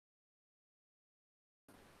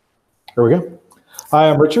Here we go. Hi,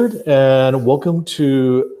 I'm Richard, and welcome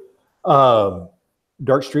to um,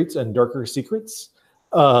 Dark Streets and Darker Secrets.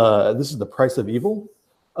 This is The Price of Evil.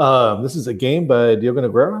 This is a game by Diogo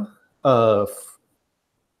Nogueira,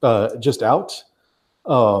 just out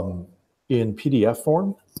um, in PDF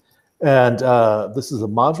form. And this is a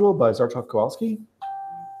module by Zzarchov Kowolski.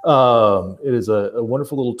 It is a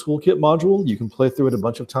wonderful little toolkit module. You can play through it a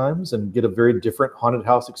bunch of times and get a very different haunted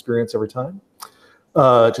house experience every time.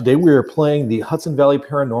 Today we are playing the Hudson Valley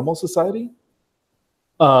Paranormal Society,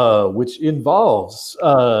 which involves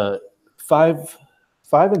five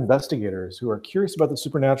investigators who are curious about the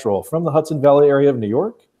supernatural from the Hudson Valley area of New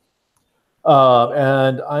York.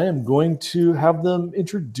 And I am going to have them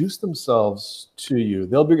introduce themselves to you.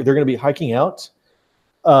 They're going to be hiking out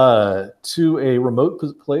to a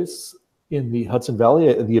remote place in the Hudson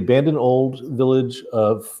Valley, the abandoned old village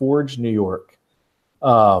of Forege, New York.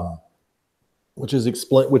 Which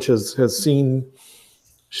has seen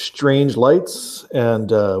strange lights and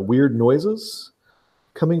weird noises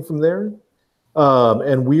coming from there.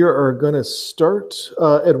 And we are going to start.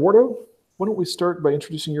 Eduardo, why don't we start by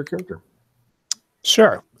introducing your character?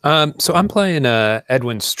 Sure. So I'm playing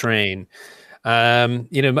Edwin Strain.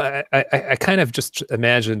 I kind of just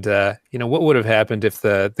imagined, what would have happened if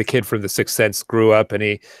the kid from The Sixth Sense grew up and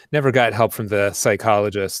he never got help from the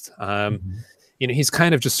psychologist. He's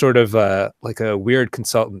kind of just sort of like a weird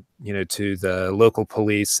consultant, to the local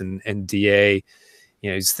police and DA.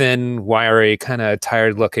 He's thin, wiry, kind of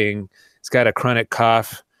tired looking. He's got a chronic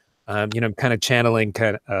cough. I'm kind of channeling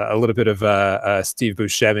a little bit of Steve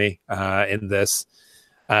Buscemi in this.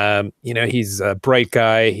 He's a bright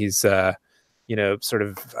guy. He's, sort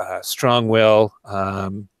of strong will.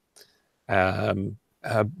 But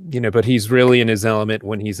he's really in his element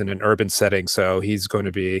when he's in an urban setting. So he's going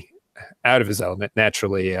to be out of his element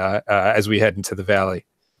naturally as we head into the valley.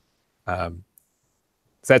 Does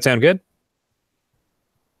that sound good?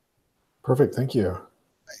 Perfect, thank you.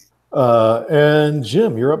 And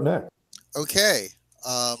Jim, you're up next. Okay.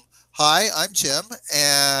 Hi, I'm Jim,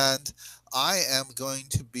 and I am going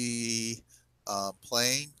to be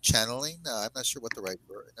channeling. I'm not sure what the right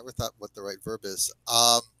verb. I never thought what the right verb is.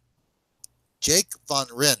 Jake von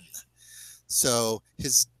Rijn. So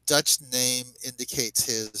his Dutch name indicates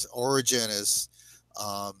his origin as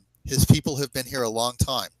his people have been here a long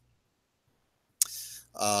time.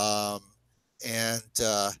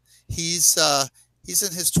 He's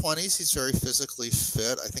in his 20s. He's very physically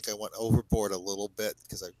fit. I think I went overboard a little bit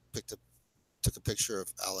because I took a picture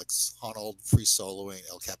of Alex Honnold free soloing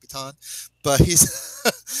El Capitan. But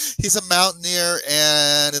he's he's a mountaineer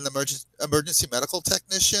and an emergency medical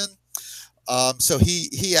technician. So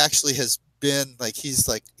he actually has been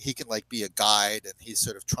he can be a guide, and he's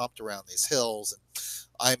sort of tromped around these hills.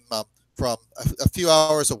 And I'm from a few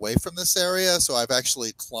hours away from this area, so I've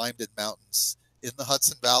actually climbed in mountains in the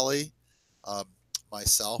Hudson Valley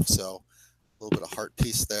myself. So a little bit of heart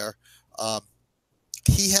piece there.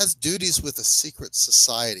 He has duties with a secret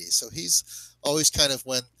society, so he's always kind of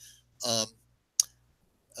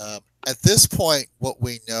at this point, what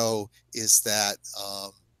we know is that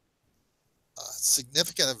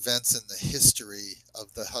significant events in the history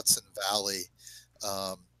of the Hudson Valley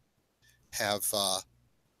have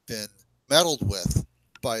been meddled with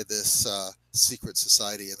by this secret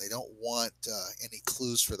society, and they don't want any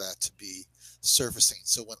clues for that to be surfacing.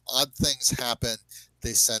 So when odd things happen,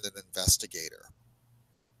 they send an investigator.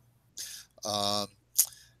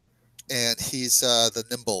 And he's the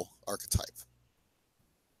nimble archetype.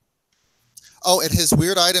 Oh, and his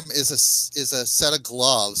weird item is a set of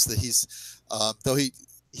gloves that he's though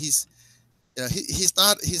he's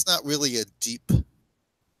not really a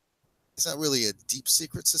deep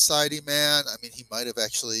secret society man. I mean, he might have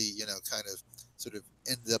actually kind of sort of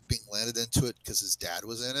ended up being landed into it because his dad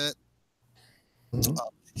was in it. Mm-hmm.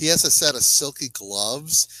 He has a set of silky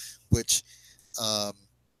gloves which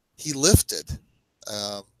he lifted.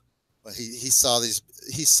 He saw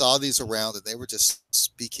these around, and they were just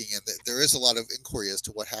speaking. And there is a lot of inquiry as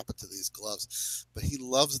to what happened to these gloves, but he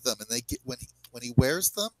loves them. And they get when he wears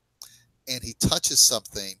them, and he touches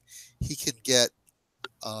something, he can get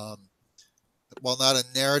well, not a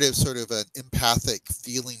narrative, sort of an empathic,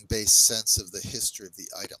 feeling-based sense of the history of the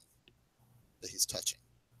item that he's touching.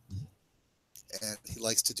 And he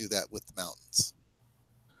likes to do that with the mountains.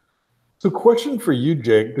 So, question for you,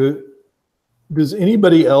 Jake. Does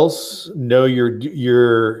anybody else know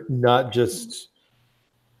you're not just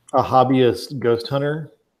a hobbyist ghost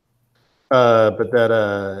hunter, but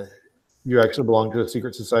that you actually belong to a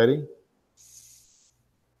secret society?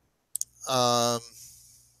 I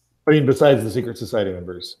mean, besides the secret society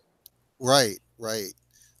members. Right, right.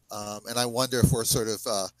 And I wonder if we're sort of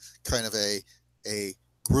kind of a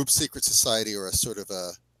group secret society or a sort of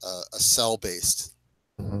a cell based,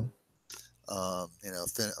 Mm-hmm. you know,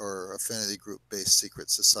 or affinity group based secret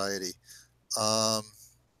society. Um,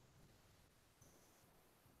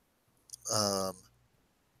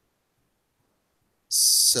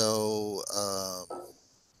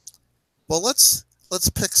 well, let's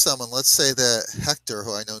pick someone. Let's say that Hector,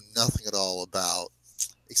 who I know nothing at all about,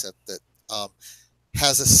 except that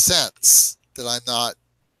has a sense that I'm not.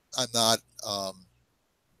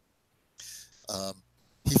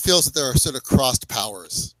 He feels that there are sort of crossed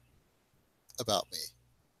powers about me.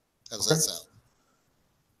 How does that sound?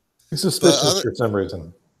 He's suspicious for some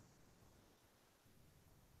reason.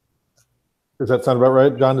 Does that sound about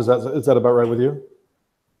right, John? Is that about right with you?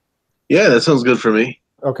 Yeah, that sounds good for me.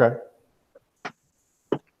 Okay.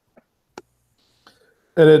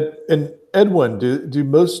 And Edwin, do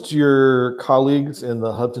most of your colleagues in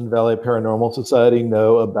the Hudson Valley Paranormal Society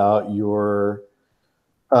know about your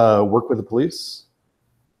work with the police?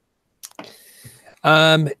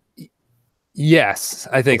 Yes,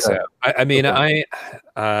 I think so. I mean,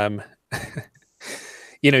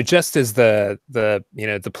 you know, just as the you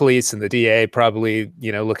know, the police and the DA probably,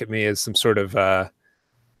 you know, look at me as some sort of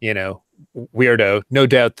you know, weirdo. No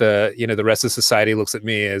doubt the, you know, the rest of society looks at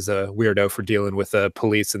me as a weirdo for dealing with the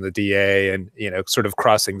police and the DA, and, you know, sort of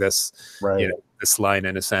crossing this, you know, this line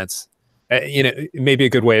in a sense. You know, maybe a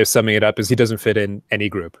good way of summing it up is he doesn't fit in any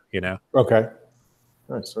group, you know. Okay.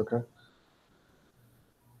 Nice. Okay.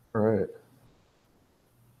 All right.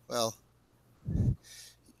 Well,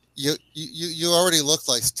 you already look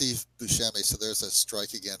like Steve Buscemi, so there's a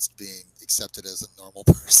strike against being accepted as a normal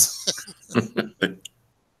person.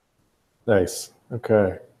 Nice.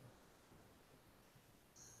 Okay.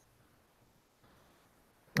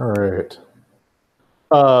 All right.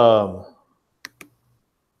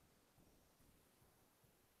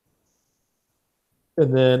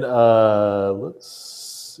 And then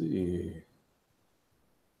let's see.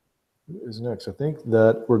 Who is next? I think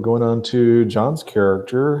that we're going on to John's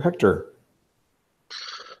character, Hector.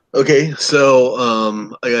 Okay, so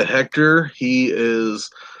I got Hector.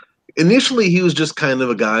 Initially he was just kind of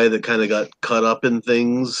a guy that kind of got caught up in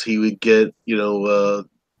things. He would get, you know,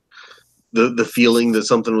 the feeling that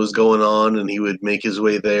something was going on, and he would make his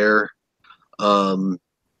way there. And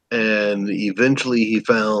eventually he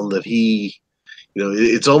found that you know,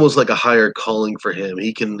 it's almost like a higher calling for him.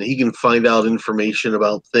 He can find out information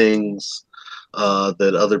about things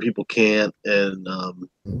that other people can't, and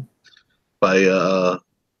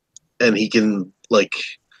and he can like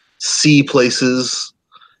see places.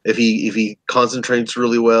 If he concentrates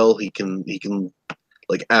really well, he can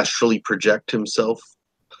like astrally project himself.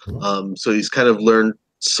 So he's kind of learned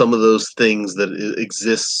some of those things that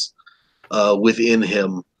exists within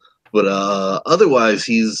him, but otherwise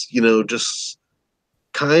he's, you know, just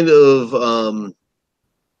kind of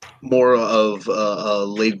more of a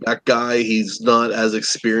laid back guy. He's not as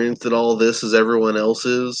experienced at all this as everyone else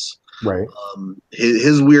is. Right.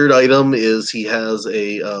 His weird item is he has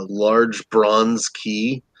a large bronze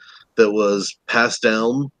key that was passed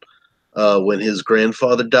down when his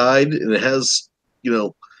grandfather died, and it has, you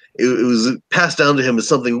know, it was passed down to him as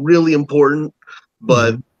something really important,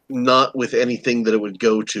 but not with anything that it would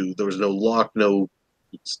go to. There was no lock, no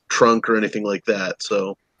trunk or anything like that.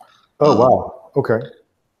 So oh wow. Okay.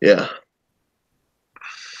 Yeah.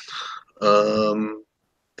 I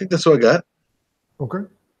think that's what I got. Okay.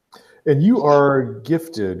 And you are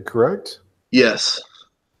gifted, correct? Yes.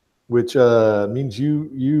 Which means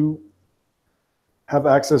you have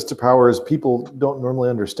access to powers people don't normally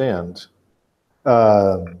understand.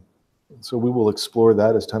 So we will explore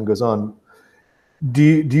that as time goes on. Do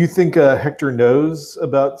you think Hector knows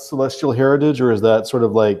about celestial heritage, or is that sort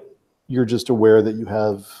of like you're just aware that you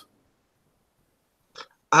have?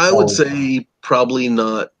 I would say probably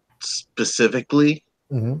not specifically.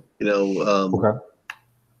 Mm-hmm. You know, okay.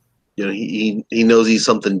 You know, he knows he's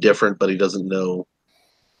something different, but he doesn't know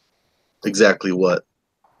exactly what.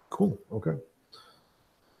 Cool. Okay.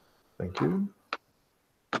 Thank you.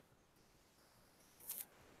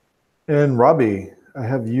 And Robbie, I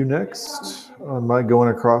have you next on my going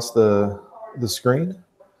across the screen.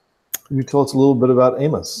 Can you tell us a little bit about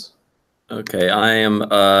Amos? Okay, I am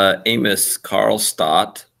Amos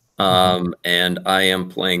Karlstadt, and I am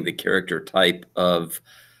playing the character type of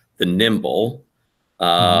the Nimble.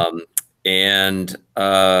 And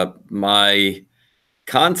my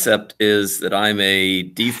concept is that I'm a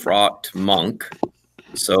defrocked monk.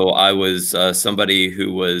 So I was somebody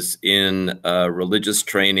who was in religious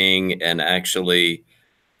training and actually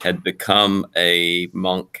had become a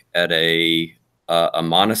monk at a a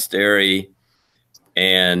monastery,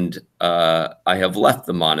 and I have left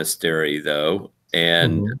the monastery though,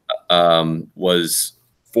 and was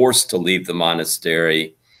forced to leave the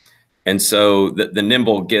monastery. And so the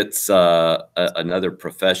nimble gets another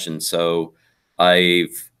profession. So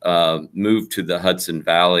I've moved to the Hudson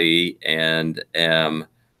Valley and am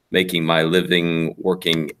making my living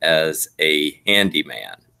working as a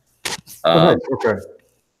handyman. Nice. Okay.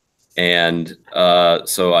 And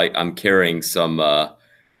so I'm carrying some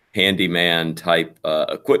handyman type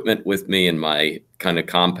equipment with me in my kind of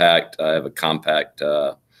compact. I have a compact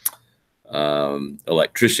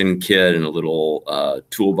electrician kit and a little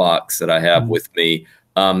toolbox that I have with me.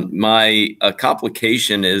 My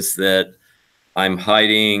complication is that I'm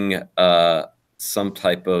hiding some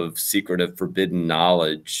type of secretive forbidden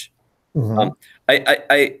knowledge. I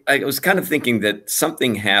was kind of thinking that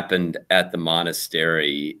something happened at the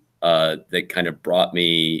monastery that kind of brought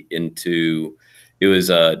me into, it was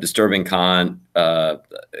a disturbing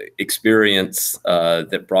experience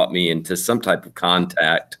that brought me into some type of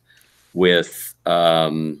contact with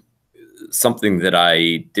something that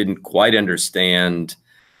I didn't quite understand,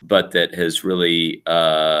 but that has really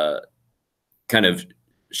kind of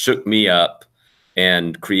shook me up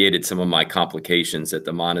and created some of my complications at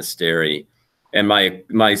the monastery. And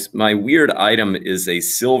my weird item is a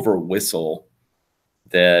silver whistle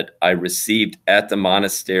that I received at the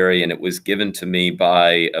monastery, and it was given to me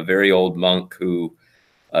by a very old monk who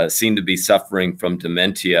seemed to be suffering from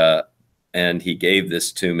dementia, and he gave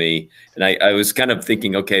this to me. And I was kind of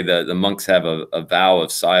thinking, okay, the monks have a vow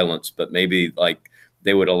of silence, but maybe like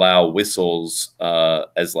they would allow whistles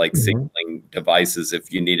as like signaling devices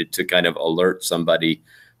if you needed to kind of alert somebody,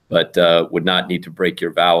 but would not need to break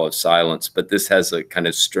your vow of silence. But this has a kind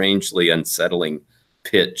of strangely unsettling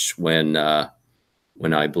pitch when I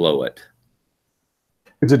blow it.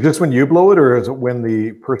 Is it just when you blow it, or is it when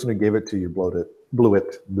the person who gave it to you blew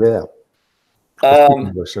it? Yeah.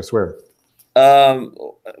 English, I swear.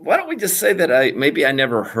 Why don't we just say that maybe I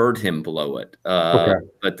never heard him blow it,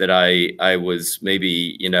 but that I was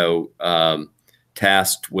maybe, you know,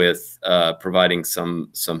 tasked with providing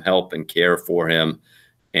some help and care for him,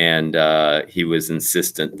 and he was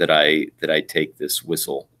insistent that I take this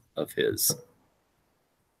whistle of his.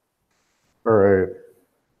 All right.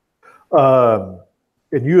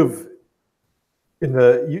 And you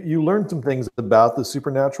learned some things about the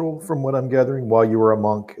supernatural from what I'm gathering while you were a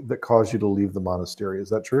monk that caused you to leave the monastery. Is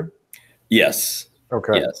that true? Yes.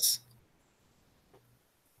 Okay. Yes.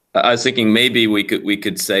 I was thinking maybe we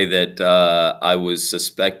could say that I was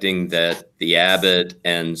suspecting that the abbot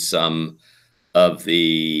and some of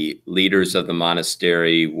the leaders of the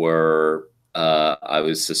monastery were I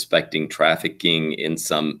was suspecting trafficking in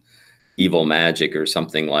some evil magic or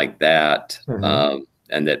something like that,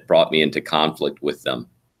 and that brought me into conflict with them.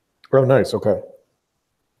 Oh, nice. Okay.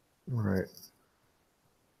 All right.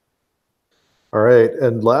 All right.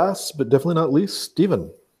 And last, but definitely not least,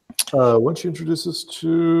 Stephen, why don't you introduce us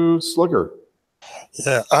to Slugger?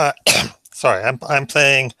 Yeah. Sorry, I'm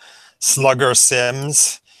playing Slugger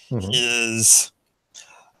Sims. He is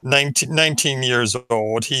 19 years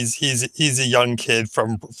old. He's a young kid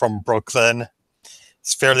from Brooklyn.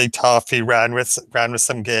 He's fairly tough. He ran with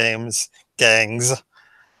some gangs.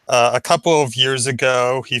 A couple of years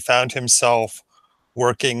ago, he found himself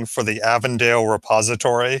working for the Avondale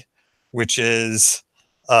Repository, which is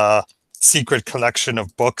a secret collection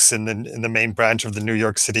of books in the main branch of the New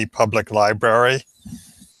York City Public Library.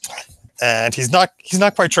 And he's not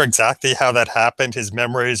quite sure exactly how that happened. His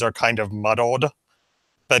memories are kind of muddled,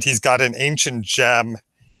 but he's got an ancient gem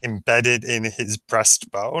embedded in his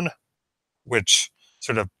breastbone, which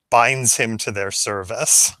sort of binds him to their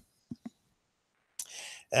service.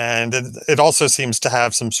 And it also seems to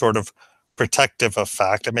have some sort of protective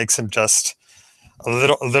effect. It makes him just a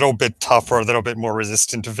little bit tougher, a little bit more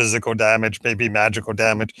resistant to physical damage, maybe magical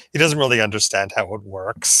damage. He doesn't really understand how it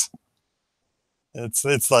works.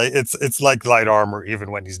 It's like light armor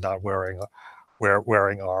even when he's not wearing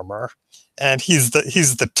armor. And he's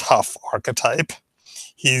the tough archetype.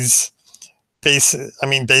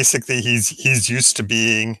 Basically he's used to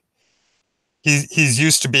being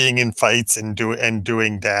in fights and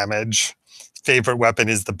doing damage. Favorite weapon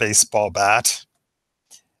is the baseball bat.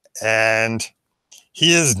 And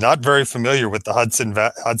he is not very familiar with the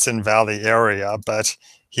Hudson Valley area, but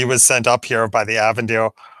he was sent up here by the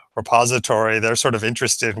Avondale Repository. They're sort of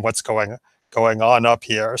interested in what's going on up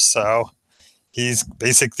here. So he's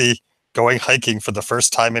basically going hiking for the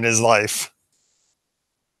first time in his life.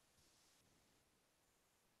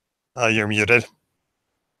 You're muted.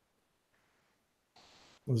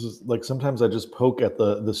 This is like sometimes I just poke at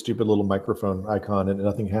the stupid little microphone icon and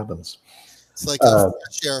nothing happens. It's like a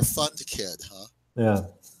share fun kid, huh? Yeah.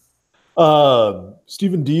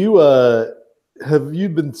 Stephen, do you have you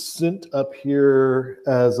been sent up here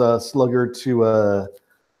as a slugger to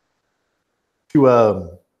trying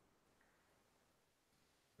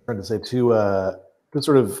to say to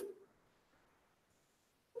sort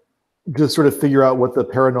of figure out what the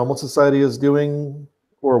Paranormal Society is doing,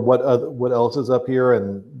 or what else is up here,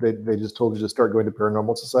 and they just told you to start going to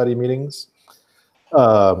Paranormal Society meetings,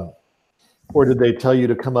 or did they tell you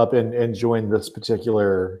to come up and join this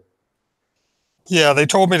particular? Yeah, they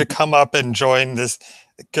told me to come up and join this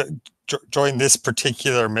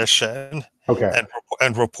particular mission. Okay.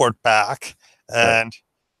 And report back. And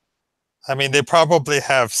I mean, they probably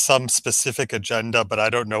have some specific agenda, but I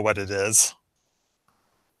don't know what it is.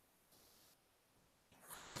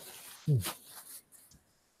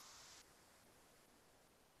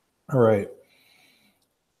 All right.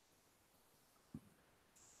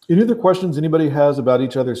 Any other questions anybody has about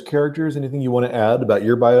each other's characters? Anything you want to add about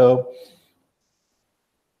your bio?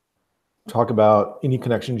 Talk about any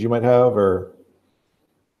connections you might have, or?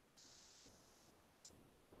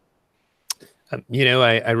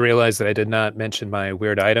 I realized that I did not mention my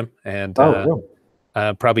weird item, and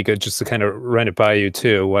probably good just to kind of run it by you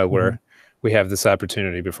too while we have this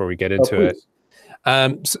opportunity before we get into it.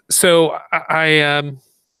 So I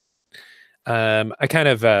kind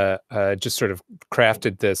of just sort of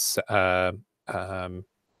crafted this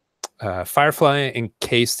firefly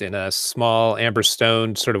encased in a small amber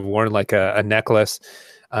stone, sort of worn like a necklace.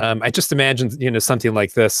 I just imagined, something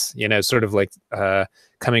like this, sort of like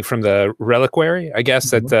coming from the reliquary, I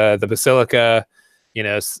guess, at the basilica,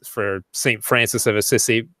 for St. Francis of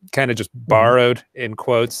Assisi, kind of just borrowed in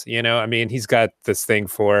quotes. I mean, he's got this thing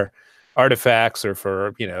for artifacts or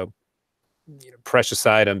for precious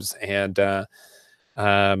items, and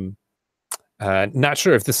not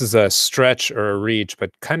sure if this is a stretch or a reach,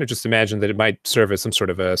 but kind of just imagine that it might serve as some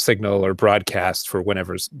sort of a signal or broadcast for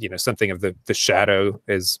whenever something of the shadow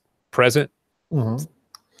is present. Did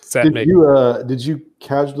you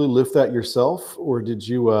casually lift that yourself, or did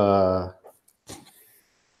you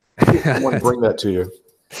someone bring that to you?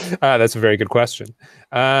 That's a very good question.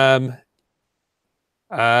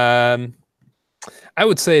 I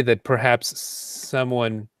would say that perhaps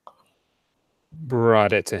someone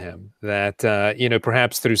brought it to him, that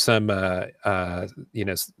perhaps through some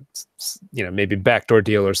maybe backdoor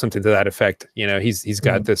deal or something to that effect. He's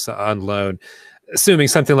got this on loan, assuming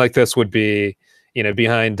something like this would be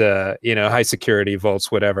behind high security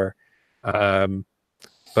vaults, whatever.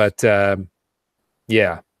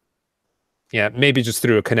 Maybe just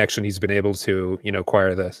through a connection he's been able to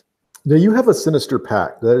acquire this. Now you have a sinister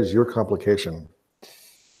pact. That is your complication.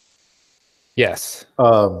 Yes.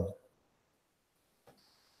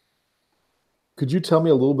 Could you tell me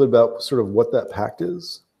a little bit about sort of what that pact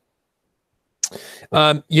is?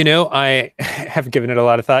 I haven't given it a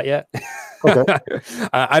lot of thought yet. Okay.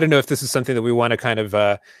 I don't know if this is something that we want to kind of,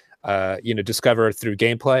 discover through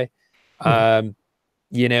gameplay.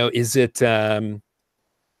 Is it,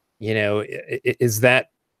 is that,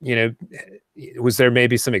 was there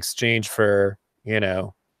maybe some exchange for,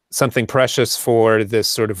 something precious for this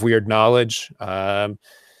sort of weird knowledge? What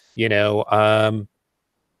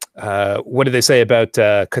do they say about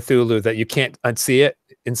Cthulhu, that you can't unsee it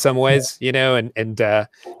in some ways, and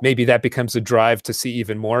maybe that becomes a drive to see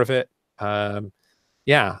even more of it. I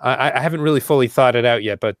haven't really fully thought it out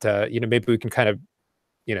yet, but maybe we can kind of,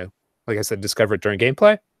 like I said, discover it during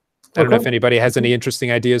gameplay. I don't know if anybody has any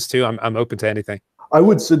interesting ideas too. I'm open to anything. I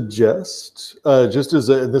would suggest,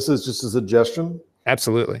 this is just a suggestion.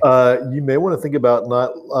 Absolutely. You may want to think about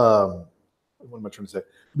what am I trying to say?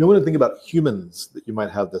 You may want to think about humans that you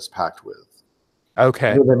might have this pact with.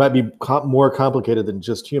 Okay. They might be more complicated than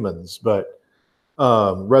just humans, but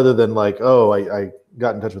rather than like, I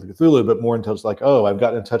got in touch with Cthulhu, but more in touch like, I've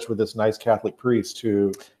gotten in touch with this nice Catholic priest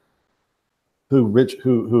who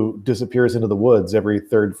disappears into the woods every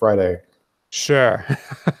third Friday. Sure.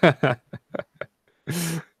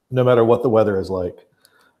 No matter what the weather is like.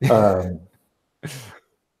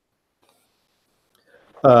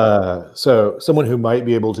 So someone who might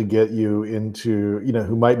be able to get you into,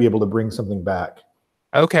 who might be able to bring something back.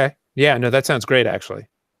 Okay. Yeah, no, that sounds great, actually.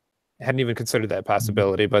 I hadn't even considered that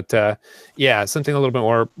possibility, but something a little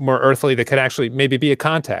bit more earthly that could actually maybe be a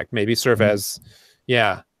contact, maybe serve as,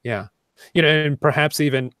 and perhaps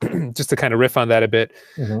even just to kind of riff on that a bit,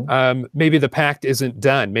 maybe the pact isn't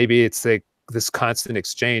done. Maybe it's like this constant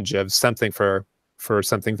exchange of something for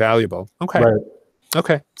something valuable. Okay. Right.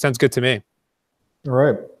 Okay. Sounds good to me. All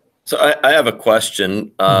right. So I have a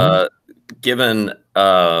question. Given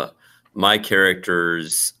my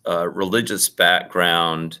character's religious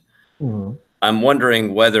background, I'm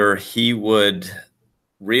wondering whether he would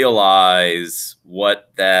realize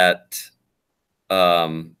what that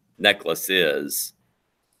necklace is.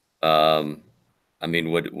 I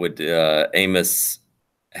mean, would Amos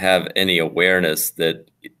have any awareness that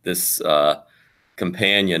this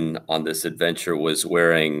companion on this adventure was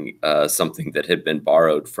wearing something that had been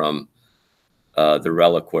borrowed from the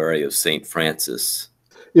reliquary of Saint Francis?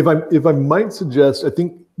 If I might suggest, I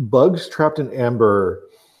think bugs trapped in amber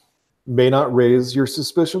may not raise your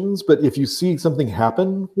suspicions, but if you see something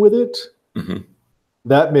happen with it,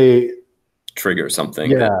 that may trigger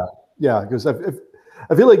something. Yeah, because I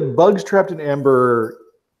feel like bugs trapped in amber,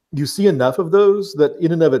 you see enough of those that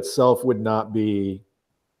in and of itself would not be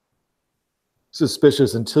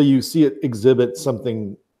suspicious until you see it exhibit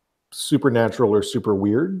something supernatural or super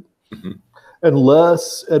weird.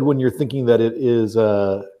 Unless, Edwin, you're thinking that it is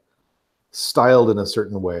styled in a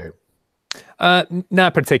certain way.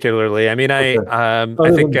 Not particularly. I mean, Okay.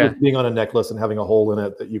 I think being on a necklace and having a hole in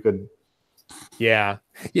it that you could. Yeah.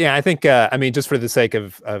 I think. I mean, just for the sake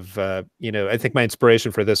of you know, I think my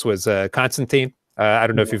inspiration for this was Constantine. I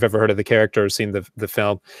don't know if you've ever heard of the character or seen the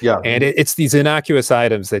film. Yeah. And it's these innocuous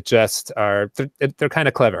items that just are they're kind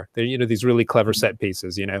of clever. They're, you know, these really clever set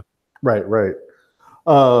pieces. You know. Right.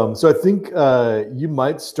 So I think you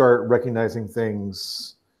might start recognizing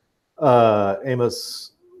things,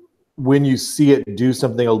 Amos, when you see it do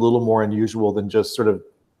something a little more unusual than just sort of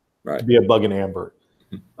be a bug in amber.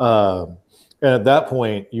 And at that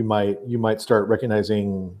point, you might start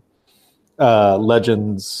recognizing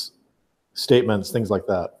legends, statements, things like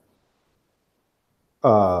that.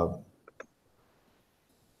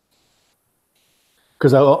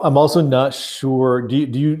 Because I'm also not sure. Do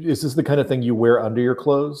you? Is this the kind of thing you wear under your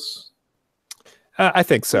clothes? I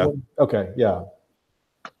think so. Okay, yeah.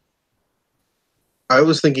 I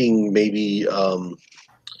was thinking maybe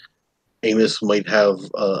Amos might have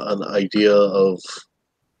an idea of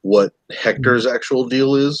what Hector's actual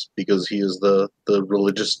deal is, because he is the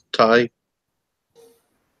religious tie.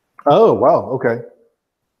 Oh, wow. Okay.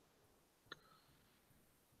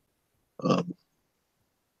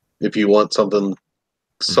 If you want something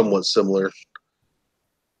somewhat similar.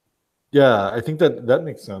 Yeah, I think that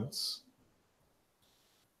makes sense.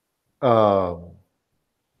 And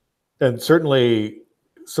certainly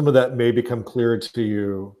some of that may become clearer to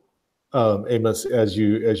you, Amos, as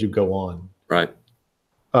you go on. Right.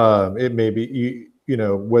 It may be, you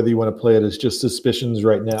know, whether you want to play it as just suspicions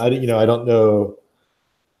right now. I don't know.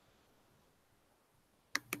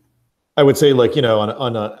 I would say, like, you know,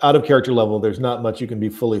 on a out of character level, there's not much you can be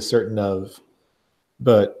fully certain of,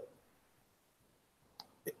 but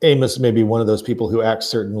Amos may be one of those people who acts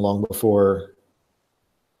certain long before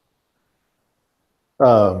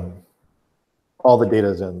all the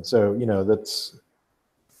data's in. So, you know,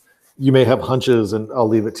 you may have hunches, and I'll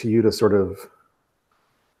leave it to you to sort of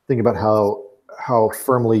think about how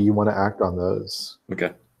firmly you want to act on those.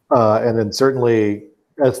 Okay. And then certainly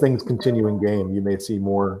as things continue in game, you may see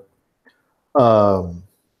more. And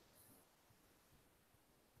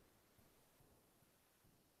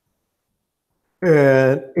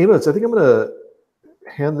Amos, I think I'm going to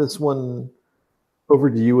hand this one over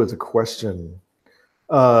to you as a question.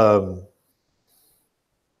 How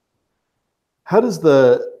does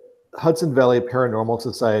the Hudson Valley Paranormal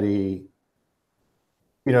Society,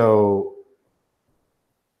 you know,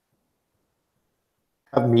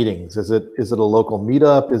 have meetings? Is it a local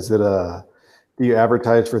meetup? Do you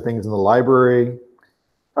advertise for things in the library?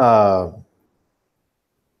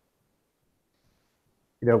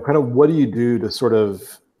 You know, kind of what do you do to sort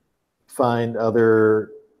of find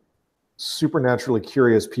other supernaturally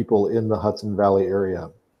curious people in the Hudson Valley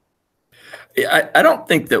area? I don't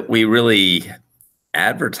think that we really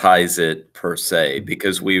advertise it per se,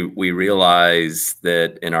 because we realize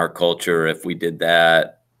that in our culture, if we did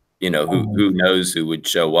that, you know, who knows who would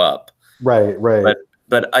show up. Right.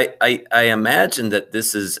 But I imagine that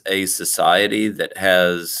this is a society that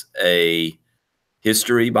has a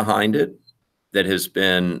history behind it, that has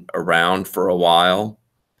been around for a while,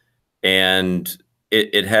 and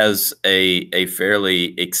it has a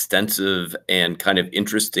fairly extensive and kind of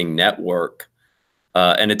interesting network.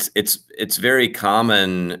 And it's very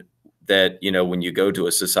common that, you know, when you go to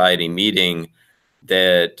a society meeting,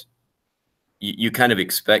 that you kind of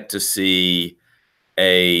expect to see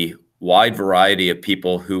a wide variety of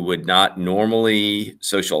people who would not normally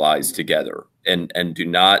socialize together and do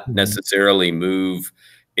not necessarily move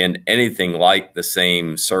in anything like the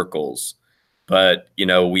same circles. But, you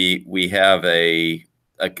know, we have a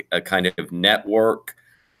a kind of network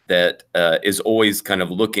that is always kind of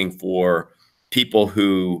looking for people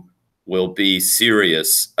who will be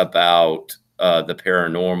serious about the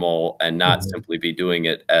paranormal and not simply be doing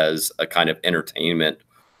it as a kind of entertainment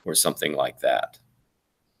or something like that.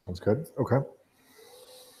 That's good. Okay.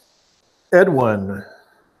 Edwin,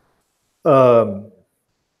 what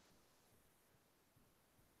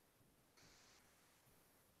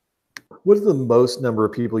is the most number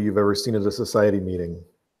of people you've ever seen at a society meeting?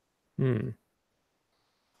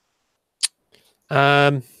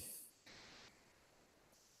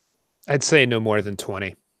 I'd say no more than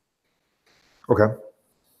 20. Okay.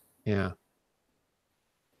 Yeah.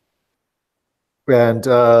 And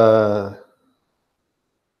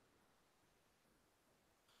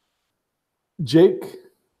Jake,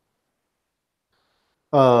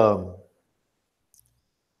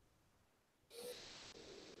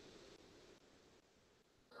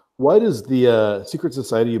 why does the secret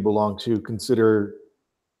society you belong to consider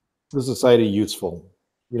the society useful?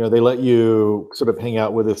 You know, they let you sort of hang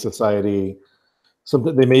out with a society.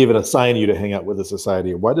 Something they may even assign you to hang out with a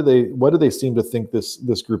society. Why do they seem to think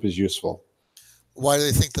this group is useful? Why do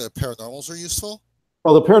they think the paranormals are useful?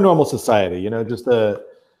 Well, the paranormal society, you know, just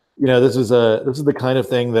this is the kind of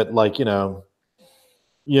thing that, like,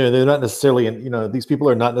 they're not necessarily, these people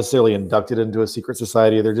are not necessarily inducted into a secret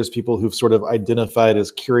society. They're just people who've sort of identified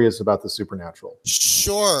as curious about the supernatural.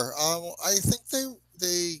 Sure. I think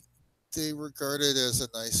they regard it as a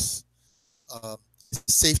nice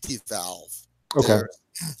safety valve. Okay.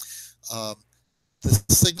 The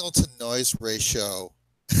signal to noise ratio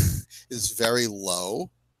is very low.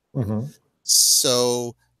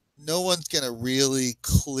 So no one's going to really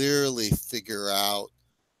clearly figure out.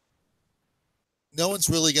 No one's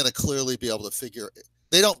really going to clearly be able to figure.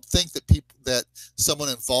 They don't think that someone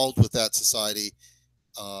involved with that society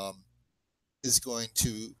is going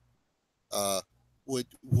to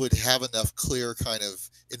would have enough clear kind of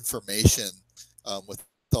information with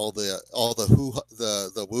all the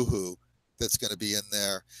woohoo that's going to be in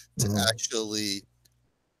there to actually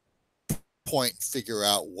point and figure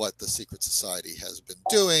out what the secret society has been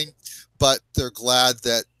doing. But they're glad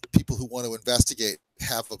that people who want to investigate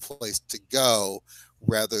have a place to go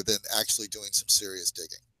rather than actually doing some serious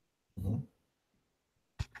digging.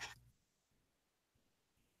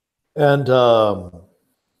 And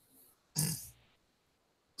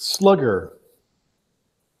Slugger,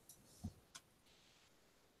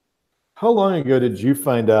 how long ago did you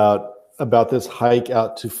find out about this hike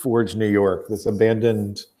out to Forege, New York, this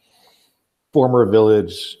abandoned former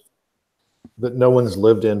village that no one's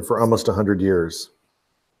lived in for almost 100 years?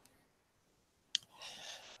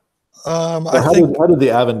 How did the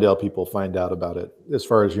Avondale people find out about it, as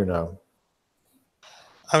far as you know?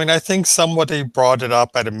 I mean, I think somebody brought it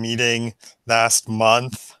up at a meeting last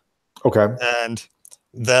month. Okay. And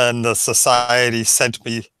then the society sent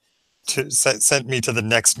me to the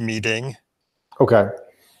next meeting. Okay.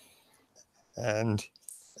 And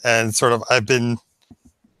sort of I've been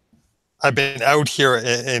out here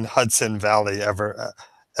in Hudson Valley ever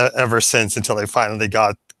since, until they finally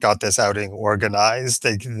got this outing organized.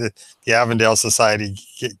 The Avondale Society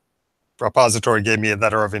repository gave me a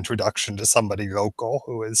letter of introduction to somebody local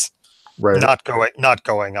who is not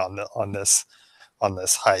going on this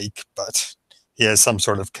hike, but he has some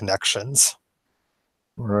sort of connections.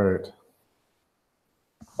 Right.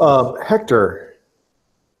 Hector,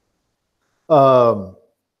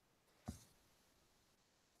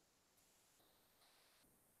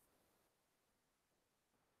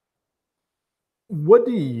 what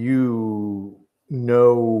do you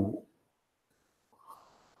know?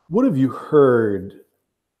 What have you heard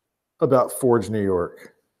about Forege, New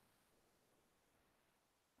York?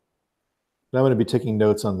 And I'm going to be taking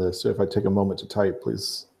notes on this, so if I take a moment to type,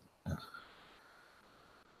 please.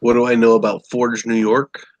 What do I know about Forege, New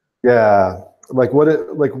York? Yeah, what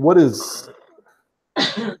is?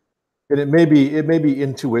 And it may be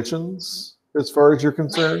intuitions as far as you're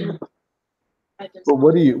concerned. But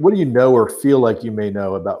what do you know or feel like you may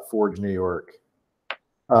know about Forege, New York?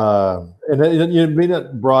 And you may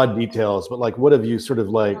not broad details, but like, what have you sort of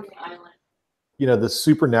like, the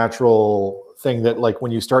supernatural thing that, like,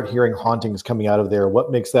 when you start hearing hauntings coming out of there,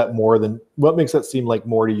 what makes that seem like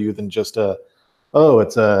more to you than just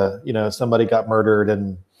it's somebody got murdered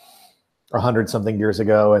and 100-something years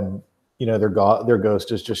ago, and their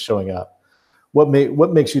ghost is just showing up. What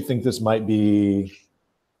makes you think this might be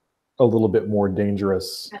a little bit more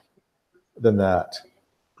dangerous than that?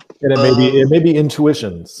 And it may be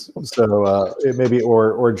intuitions, so it may be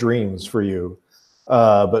or dreams for you,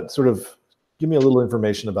 but sort of give me a little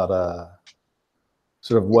information about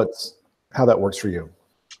sort of how that works for you.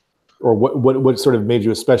 or what sort of made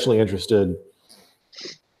you especially interested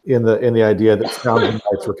in the idea that sounds and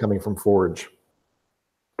lights were coming from Forege?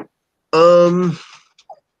 I'm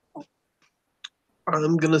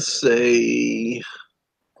gonna say,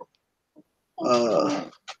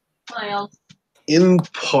 in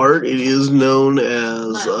part, it is known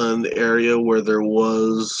as an area where there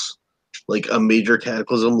was like a major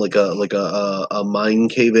cataclysm, like a mine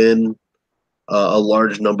cave in. A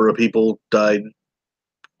large number of people died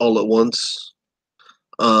all at once.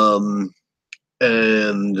 And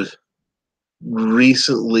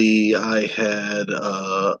recently I had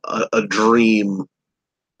a dream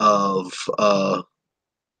of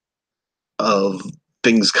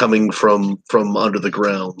things coming from under the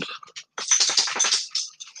ground.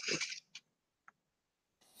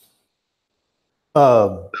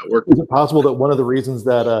 Is it possible that one of the reasons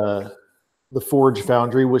that the Forge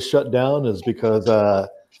foundry was shut down is because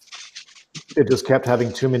it just kept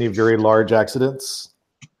having too many very large accidents?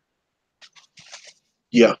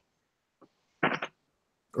 Yeah.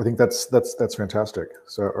 I think that's fantastic.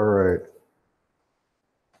 So, all right.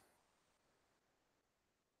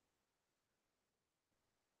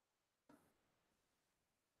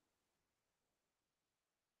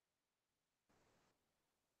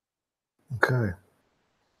 Okay.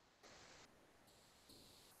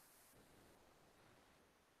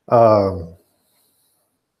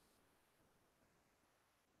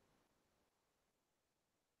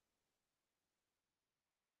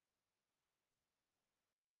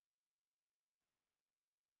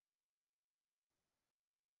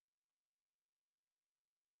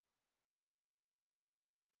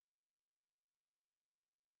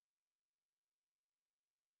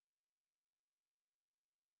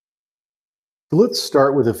 Let's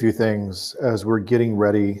start with a few things as we're getting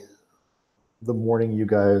ready the morning you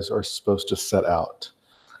guys are supposed to set out.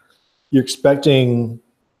 You're expecting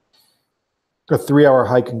a 3-hour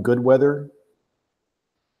hike in good weather.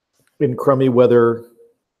 In crummy weather,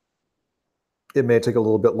 it may take a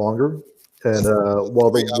little bit longer. And while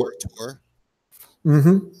the 3-hour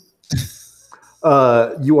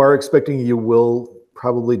tour. You are expecting you will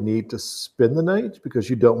probably need to spend the night because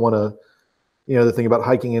you don't want to, the thing about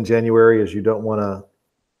hiking in January is you don't want to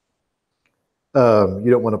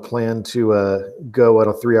plan to go on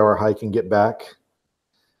a 3-hour hike and get back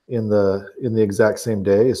in the exact same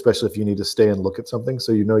day, especially if you need to stay and look at something.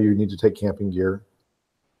 So you need to take camping gear.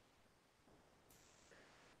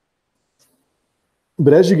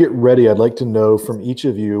 But as you get ready, I'd like to know from each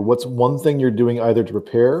of you, what's one thing you're doing either to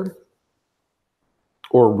prepare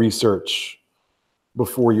or research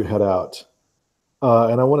before you head out?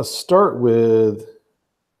 And I want to start with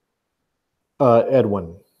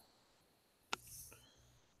Edwin.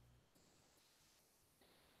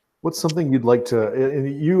 What's something you'd like to,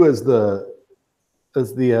 and you as the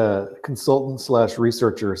consultant /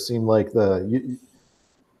 researcher seem like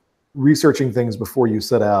researching things before you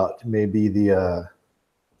set out may be the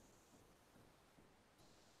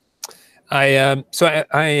I'm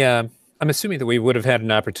assuming that we would have had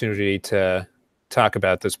an opportunity to talk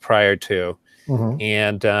about this prior to,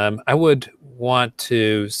 and I would want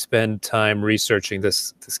to spend time researching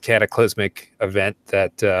this cataclysmic event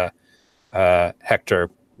that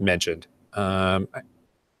Hector mentioned.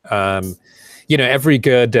 Every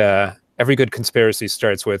good conspiracy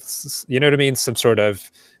starts with, some sort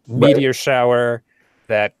of meteor shower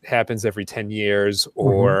that happens every 10 years,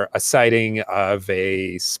 or a sighting of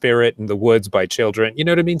a spirit in the woods by children,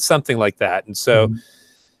 something like that. And so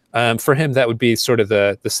for him, that would be sort of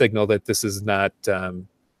the signal that this is not some,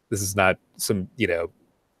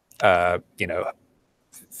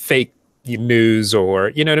 fake news,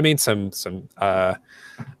 or, some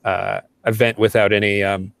event without any,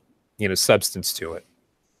 substance to it.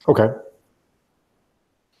 Okay.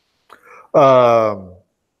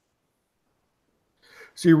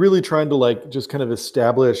 So you're really trying to just kind of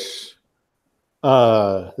establish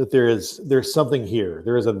that there's something here.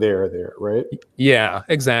 There is a there, right? Yeah,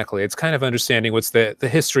 exactly. It's kind of understanding what's the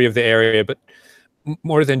history of the area, but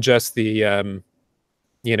more than just the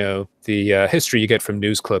history you get from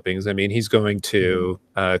news clippings. I mean, he's going to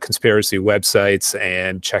conspiracy websites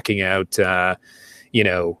and checking out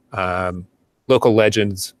local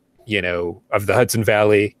legends, of the Hudson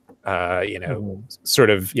Valley.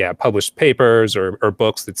 Sort of published papers or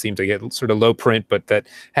books that seem to get sort of low print, but that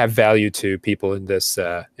have value to people in this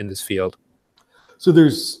field. So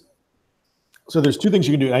there's two things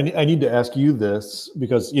you can do. I need to ask you this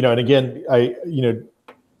because and again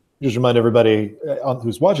just remind everybody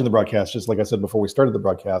who's watching the broadcast, just like I said before we started the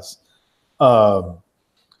broadcast,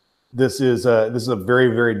 this is a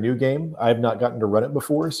very, very new game. I have not gotten to run it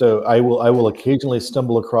before, so I will occasionally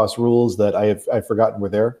stumble across rules that I've forgotten were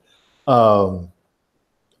there, or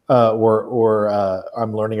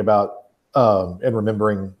I'm learning about and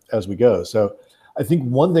remembering as we go. So I think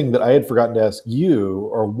one thing that I had forgotten to ask you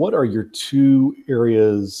are, what are your 2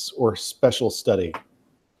 areas or special study?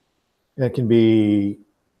 And it can be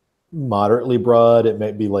moderately broad. It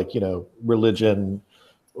might be like, religion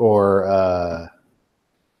or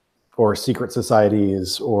secret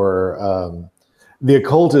societies, or the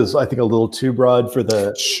occult is, I think, a little too broad for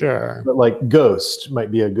the, Sure. but like ghost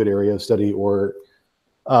might be a good area of study, or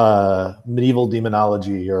medieval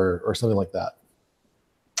demonology, or something like that.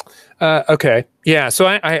 Okay. Yeah. So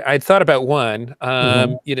I thought about one,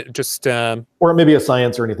 just, or maybe a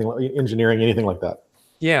science or anything, like engineering, anything like that.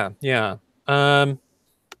 Yeah. Yeah. I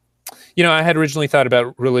had originally thought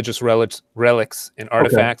about religious relics and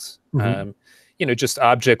artifacts, Okay. Just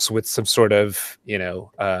objects with some sort of, myth,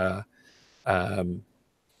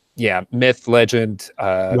 legend,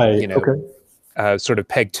 Right. Okay. Sort of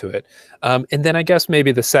pegged to it. And then I guess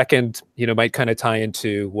maybe the second, might kind of tie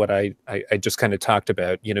into what I just kind of talked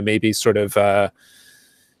about, maybe sort of,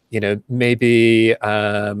 maybe,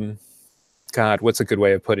 God, what's a good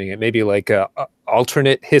way of putting it? Maybe like a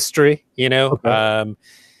alternate history, Okay.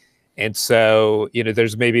 and so,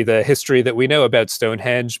 there's maybe the history that we know about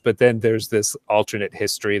Stonehenge, but then there's this alternate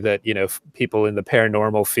history that, people in the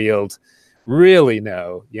paranormal field really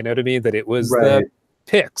know, you know what I mean? That it was the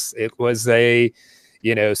Picts. It was a,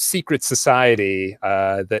 secret society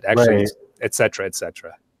that actually, et cetera, et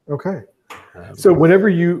cetera. Okay. So whenever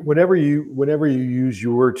you use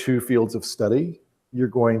your 2 fields of study, you're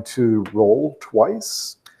going to roll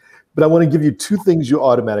twice. But I want to give you 2 things you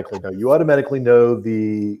automatically know. You automatically know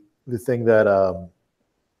the thing that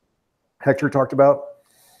Hector talked about,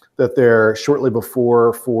 that there shortly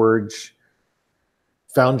before Forge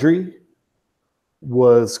Foundry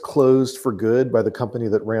was closed for good by the company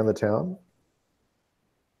that ran the town.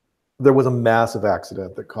 There was a massive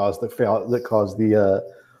accident that caused the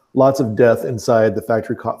lots of death inside. The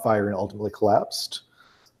factory caught fire and ultimately collapsed,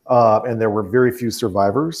 and there were very few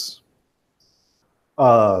survivors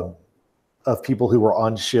of people who were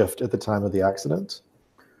on shift at the time of the accident.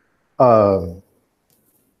 And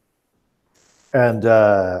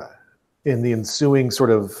in the ensuing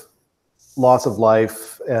sort of loss of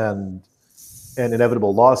life and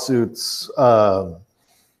inevitable lawsuits,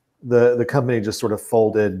 the company just sort of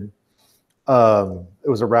folded. It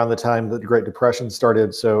was around the time that the Great Depression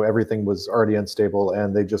started, so everything was already unstable,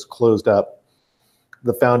 and they just closed up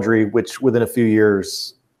the foundry, which within a few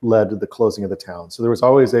years led to the closing of the town. So there was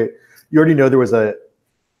always you already know there was a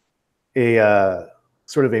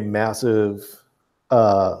sort of a massive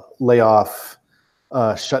layoff,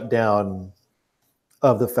 shutdown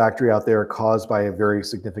of the factory out there caused by a very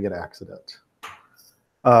significant accident.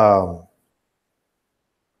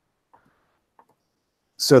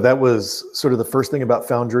 So that was sort of the first thing about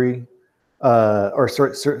Foundry, or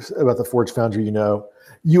sorry, about the Forge Foundry.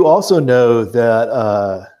 You also know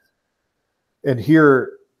that, and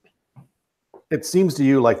here it seems to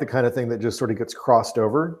you like the kind of thing that just sort of gets crossed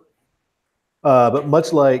over, but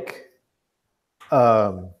much like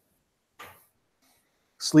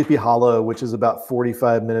Sleepy Hollow, which is about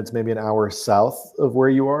 45 minutes, maybe an hour south of where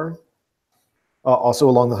you are, also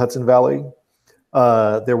along the Hudson Valley,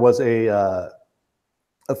 there was a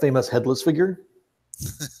famous headless figure.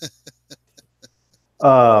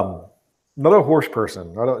 Not a horse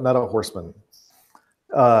person, not a horseman,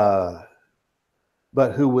 but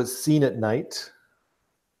who was seen at night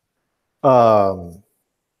around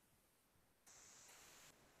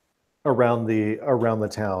the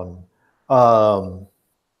town.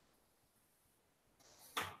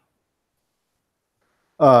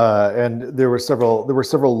 And there were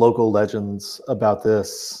several local legends about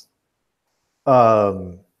this,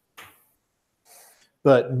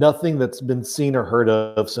 but nothing that's been seen or heard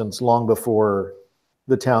of since long before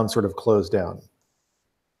the town sort of closed down.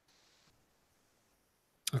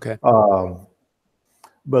 Okay. But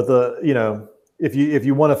if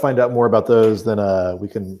you want to find out more about those, then we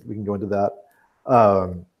can go into that.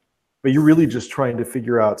 But you're really just trying to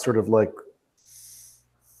figure out sort of like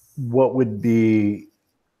what would be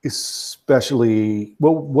especially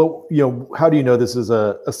what how do you know this is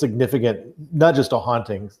a significant, not just a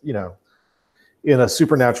haunting, in a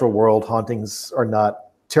supernatural world, hauntings are not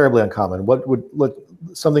terribly uncommon. What would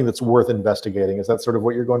something that's worth investigating? Is that sort of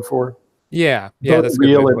what you're going for? Yeah, both that's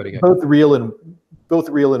real good way of and putting it. both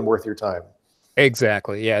real and worth your time.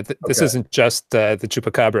 Exactly. Yeah, this Okay. isn't just the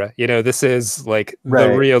chupacabra. This is like Right.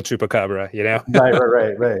 the real chupacabra.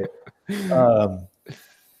 Right.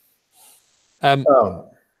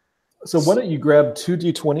 So why don't you grab 2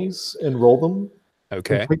 d20s and roll them?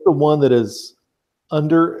 Okay. And take the one that is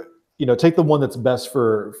under, take the one that's best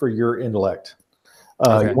for your intellect.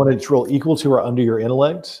 Okay. You want to roll equal to or under your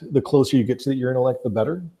intellect. The closer you get to your intellect, the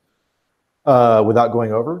better, without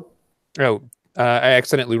going over. Oh, I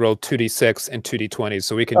accidentally rolled 2d6 and 2d20s,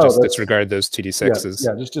 so we can just disregard those 2d6s.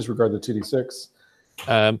 Yeah, just disregard the 2d6.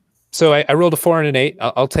 So I rolled a 4 and an 8.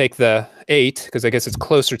 I'll take the 8 because I guess it's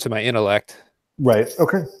closer to my intellect. Right.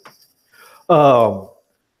 Okay. But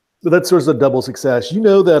that's sort of a double success. You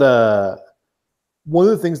know that one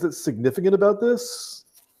of the things that's significant about this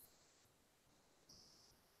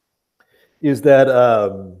is that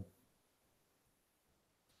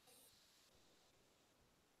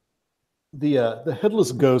the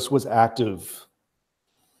headless ghost was active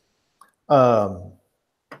from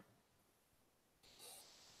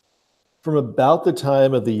about the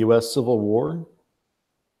time of the U.S. Civil War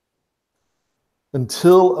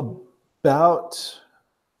until about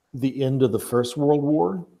the end of the First World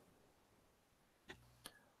War.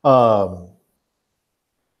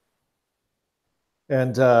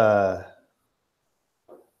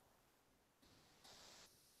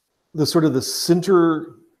 The sort of the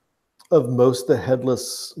center of most of the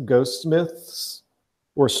headless ghost myths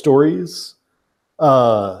or stories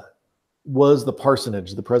was the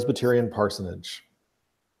parsonage, the Presbyterian parsonage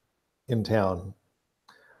in town,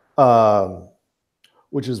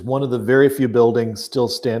 which is one of the very few buildings still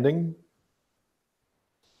standing.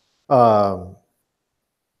 And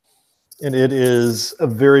it is a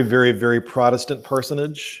very, very, very Protestant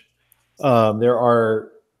parsonage. There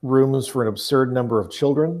are rooms for an absurd number of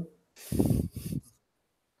children,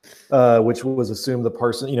 which was assumed the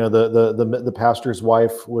parson, the pastor's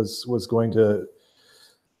wife was going to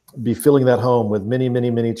be filling that home with many,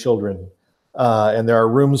 many, many children. And there are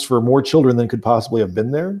rooms for more children than could possibly have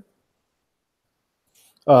been there,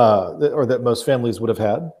 or that most families would have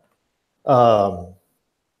had. And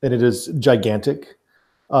it is gigantic.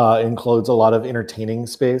 Includes a lot of entertaining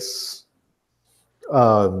space.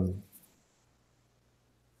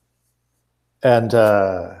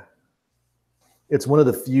 It's one of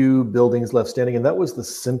the few buildings left standing, and that was the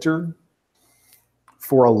center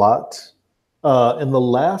for a lot. And the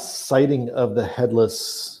last sighting of the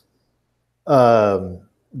headless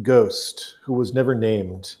ghost, who was never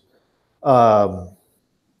named,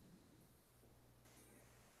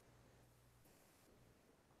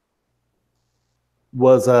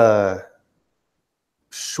 was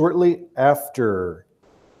shortly after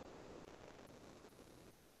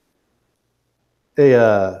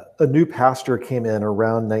a new pastor came in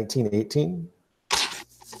around 1918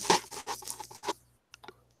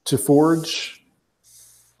 to Forege.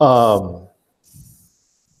 And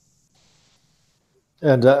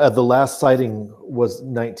the last sighting was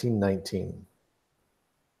 1919.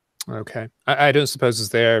 Okay. I don't suppose is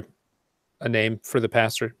there a name for the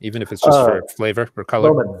pastor, even if it's just for flavor or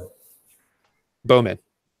color? Bowman.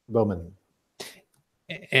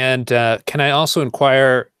 And can I also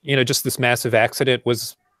inquire, just this massive accident,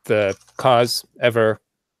 was the cause ever,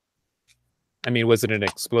 was it an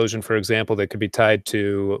explosion, for example, that could be tied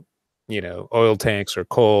to, oil tanks or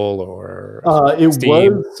coal or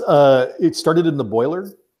steam? It started in the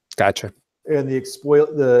boiler. Gotcha. And the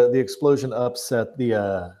explosion upset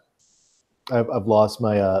the, I've lost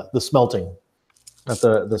my, the smelting, not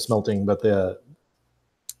the smelting, but the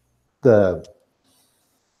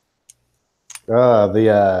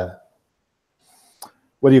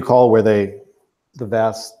what do you call where the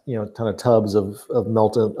vast, ton of tubs of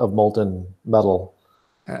molten metal.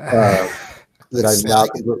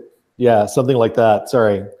 Yeah, something like that.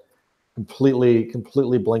 Sorry, completely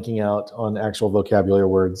blanking out on actual vocabulary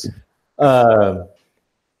words. And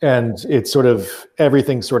it's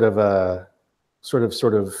everything sort of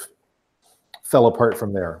fell apart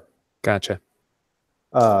from there. Gotcha.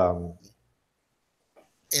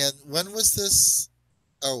 And when was this?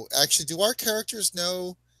 Oh, actually, do our characters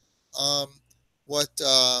know what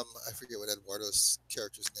I forget what Eduardo's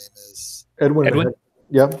character's name is? Edwin.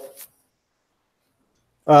 Yeah.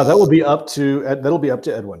 That'll be up to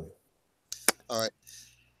Edwin. All right.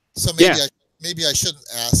 So maybe I shouldn't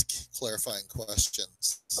ask clarifying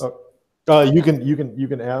questions. You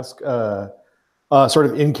can ask sort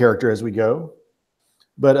of in character as we go.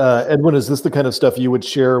 But Edwin, is this the kind of stuff you would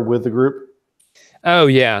share with the group? Oh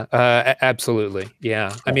yeah, absolutely.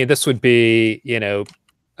 Yeah. This would be,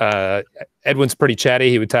 Edwin's pretty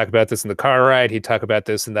chatty. He would talk about this in the car ride. He'd talk about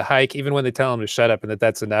this in the hike. Even when they tell him to shut up and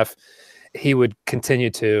that's enough, he would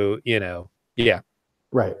continue to, yeah.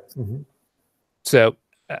 Right. Mm-hmm. So,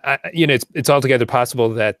 it's altogether possible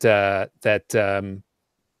that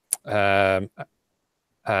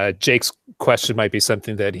Jake's question might be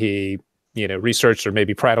something that he, researched or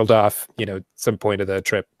maybe prattled off, some point of the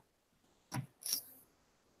trip.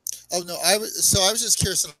 Oh no, I was just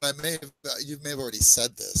curious, and you may have already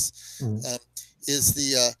said this. Is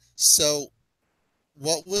the so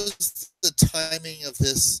what was the timing of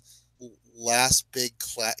this last big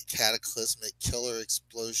cataclysmic killer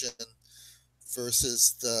explosion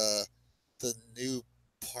versus the new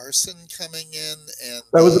Parson coming in? And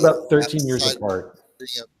that was about 13 years apart.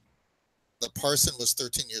 The Parson was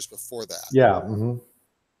 13 years before that. Yeah.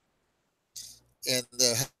 And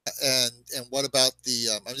what about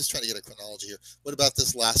the? I'm just trying to get a chronology here. What about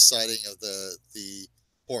this last sighting of the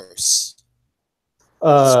horse?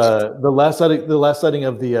 The last sighting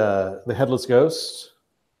of the headless ghost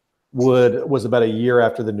was about a year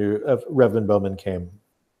after the new Reverend Bowman came.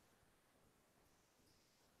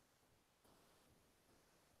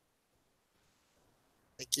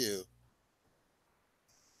 Thank you.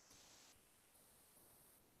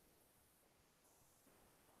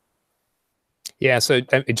 Yeah, so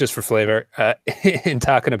just for flavor, in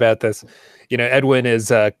talking about this, Edwin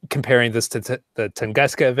is comparing this to the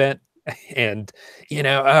Tunguska event, and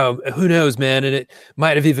who knows, man, and it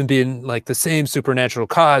might have even been like the same supernatural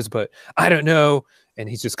cause, but I don't know. And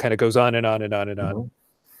he just kind of goes on and on and on and on.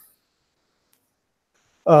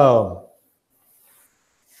 But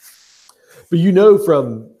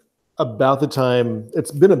from about the time, it's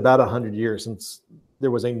been about 100 years since there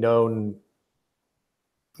was a known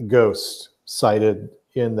ghost sighted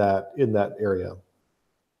in that area.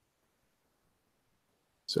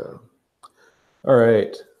 So, all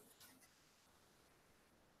right.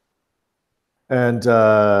 And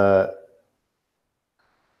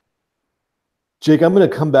Jake, I'm going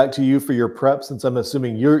to come back to you for your prep, since I'm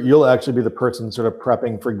assuming you'll actually be the person sort of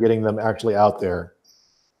prepping for getting them actually out there.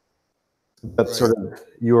 That's sort of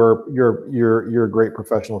your great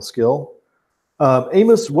professional skill.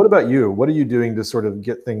 Amos, what about you? What are you doing to sort of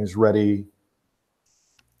get things ready?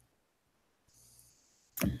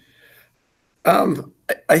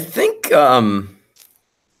 I think now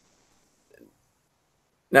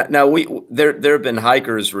there have been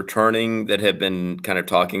hikers returning that have been kind of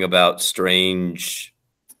talking about strange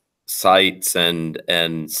sights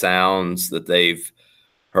and sounds that they've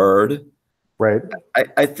heard. Right.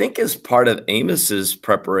 I think as part of Amos's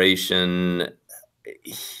preparation,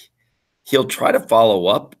 he'll try to follow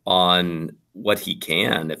up on what he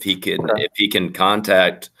can. If he can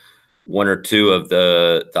contact one or two of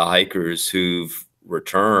the hikers who've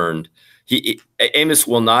returned. Amos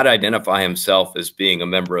will not identify himself as being a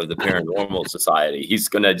member of the Paranormal Society. He's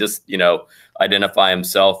going to just, identify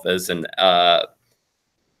himself as an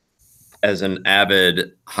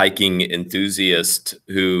avid hiking enthusiast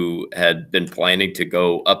who had been planning to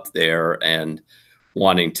go up there and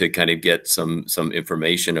wanting to kind of get some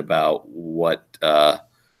information about what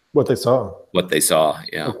they saw. What they saw,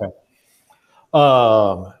 yeah. Okay.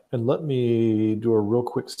 And let me do a real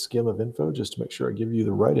quick skim of info just to make sure I give you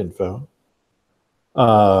the right info.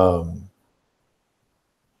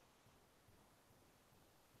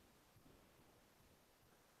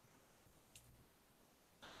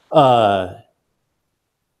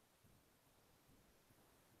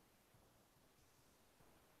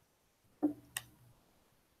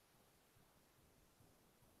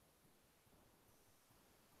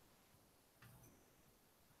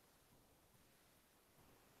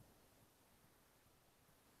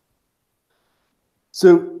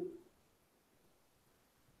 So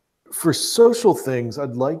for social things,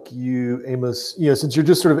 I'd like you, Amos, since you're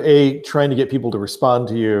just sort of trying to get people to respond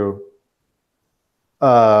to you,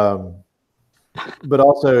 but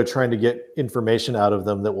also trying to get information out of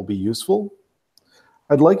them that will be useful,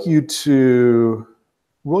 I'd like you to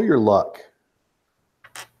roll your luck.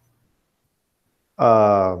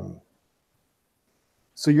 So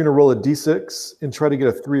you're going to roll a d6 and try to get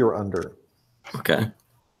a 3 or under. Okay.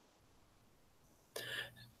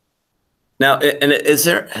 Now, and is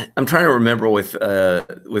there? I'm trying to remember with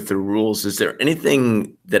the rules. Is there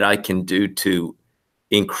anything that I can do to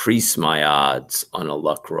increase my odds on a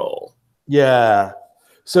luck roll? Yeah.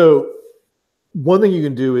 So one thing you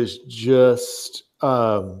can do is just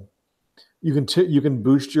you can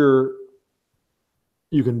boost your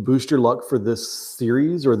luck for this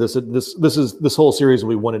series, or this whole series will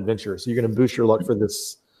be one adventure. So you're going to boost your luck for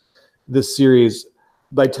this series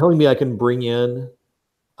by telling me I can bring in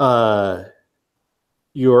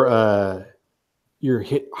your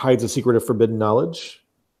hit hides a secret of forbidden knowledge.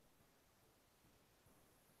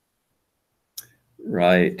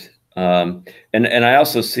 Right. And I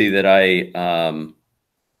also see that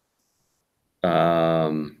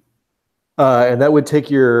And that would take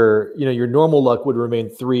your normal luck would remain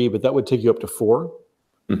 3, but that would take you up to 4.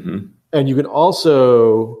 Mm-hmm. And you can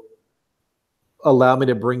also allow me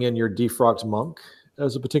to bring in your defrocked monk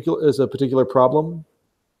as a particular problem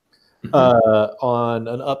on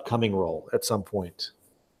an upcoming roll at some point.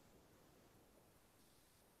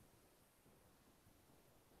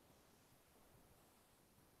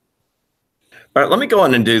 All right, let me go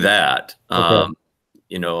on and do that. Okay.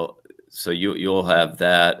 So you'll have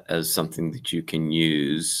that as something that you can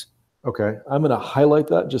use. Okay, I'm going to highlight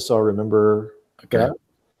that just so I remember Okay. that.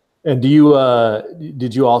 And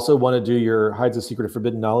did you also want to do your hides a secret of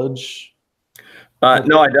forbidden knowledge?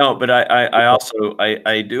 No, I don't. But I also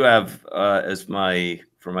do have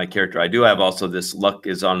for my character, I do have also this luck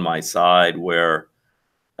is on my side where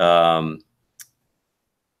I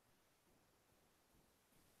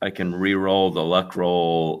can re-roll the luck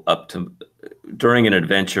roll up to during an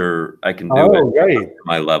adventure. I can do it right. up to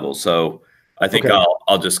my level. So I think Okay.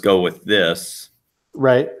 I'll just go with this.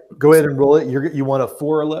 Right. Go ahead and roll it. You want a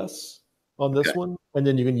 4 or less on this Okay. one, and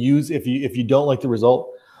then you can use if you don't like the result,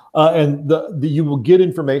 and you will get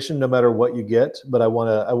information no matter what you get. But I want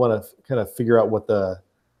to kind of figure out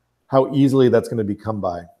how easily that's going to be come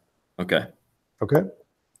by. Okay. Okay.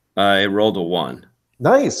 I rolled a 1.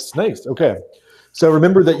 Nice. Okay. So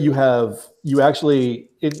remember that you actually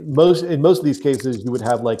in most of these cases you would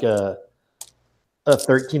have like a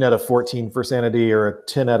 13 out of 14 for sanity or a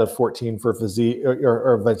 10 out of 14 for physique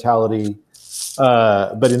or vitality.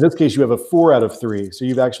 But in this case, you have a 4 out of 3. So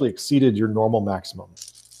you've actually exceeded your normal maximum.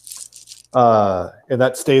 And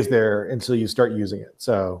that stays there until you start using it.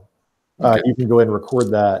 So Okay. you can go ahead and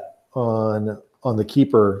record that on the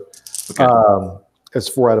keeper Okay. as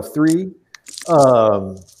 4 out of 3.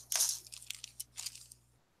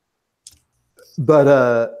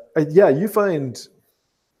 Yeah, you find...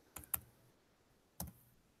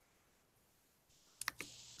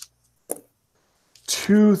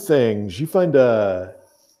 two things. You find I'm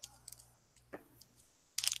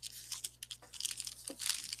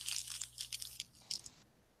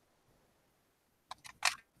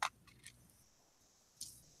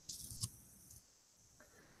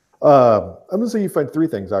gonna say you find 3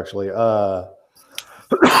 things actually.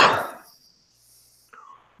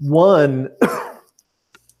 One,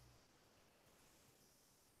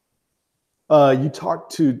 you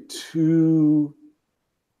talked to 2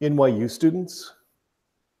 NYU students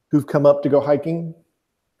who've come up to go hiking.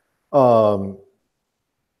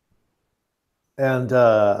 And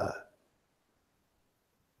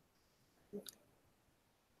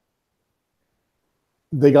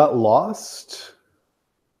they got lost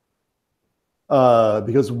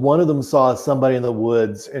because one of them saw somebody in the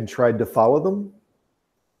woods and tried to follow them.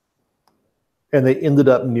 And they ended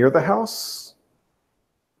up near the house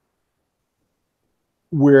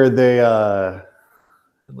where they, let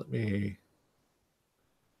me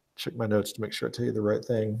check my notes to make sure I tell you the right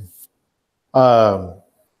thing.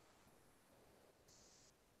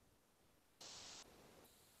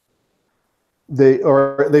 There's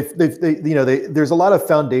a lot of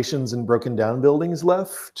foundations and broken down buildings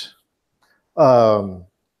left. But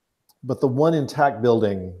the one intact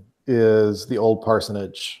building is the old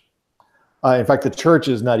parsonage. In fact, the church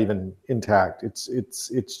is not even intact.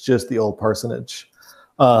 It's just the old parsonage.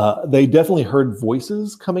 They definitely heard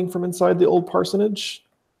voices coming from inside the old parsonage.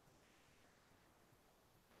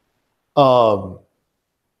 And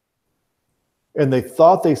they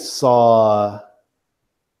thought they saw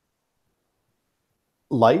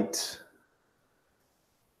light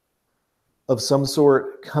of some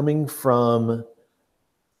sort coming from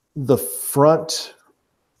the front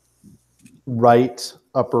right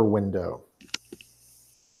upper window.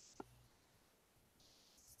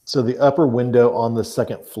 So the upper window on the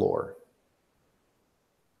 2nd floor.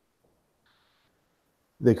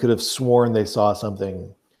 They could have sworn they saw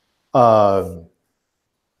something.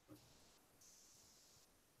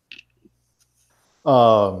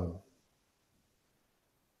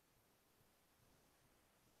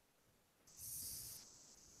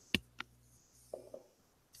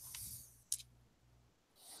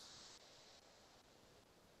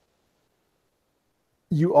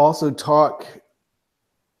 You also talk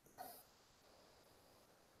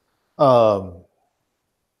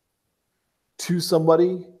to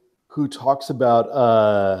somebody who talks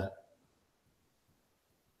about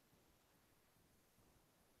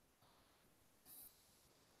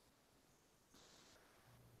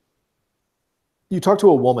you talk to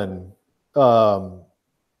a woman,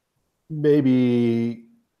 maybe,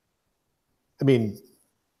 I mean,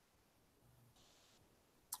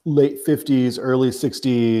 late 50s, early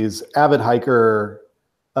 60s, avid hiker.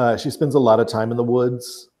 She spends a lot of time in the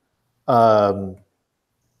woods. Um,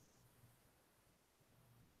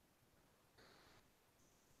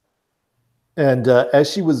 and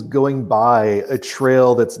as she was going by a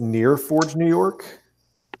trail that's near Forge, New York,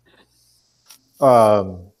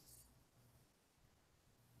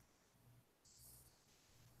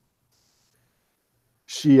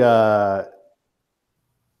 she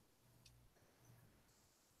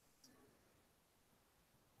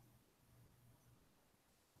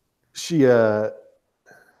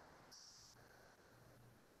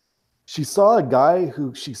saw a guy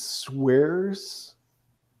who she swears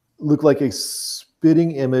looked like a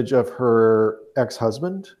spitting image of her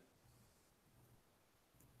ex-husband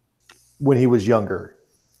when he was younger.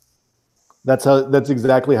 That's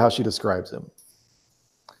exactly how she describes him.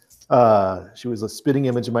 She was a spitting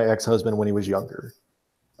image of my ex-husband when he was younger.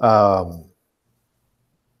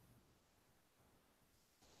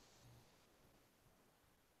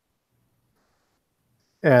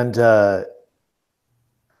 And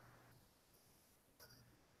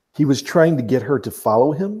he was trying to get her to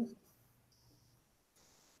follow him.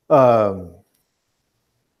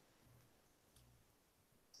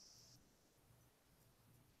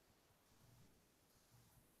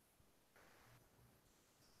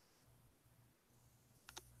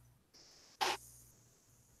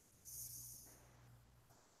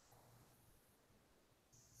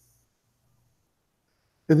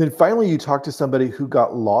 And then finally, you talk to somebody who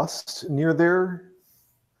got lost near there.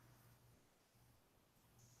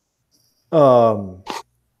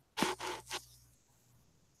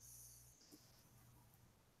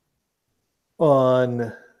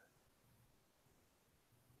 On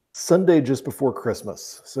Sunday just before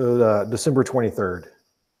Christmas, so December 23rd.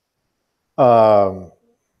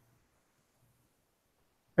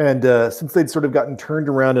 And since they'd sort of gotten turned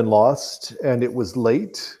around and lost, and it was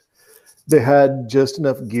late, they had just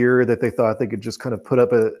enough gear that they thought they could just kind of put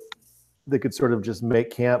up they could sort of just make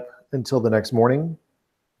camp until the next morning.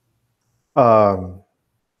 But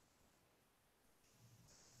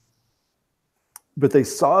they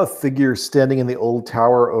saw a figure standing in the old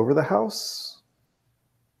tower over the house.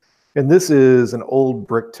 And this is an old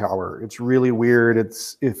brick tower. It's really weird.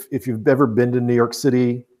 It's if you've ever been to New York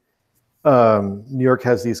City, New York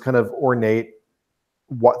has these kind of ornate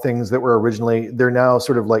things that were originally, they're now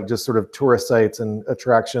sort of like just sort of tourist sites and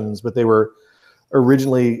attractions, but they were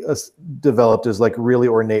originally developed as like really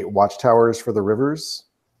ornate watchtowers for the rivers.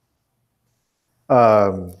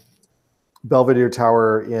 Belvedere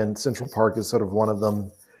Tower in Central Park is sort of one of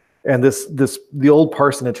them. And the old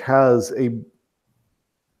parsonage has a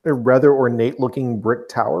rather ornate looking brick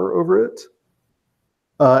tower over it.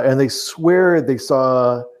 And they swear they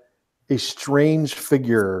saw a strange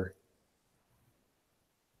figure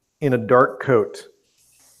in a dark coat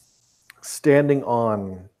standing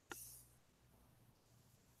on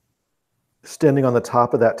the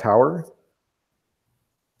top of that tower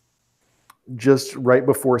just right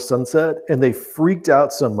before sunset, and they freaked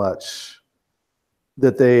out so much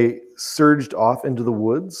that they surged off into the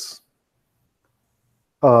woods,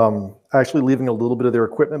 actually leaving a little bit of their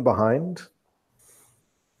equipment behind,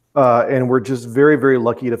 and we're just very, very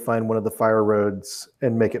lucky to find one of the fire roads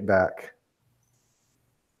and make it back.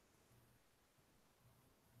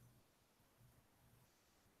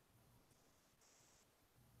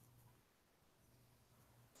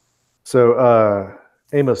 So,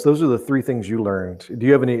 Amos, those are the three things you learned. Did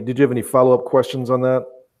you have any follow-up questions on that?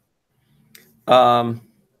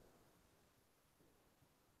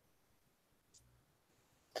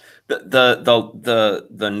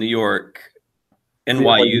 The New York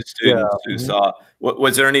NYU students who saw,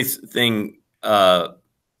 was there anything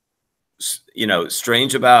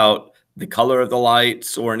strange about the color of the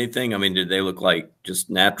lights or anything? I mean, did they look like just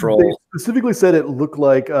natural? They specifically said it looked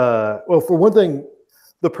like, well, for one thing,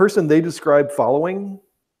 the person they described following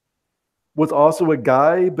was also a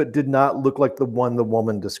guy, but did not look like the one the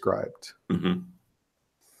woman described. Mm-hmm.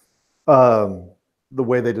 The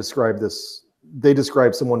way they described this, they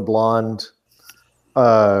described someone blonde,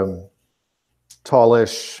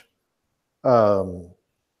 tallish, but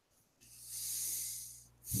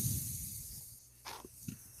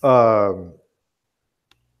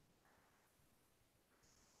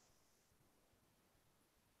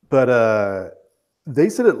they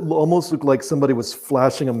said it almost looked like somebody was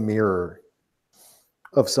flashing a mirror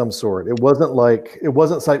of some sort. It wasn't like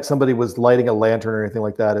somebody was lighting a lantern or anything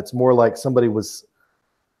like that. It's more like somebody was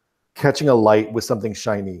catching a light with something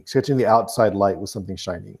shiny, catching the outside light with something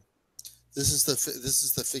shiny. This is the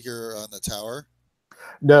figure on the tower?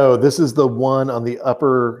 No, this is the one on the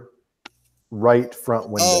upper right front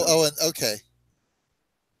window. Oh, and okay.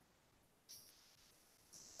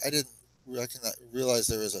 realize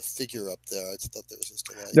there was a figure up there. I just thought there was just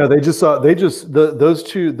a light. No, those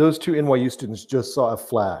two NYU students just saw a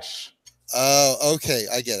flash. Oh, okay,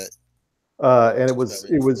 I get it. And it was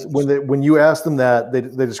when you asked them that, they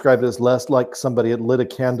described it as less like somebody had lit a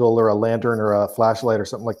candle or a lantern or a flashlight or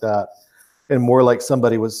something like that, and more like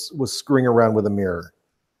somebody was screwing around with a mirror.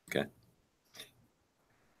 Okay.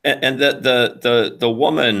 And the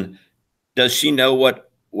woman, does she know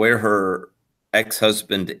where her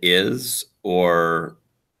ex-husband is, or?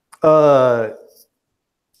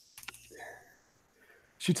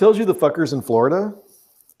 She tells you the fucker's in Florida.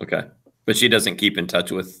 Okay, but she doesn't keep in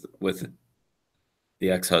touch with the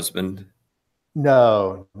ex-husband.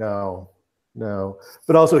 No.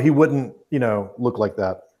 But also, he wouldn't, look like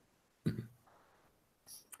that.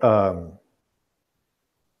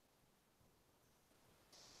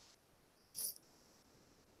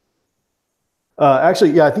 Actually,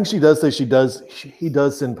 yeah, I think she does say he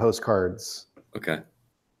does send postcards. Okay.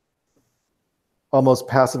 Almost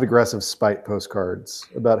passive-aggressive spite postcards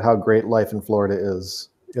about how great life in Florida is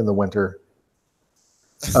in the winter.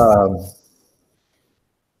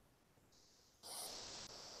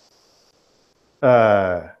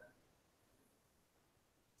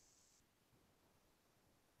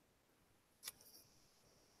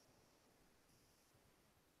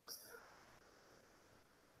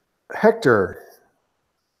 Hector,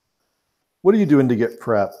 what are you doing to get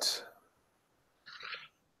prepped?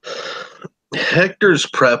 Hector's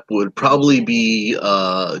prep would probably be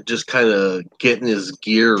just kind of getting his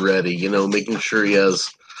gear ready, making sure he has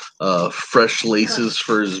fresh laces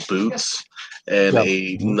for his boots and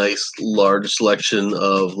a nice large selection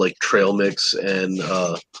of like trail mix and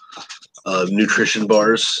nutrition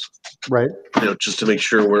bars. Right. Just to make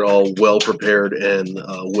sure we're all well prepared and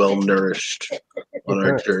well nourished on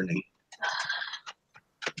our journey.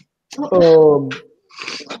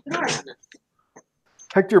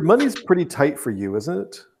 Hector, money's pretty tight for you, isn't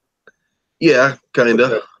it? Yeah, kind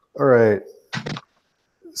of. All right.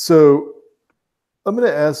 So I'm going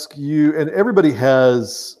to ask you, and everybody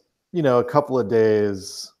has, a couple of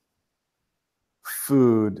days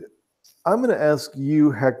food. I'm going to ask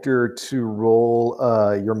you, Hector, to roll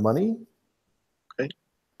your money. Okay.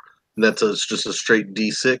 And that's just a straight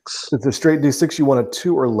D6? It's a straight D6. You want a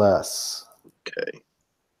 2 or less. Okay.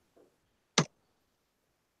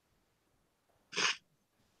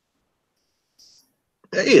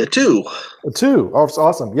 Hey, a 2. A 2. Oh,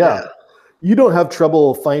 awesome. Yeah. You don't have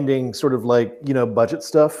trouble finding sort of like, budget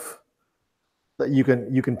stuff that you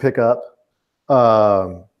can pick up.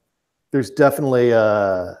 There's definitely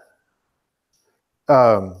the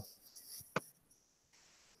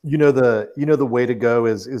way to go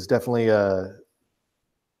is definitely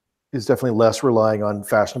less relying on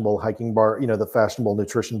fashionable hiking bar, the fashionable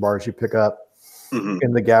nutrition bars you pick up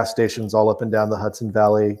in the gas stations all up and down the Hudson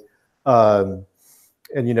Valley. And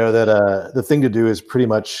that the thing to do is pretty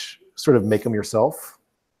much sort of make them yourself,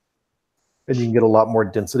 and you can get a lot more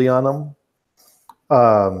density on them.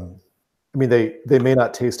 I mean, they may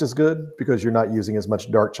not taste as good because you're not using as much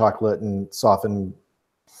dark chocolate and softened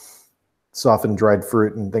dried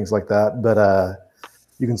fruit and things like that. But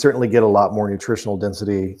you can certainly get a lot more nutritional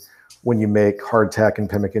density when you make hardtack and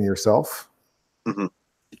pemmican yourself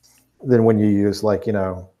than when you use like,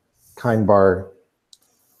 Kind Bar.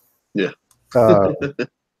 Yeah.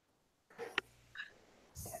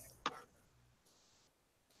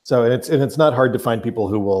 So it's not hard to find people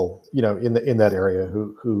who will, in that area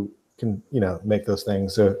who can, make those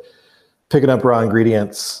things. So picking up raw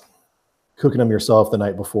ingredients, cooking them yourself the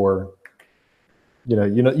night before,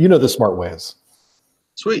 the smart ways.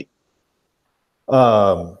 Sweet.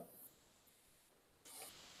 So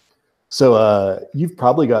you've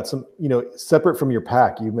probably got some, separate from your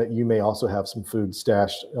pack, you may also have some food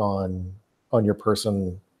stashed on your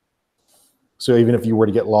person. So even if you were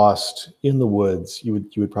to get lost in the woods, you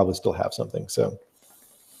would probably still have something. So,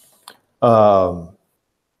 all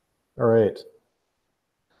right.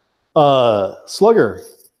 Slugger,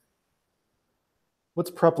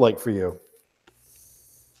 what's prep like for you?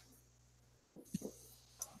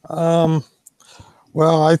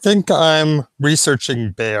 Well, I think I'm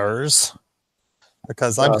researching bears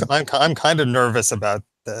because I'm kind of nervous about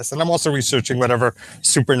this, and I'm also researching whatever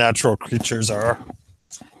supernatural creatures are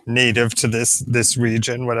native to this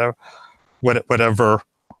region, whatever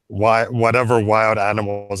wild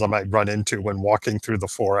animals I might run into when walking through the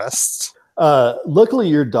forest. Luckily,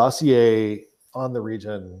 your dossier on the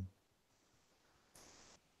region,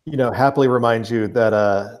 happily reminds you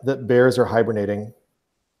that bears are hibernating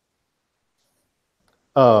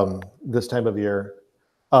this time of year.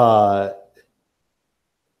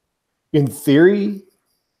 In theory,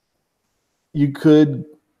 you could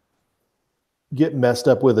get messed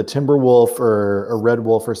up with a timber wolf or a red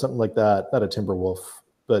wolf or something like that. Not a timber wolf,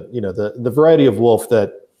 but the variety of wolf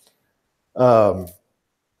that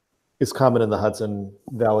is common in the Hudson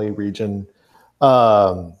Valley region.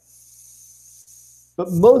 But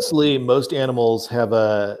mostly, most animals have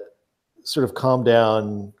a sort of calmed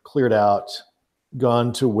down, cleared out,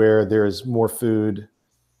 gone to where there's more food.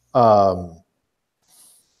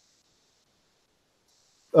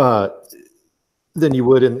 Than you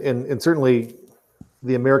would, and certainly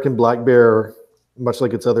the American black bear, much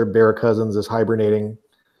like its other bear cousins, is hibernating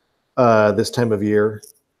this time of year.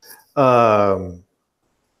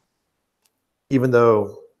 Even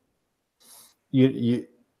though it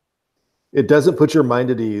doesn't put your mind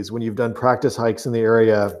at ease when you've done practice hikes in the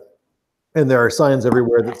area, and there are signs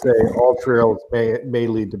everywhere that say all trails may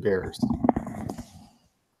lead to bears.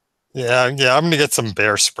 Yeah, I'm gonna get some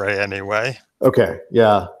bear spray anyway. Okay,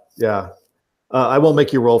 yeah. I won't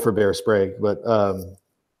make you roll for bear spray, but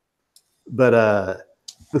the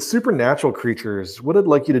supernatural creatures, what I'd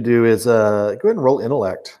like you to do is go ahead and roll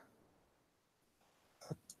intellect.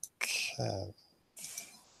 Okay.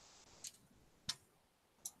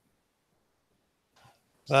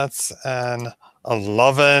 That's an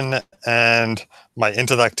 11, and my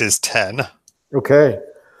intellect is 10. Okay.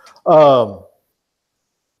 I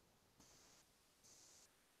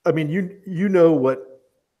mean, you know what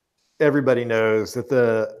everybody knows, that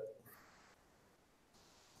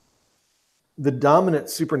the dominant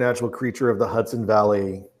supernatural creature of the Hudson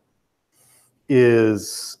Valley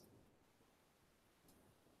is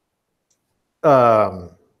the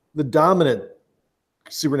dominant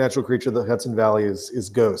supernatural creature of the Hudson Valley is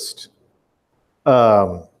ghost. There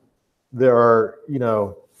are,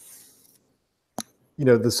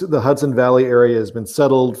 the Hudson Valley area has been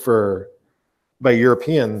settled by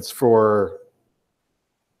Europeans for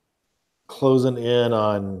closing in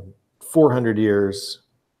on 400 years.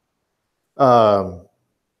 And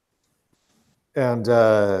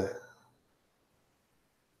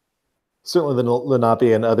certainly the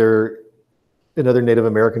Lenape and other Native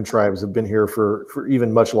American tribes have been here for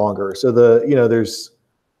even much longer. So there's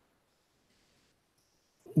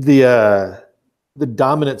the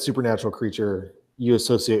dominant supernatural creature you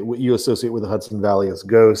associate with the Hudson Valley as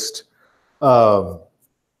ghost.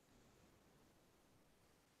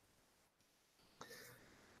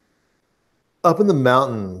 Up in the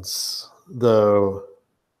mountains, though,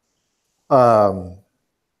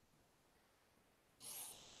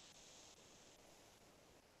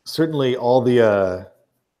 certainly all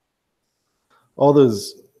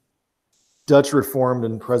those Dutch Reformed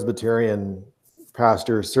and Presbyterian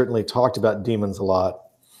pastors certainly talked about demons a lot.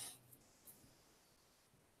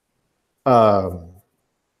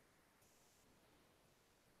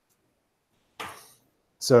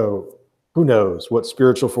 So who knows what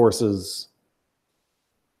spiritual forces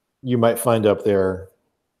you might find up there.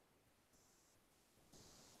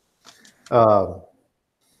 That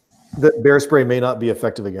bear spray may not be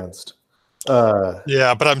effective against.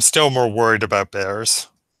 Yeah, but I'm still more worried about bears.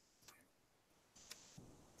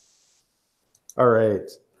 All right.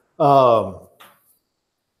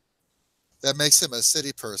 That makes him a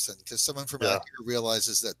city person, because someone from out here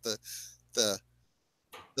realizes that the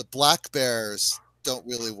black bears don't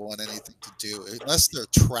really want anything to do unless they're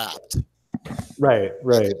trapped. Right.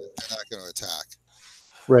 They're not going to attack.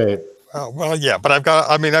 Right. Well, yeah, but I've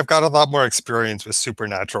got a lot more experience with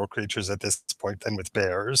supernatural creatures at this point than with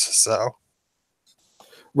bears. So.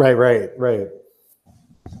 Right.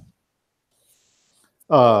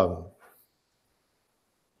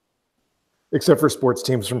 Except for sports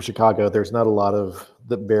teams from Chicago, there's not a lot of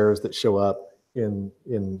the bears that show up in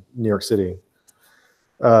New York City.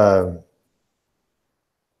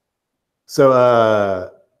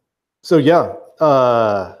 So yeah,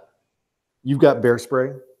 you've got bear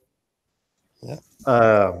spray.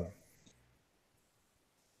 Yeah.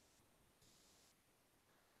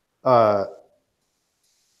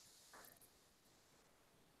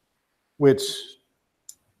 Which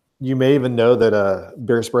you may even know that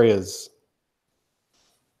bear spray is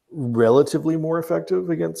relatively more effective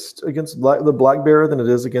against the black bear than it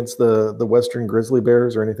is against the western grizzly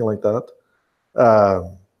bears or anything like that.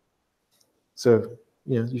 So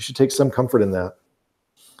you should take some comfort in that.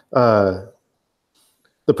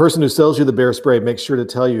 The person who sells you the bear spray makes sure to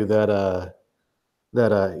tell you that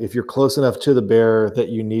if you're close enough to the bear that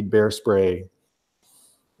you need bear spray,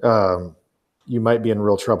 you might be in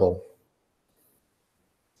real trouble.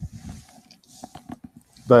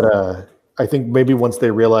 But I think maybe once they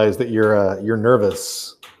realize that you're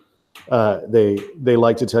nervous, they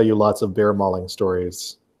like to tell you lots of bear mauling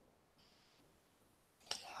stories.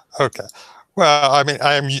 Okay. Well, I mean,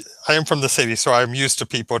 I am from the city, so I'm used to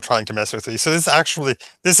people trying to mess with me. So this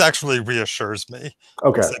actually reassures me.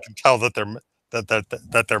 Okay. Because I can tell that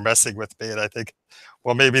they're messing with me, and I think,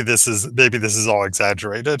 well, maybe this is all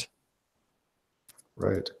exaggerated.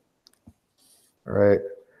 Right. All right.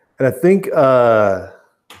 And I think,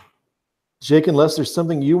 Jake, unless there's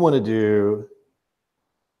something you want to do,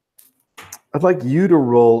 I'd like you to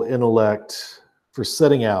roll intellect for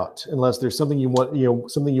setting out, unless there's something you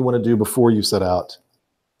want, something you want to do before you set out.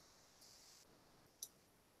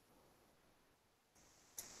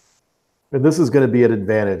 And this is going to be an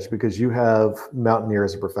advantage because you have mountaineer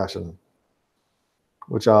as a profession,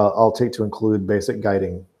 which I'll take to include basic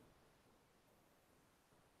guiding.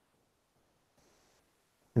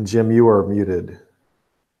 And Jim, you are muted.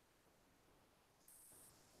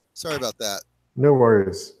 Sorry about that. No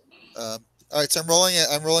worries. All right, so I'm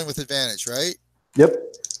rolling with advantage, right? Yep.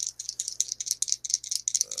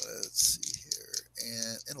 Let's see here,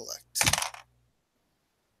 and intellect.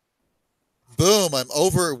 Boom! I'm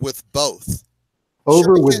over with both.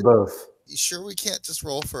 Over with both. You sure we can't just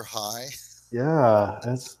roll for high? Yeah.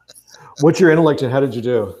 What's your intellect and how did you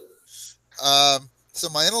do? So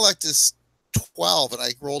my intellect is 12, and I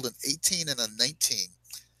rolled an 18 and a 19.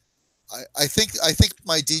 I think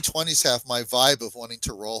my D20s have my vibe of wanting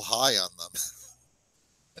to roll high on them.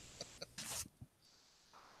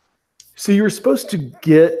 So you were supposed to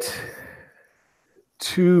get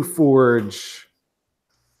to Forge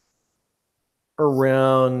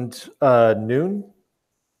around noon.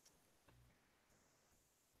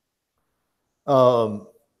 I'd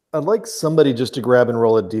like somebody just to grab and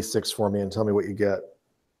roll a D6 for me and tell me what you get.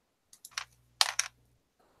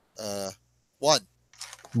 1.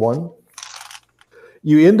 1.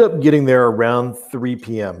 You end up getting there around 3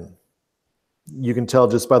 p.m. You can tell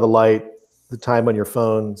just by the light, the time on your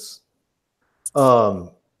phones.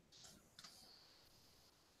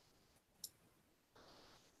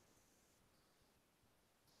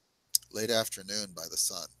 Late afternoon by the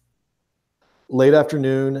sun. Late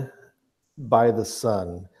afternoon by the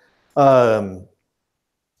sun. So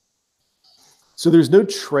there's no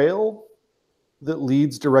trail that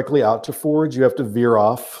leads directly out to Forge. You have to veer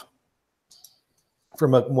off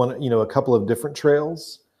from a couple of different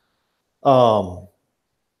trails.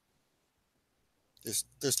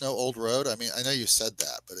 There's no old road. I mean, I know you said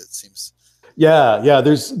that, but it seems. Yeah.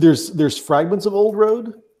 There's fragments of old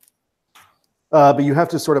road, but you have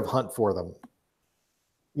to sort of hunt for them.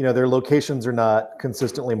 Their locations are not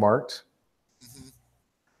consistently marked.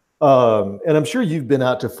 Mm-hmm. And I'm sure you've been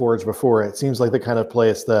out to Forge before. It seems like the kind of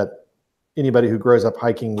place that anybody who grows up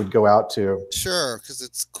hiking would go out to. Sure, because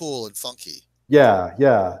it's cool and funky. Yeah.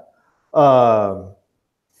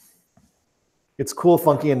 It's cool,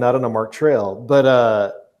 funky, and not on a marked trail.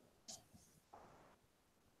 But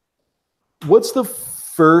what's the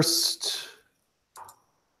first?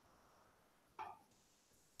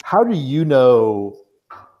 How do you know?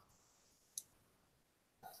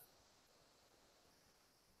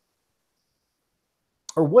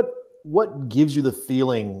 Or what gives you the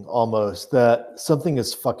feeling almost that something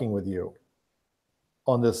is fucking with you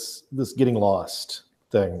on this getting lost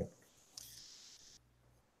thing?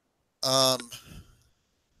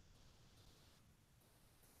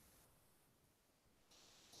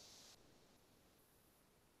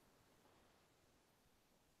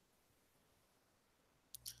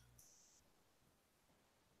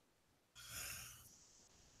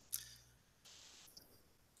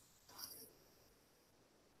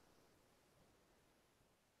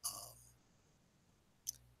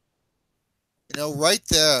 Right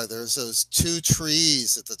there's those 2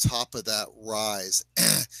 trees at the top of that rise.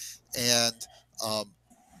 And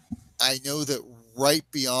I know that right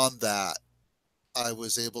beyond that, I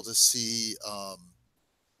was able to see a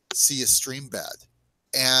stream bed.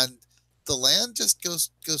 And the land just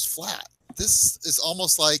goes flat. This is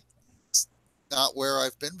almost like not where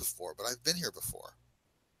I've been before, but I've been here before.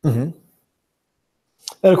 Mm-hmm.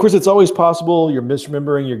 And of course, it's always possible you're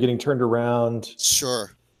misremembering, you're getting turned around.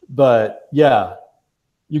 Sure. But yeah,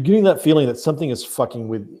 you're getting that feeling that something is fucking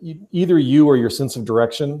with either you or your sense of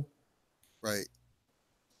direction. Right.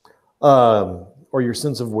 Or your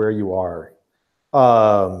sense of where you are.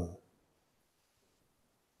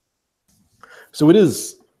 So it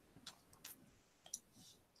is,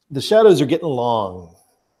 the shadows are getting long.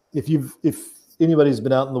 If anybody's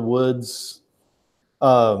been out in the woods,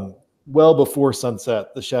 well before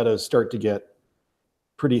sunset, the shadows start to get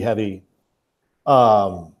pretty heavy.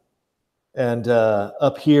 And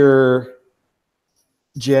up here,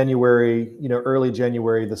 January, early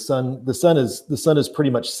January, the sun is pretty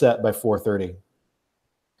much set by 4:30.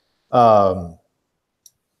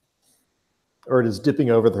 or it is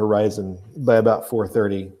dipping over the horizon by about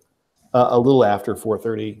 4:30, a little after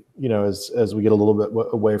 4:30. You know, as we get a little bit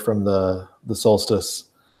away from the solstice,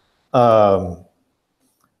 the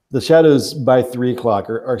shadows by 3 o'clock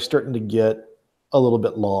are starting to get a little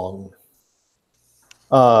bit long.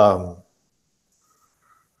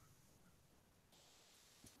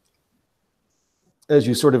 As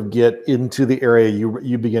you sort of get into the area,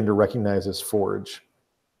 you begin to recognize this Forege.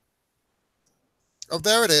 Oh,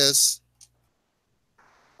 there it is.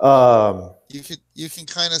 You can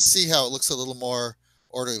kind of see how it looks a little more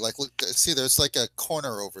orderly. Like, look, see, there's like a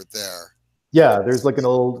corner over there. Yeah, there's like an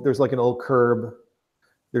old curb.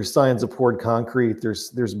 There's signs of poured concrete.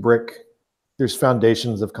 There's brick. There's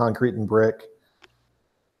foundations of concrete and brick.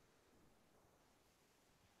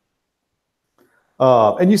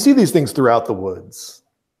 And you see these things throughout the woods,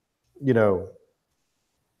 you know,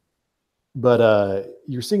 but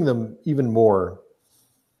you're seeing them even more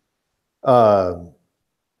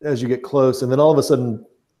as you get close. And then all of a sudden,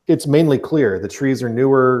 it's mainly clear. The trees are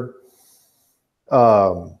newer.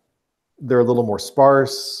 They're a little more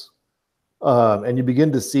sparse. And you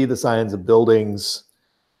begin to see the signs of buildings.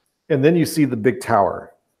 And then you see the big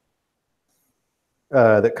tower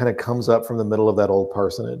that kind of comes up from the middle of that old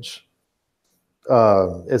parsonage.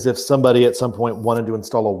 As if somebody at some point wanted to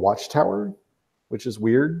install a watchtower, which is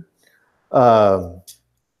weird. Also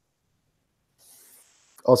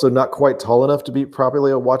not quite tall enough to be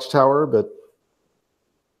properly a watchtower, but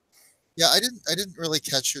yeah, I didn't really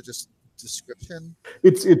catch your description.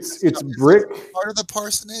 It's brick. Part of the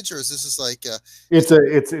parsonage, or is this like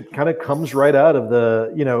it kind of comes right out of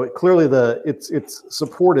the, you know, clearly it's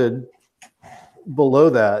supported below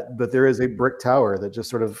that, but there is a brick tower that just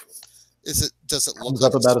sort of does it comes look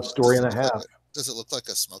up like about a story and a half. Does it look like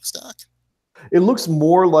a smokestack? It looks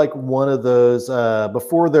more like one of those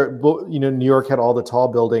before there, you know, New York had all the tall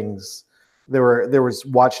buildings. There was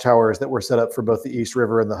watchtowers that were set up for both the East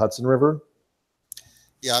River and the Hudson River.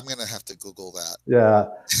 Yeah, I'm gonna have to Google that. Yeah,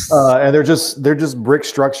 and they're just brick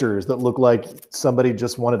structures that look like somebody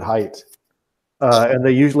just wanted height, and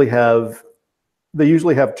they usually have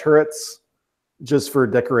turrets just for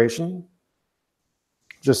decoration,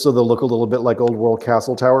 just so they'll look a little bit like old world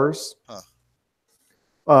castle towers. Huh.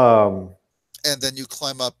 And then you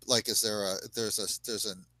climb up. Like, is there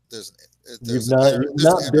You've not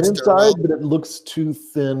been inside, but it looks too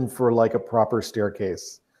thin for like a proper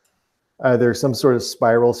staircase. There's some sort of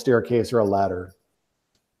spiral staircase or a ladder.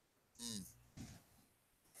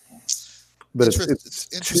 But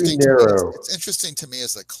it's interesting too narrow. It's interesting to me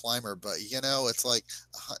as a climber, but you know, it's like,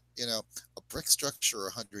 you know, a brick structure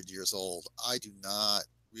 100 years old. I do not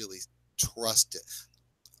really trust it.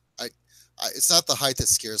 It's not the height that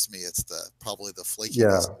scares me. It's probably the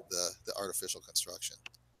flakiness of the artificial construction.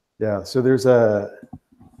 Yeah. So there's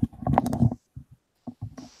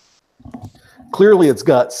clearly it's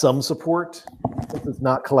got some support. It's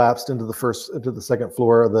not collapsed into the second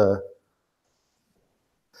floor of the.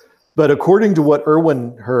 But according to what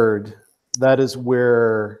Erwin heard, that is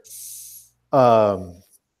where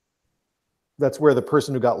that's where the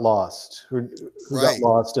person who got lost, who got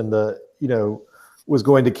lost in the, you know, was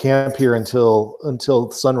going to camp here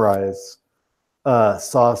until sunrise,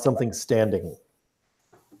 saw something standing.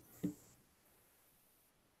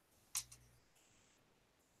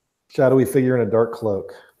 Shadowy figure in a dark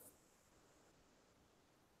cloak.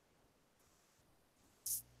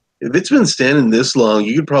 If it's been standing this long,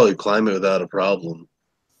 you could probably climb it without a problem.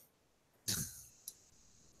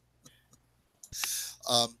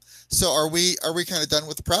 So are we kind of done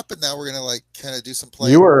with the prep, and now we're gonna like kind of do some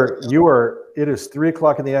play? You are. It is 3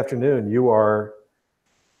 o'clock in the afternoon. You are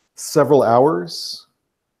several hours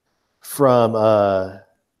from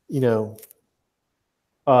you know,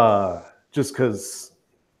 just because.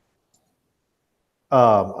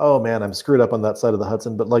 Oh man, I'm screwed up on that side of the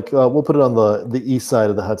Hudson, but like we'll put it on the east side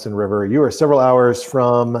of the Hudson River. You are several hours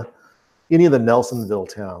from any of the Nelsonville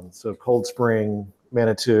towns, so Cold Spring,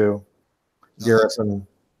 Manitou, Garrison.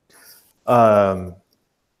 And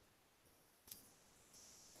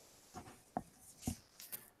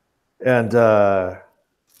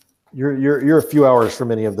you're a few hours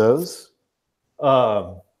from any of those.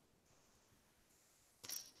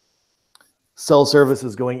 Cell service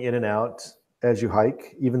is going in and out as you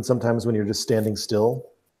hike, even sometimes when you're just standing still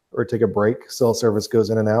or take a break, cell service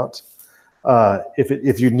goes in and out.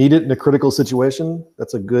 If you need it in a critical situation,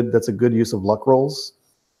 that's a good use of luck rolls.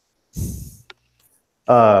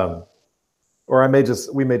 Or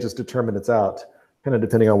we may just determine it's out, kind of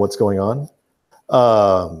depending on what's going on.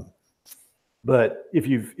 But if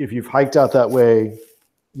you've hiked out that way,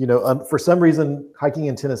 you know, for some reason, hiking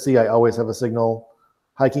in Tennessee, I always have a signal.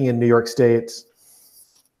 hiking in New York State,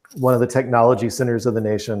 one of the technology centers of the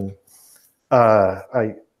nation.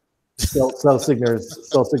 Cell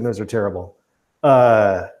signals are terrible.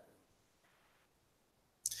 It's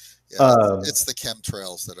the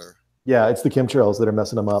chemtrails that are. Yeah, it's the chemtrails that are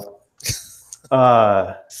messing them up.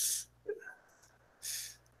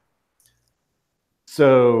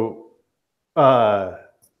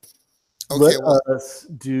 Okay, let us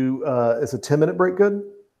do. Is a 10-minute break good?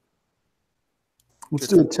 Let's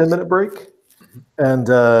do a 10-minute break and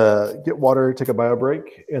get water, take a bio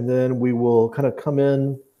break, and then we will kind of come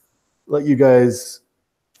in, let you guys.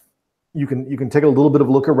 You can take a little bit of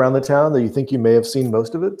a look around the town that you think you may have seen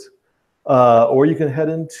most of it, or you can head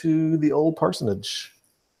into the old parsonage.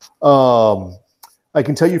 I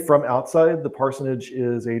can tell you from outside, the parsonage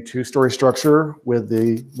is a 2-story structure with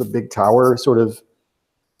the big tower sort of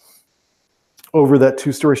over that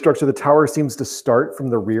 2-story structure. The tower seems to start from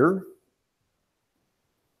the rear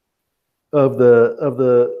of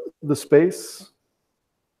the space.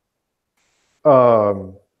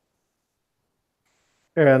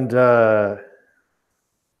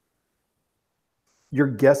 You're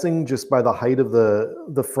guessing just by the height of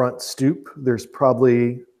the front stoop, there's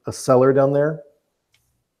probably a cellar down there.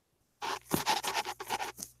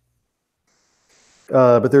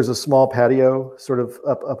 But there's a small patio sort of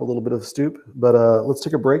up a little bit of stoop. But let's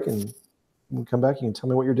take a break and we'll come back. You can tell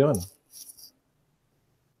me what you're doing.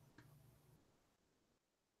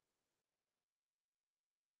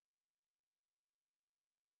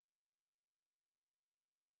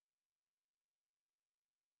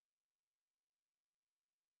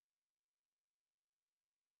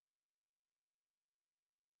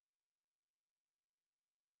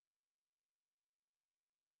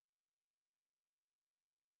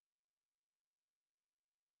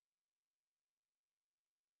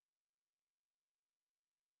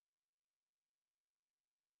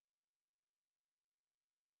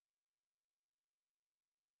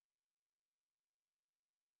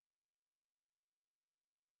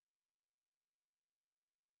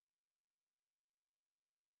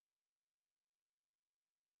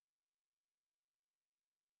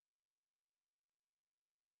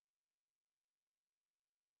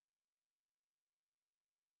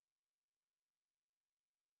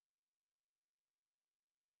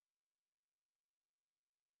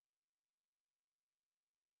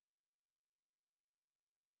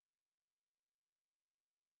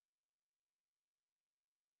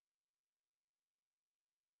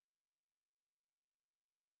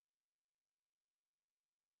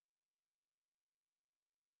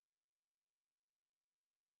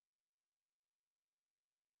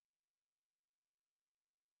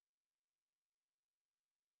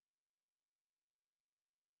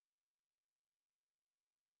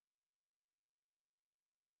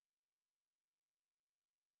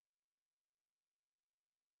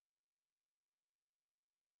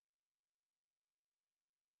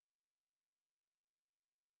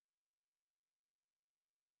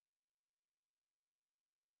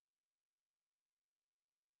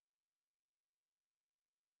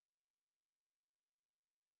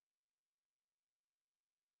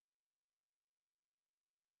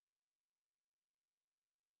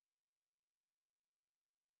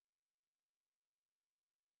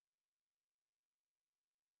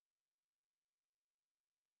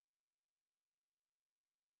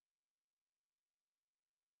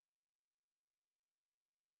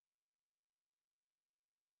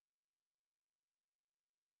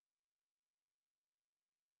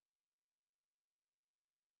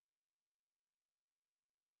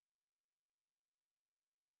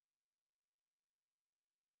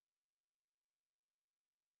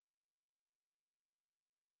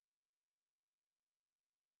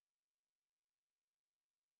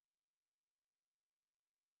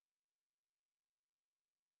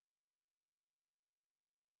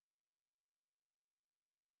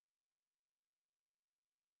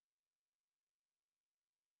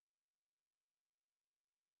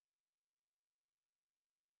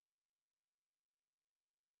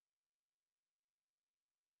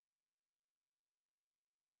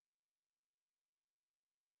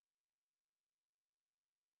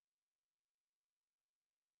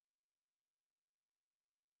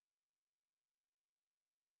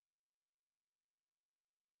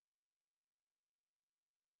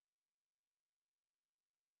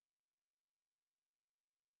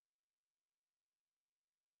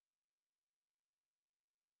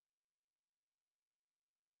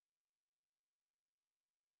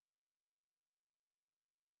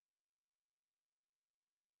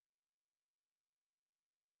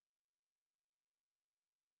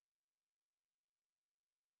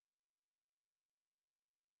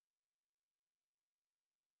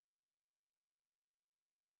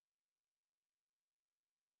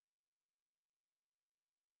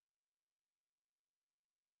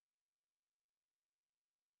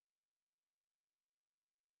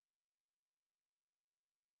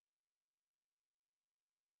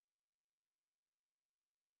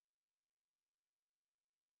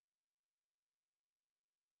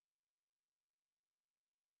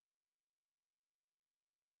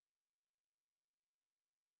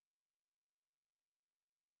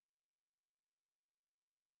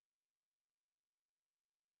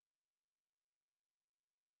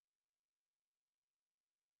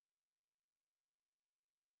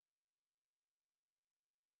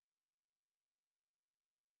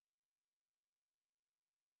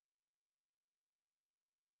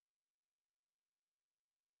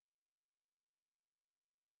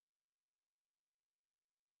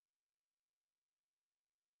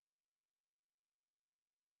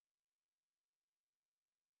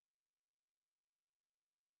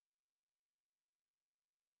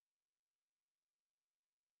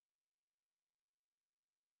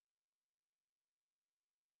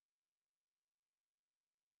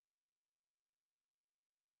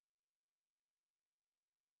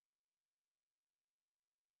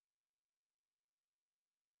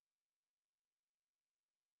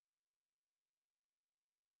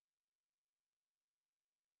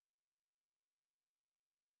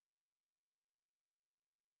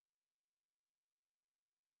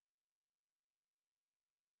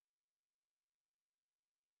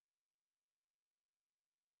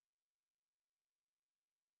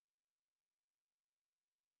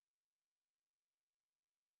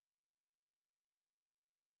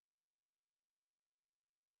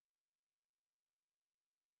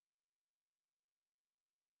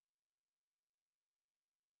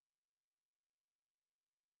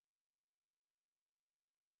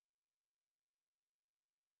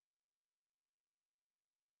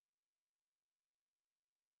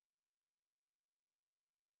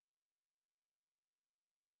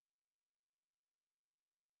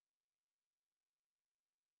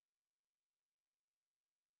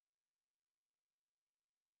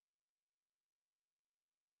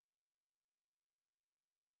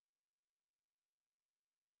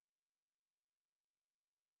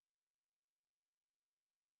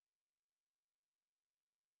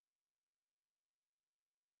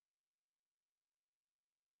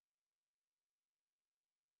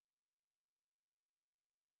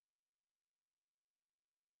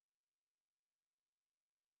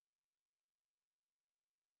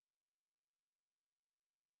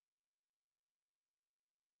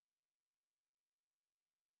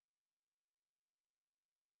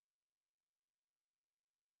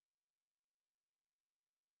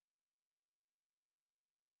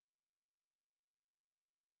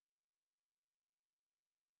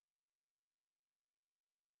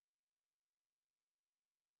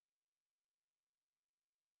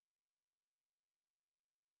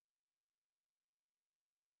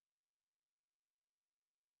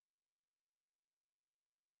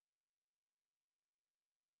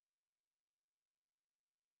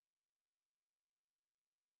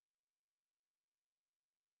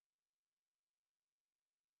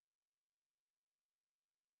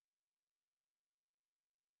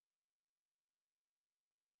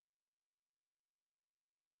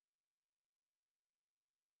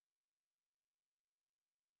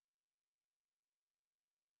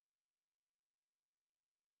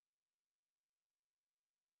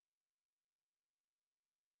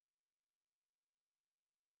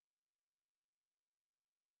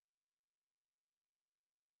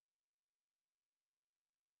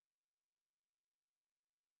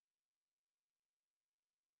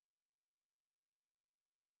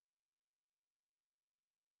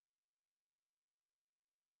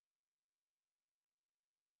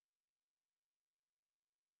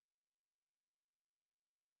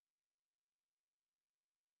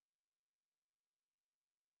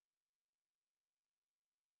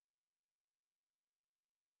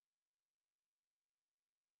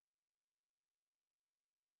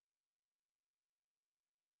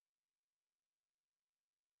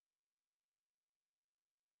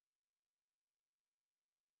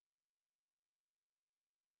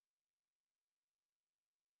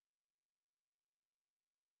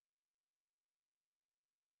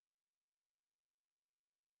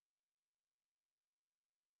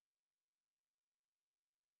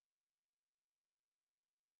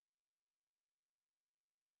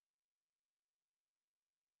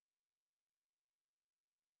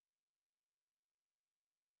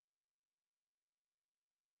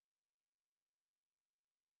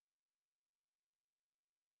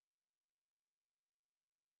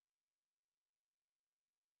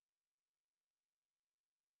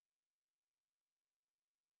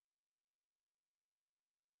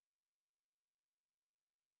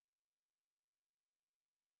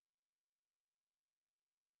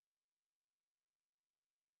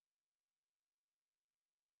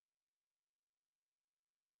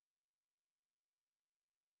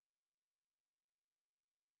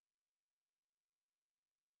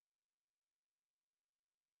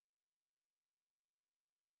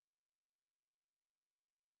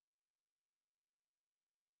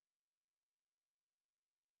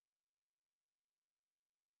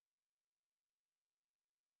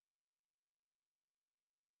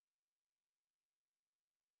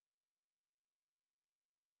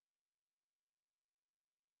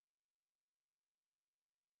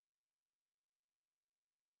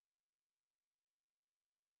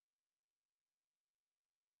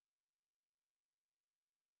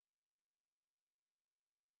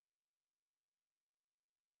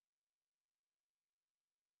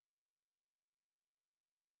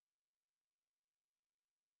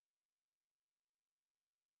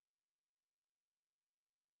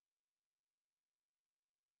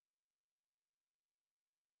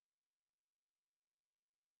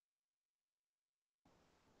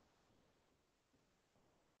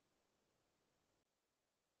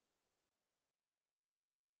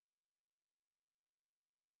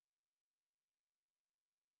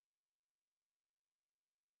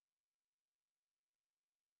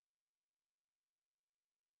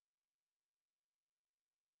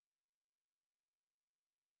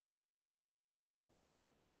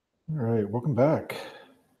 All right, welcome back.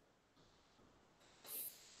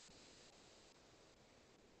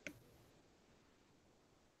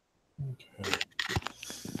 Okay.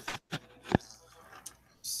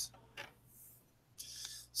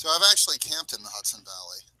 So I've actually camped in the Hudson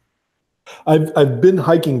Valley. I've been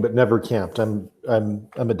hiking but never camped. I'm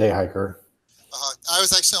a day hiker.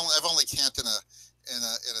 I've only camped in a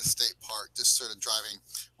state park, just sort of driving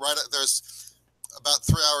right. There's about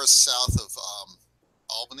 3 hours south of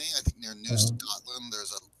Albany, I think near New Scotland.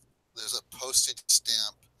 There's a postage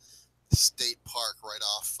stamp state park right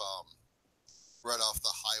off the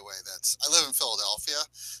highway. I live in Philadelphia,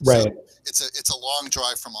 Right. So it's a long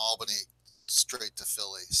drive from Albany straight to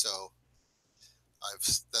Philly. So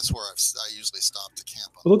that's where I usually stop to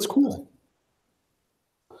camp. Well, that's cool.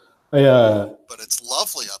 But it's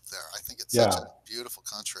lovely up there. I think it's such a beautiful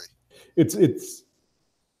country. It's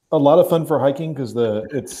a lot of fun for hiking because the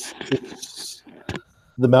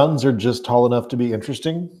mountains are just tall enough to be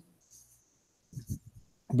interesting,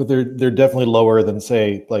 but they're definitely lower than,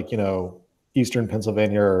 say, like, eastern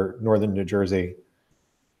Pennsylvania or northern New Jersey.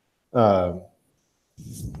 And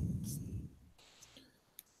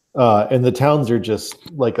the towns are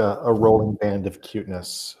just like a rolling band of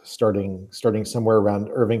cuteness, starting somewhere around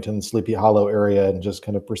Irvington, Sleepy Hollow area, and just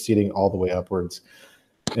kind of proceeding all the way upwards.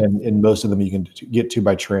 And most of them you can get to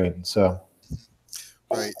by train. So,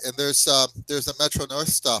 right, and there's a Metro North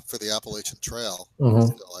stop for the Appalachian Trail,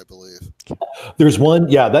 still, I believe. There's one,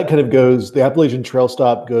 that kind of goes. The Appalachian Trail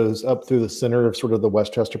stop goes up through the center of sort of the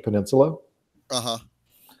Westchester Peninsula.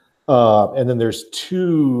 And then there's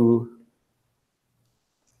two.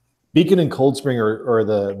 Beacon and Cold Spring are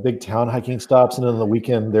the big town hiking stops, and then on the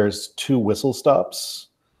weekend there's two whistle stops,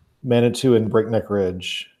 Manitou and Breakneck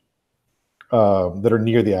Ridge, that are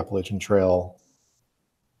near the Appalachian Trail,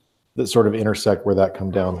 that sort of intersect where that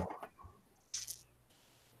come down.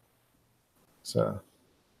 So,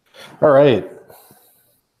 all right,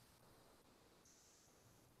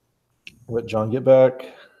 let John get back.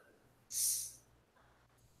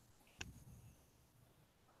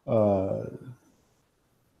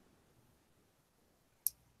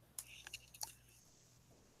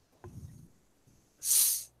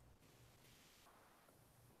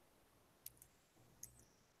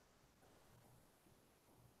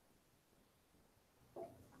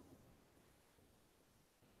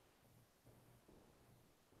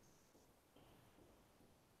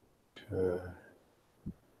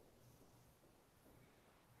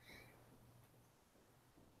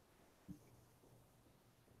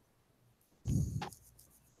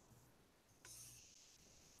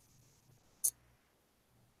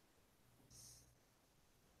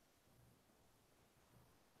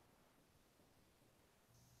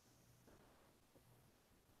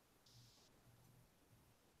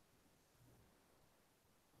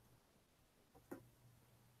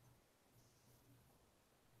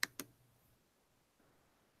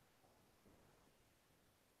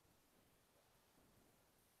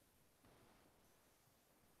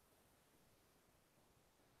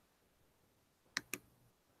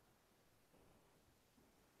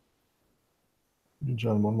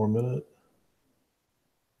 John, one more minute.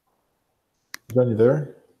 John, you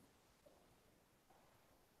there?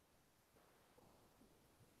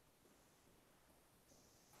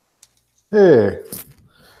 Hey.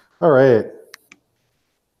 All right.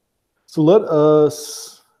 So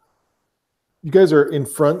you guys are in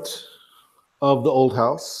front of the old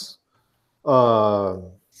house. The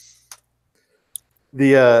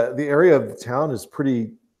area of the town is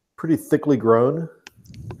pretty thickly grown,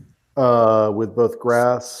 with both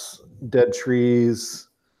grass, dead trees,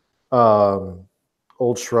 old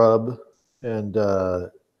shrub, and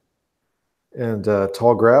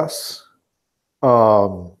tall grass.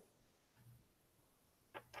 And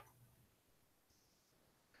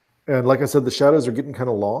like I said, the shadows are getting kind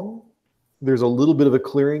of long. There's a little bit of a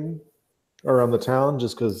clearing around the town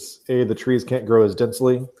just because the trees can't grow as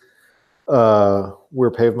densely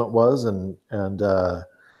where pavement was, and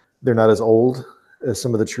they're not as old as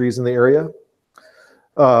some of the trees in the area.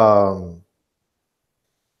 But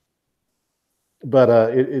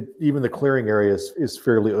even the clearing area is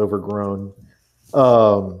fairly overgrown.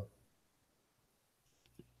 What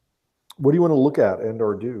do you want to look at and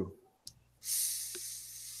or do?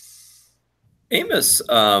 Amos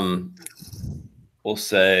will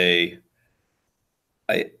say,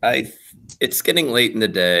 it's getting late in the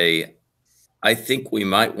day. I think we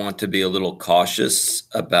might want to be a little cautious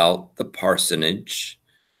about the parsonage.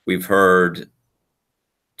 We've heard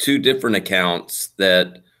two different accounts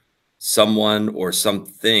that someone or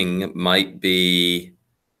something might be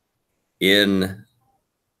in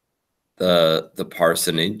the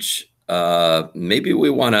parsonage. Maybe we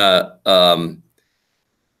want to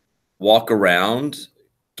walk around,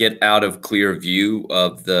 get out of clear view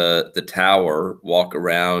of the tower, walk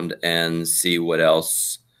around and see what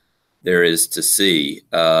else there is to see.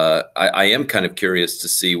 I am kind of curious to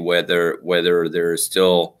see whether there are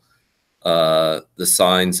still the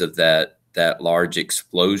signs of that large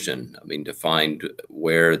explosion. I mean, to find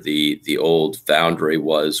where the old foundry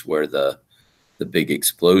was, where the big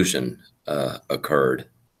explosion occurred.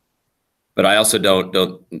 But I also don't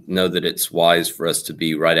know that it's wise for us to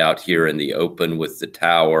be right out here in the open with the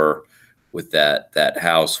tower, with that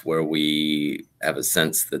house where we have a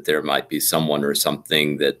sense that there might be someone or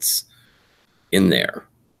something that's in there.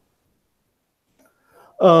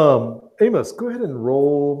 Amos, go ahead and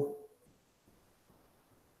roll.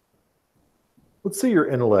 Let's say your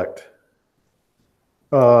intellect,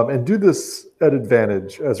 and do this at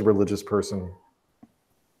advantage as a religious person.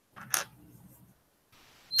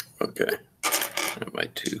 Okay, my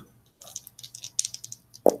 2.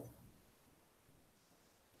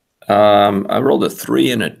 I rolled a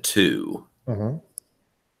 3 and a 2. Mm-hmm.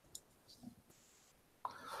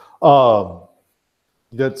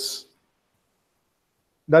 That's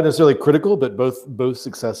not necessarily critical, but both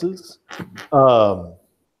successes.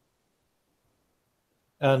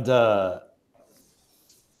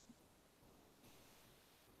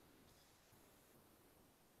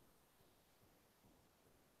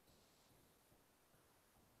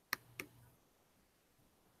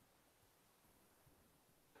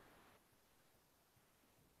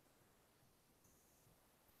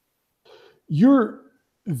 You're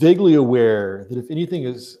vaguely aware that if anything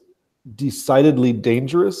is decidedly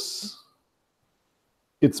dangerous,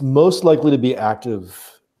 it's most likely to be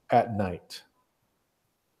active at night.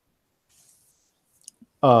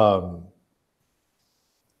 That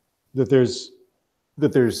there's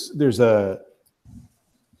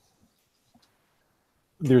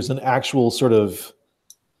an actual sort of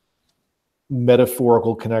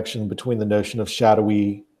metaphorical connection between the notion of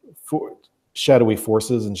shadowy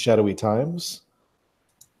forces and shadowy times.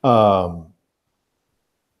 And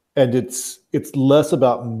it's less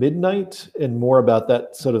about midnight and more about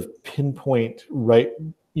that sort of pinpoint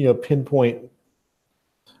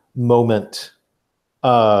moment,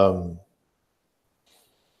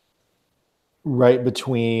 right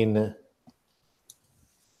between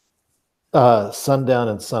sundown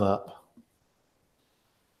and sunup,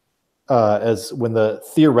 as when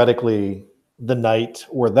theoretically the night,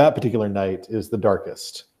 or that particular night, is the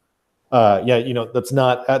darkest. That's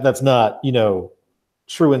not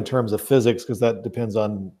true in terms of physics, because that depends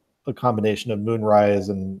on a combination of moonrise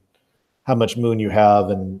and how much moon you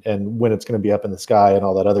have and when it's going to be up in the sky and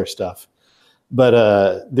all that other stuff. But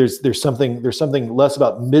there's something less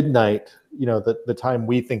about midnight, the time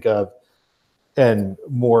we think of, and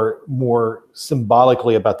more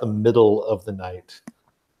symbolically about the middle of the night.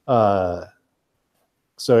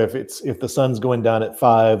 So if the sun's going down at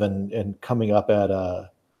 5 and coming up at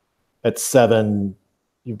 7,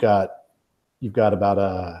 you've got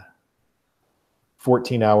about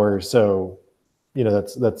 14 hours. So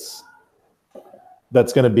that's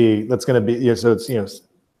going to be so it's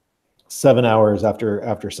 7 hours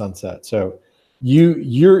after sunset. So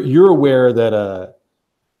you're aware that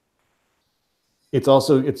it's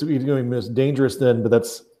going to be most dangerous then, but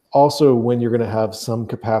that's also when you're going to have some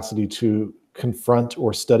capacity to confront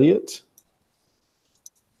or study it.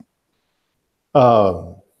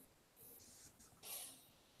 Or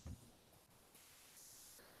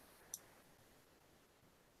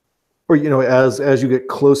as you get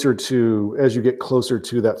closer to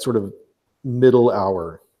that sort of middle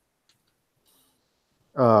hour,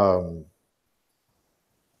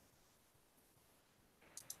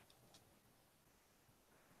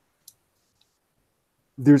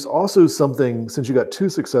 there's also something, since you got 2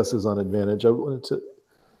 successes on advantage,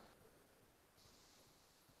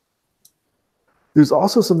 there's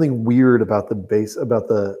also something weird about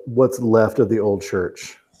what's left of the old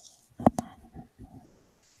church.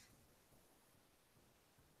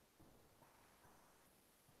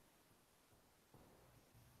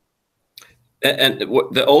 And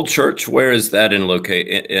the old church, where is that in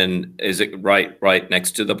locate? And is it right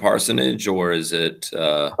next to the parsonage, or is it?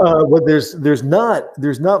 Well, there's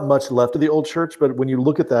not much left of the old church, but when you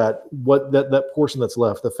look at that portion that's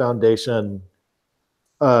left, the foundation,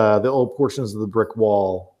 the old portions of the brick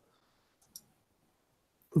wall,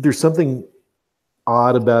 there's something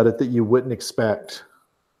odd about it that you wouldn't expect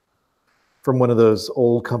from one of those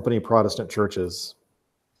old company Protestant churches.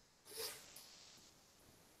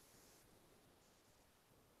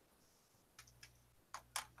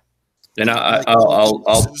 And Like I'll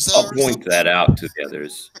Azusa or point that out to the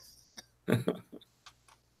others.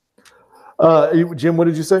 Jim, what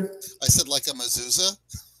did you say? I said like a mezuzah?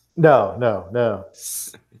 No, no, no.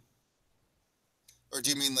 Or do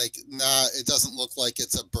you mean like, nah, it doesn't look like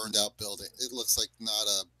it's a burned out building. It looks like not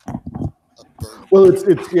a burned. Well, it's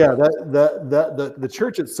yeah, the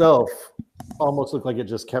church itself almost looked like it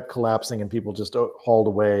just kept collapsing and people just hauled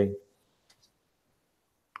away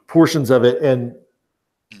portions of it. And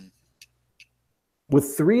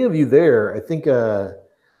with three of you there, I think you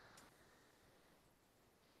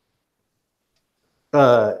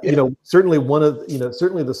know, certainly one of, you know,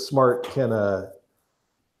 certainly the smart can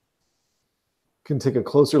take a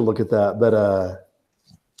closer look at that, but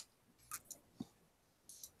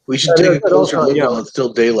we should take a closer look yeah. while it's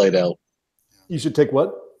still daylight out. You should take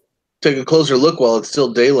what? Take a closer look while it's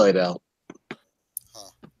still daylight out.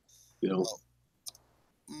 You know.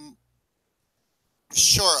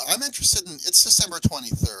 Sure, I'm interested in. It's December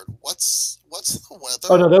 23rd. What's the weather?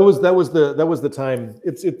 Oh no, that was the time.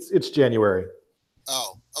 It's January.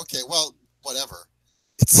 Oh, okay. Well, whatever.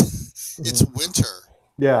 It's winter.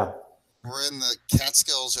 Yeah. We're in the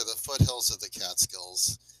Catskills or the foothills of the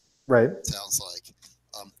Catskills. Right. It sounds like.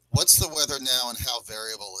 What's the weather now and how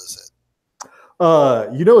variable is it?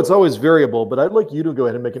 You know, it's always variable, but I'd like you to go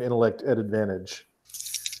ahead and make an intellect at advantage.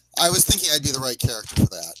 I was thinking I'd be the right character for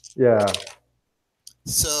that. Yeah.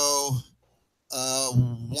 So, 1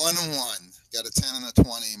 and 1. Got a 10 and a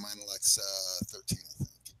 20. Mine elects 13, I think.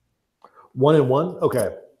 1 and 1?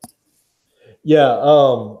 Okay.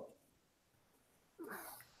 Yeah.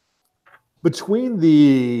 Between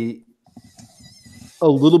a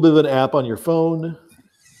little bit of an app on your phone,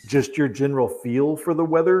 just your general feel for the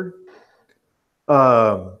weather,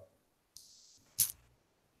 well,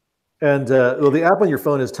 the app on your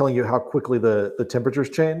phone is telling you how quickly the temperature's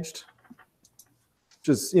changed.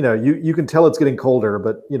 Just, you know, you can tell it's getting colder,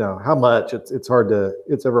 but you know how much it's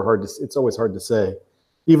always hard to say,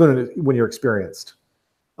 even when you're experienced.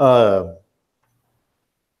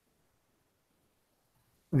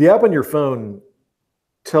 The app on your phone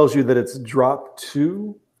tells you that it's dropped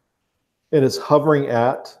 2 and is hovering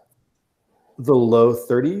at the low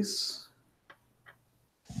 30s.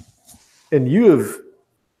 And you have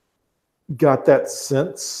got that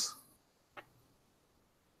sense.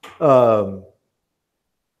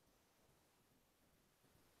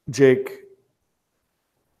 Jake,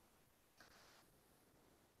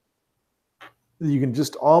 you can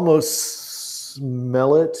just almost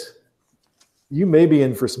smell it. You may be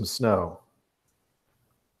in for some snow.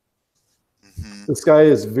 Mm-hmm. The sky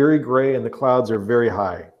is very gray and the clouds are very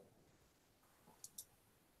high.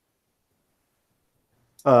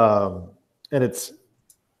 And it's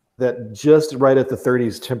that just right at the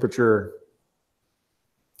 30s temperature.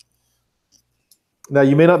 Now,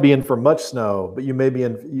 you may not be in for much snow, but you may be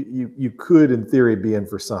in. You could, in theory, be in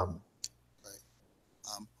for some. Right.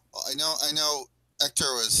 Well, I know.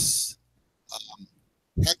 Hector was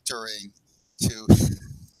hectoring to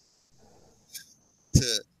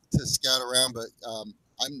scout around, but I'm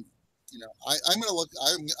going to look.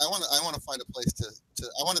 I want to find a place to.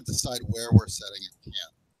 I want to decide where we're setting a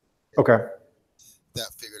camp. Okay. That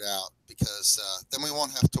figured out, because then we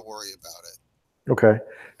won't have to worry about it. Okay.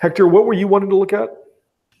 Hector, what were you wanting to look at?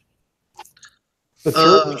 The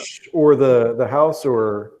church or the house,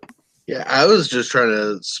 or? Yeah, I was just trying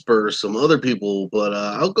to spur some other people, but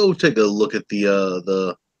I'll go take a look at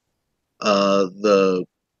the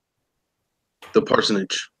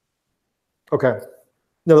parsonage. Okay.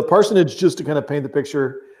 Now the parsonage, just to kind of paint the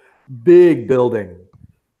picture, big building,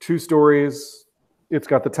 2 stories. It's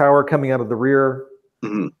got the tower coming out of the rear.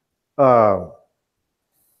 Mm-hmm.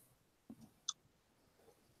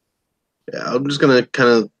 Yeah, I'm just gonna kind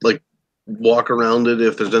of like walk around it.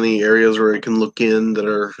 If there's any areas where I can look in that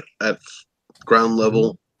are at ground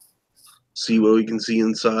level, see what we can see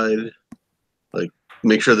inside. Like,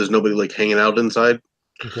 make sure there's nobody like hanging out inside.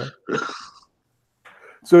 Okay.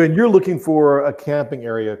 So, and you're looking for a camping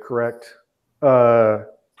area, correct? Correct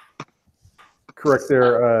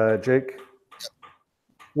there, Jake.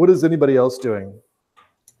 What is anybody else doing?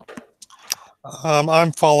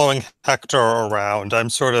 I'm following Hector around. I'm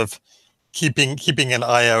sort of keeping an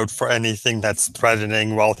eye out for anything that's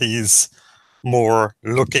threatening, while he's more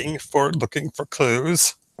looking for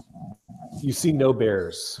clues. You see no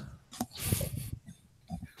bears.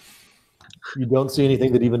 You don't see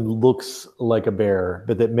anything that even looks like a bear,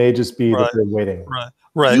 but that may just be that they're waiting.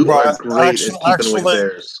 Right. You are great at keeping away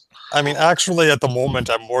bears. I mean, actually, at the moment,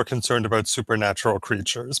 I'm more concerned about supernatural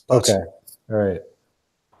creatures. But... Okay. All right.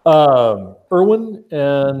 Erwin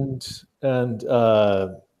and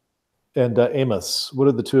And Amos, what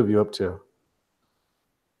are the two of you up to?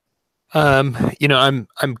 You know,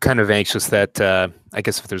 I'm kind of anxious that I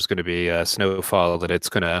guess if there's going to be a snowfall, that it's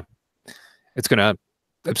gonna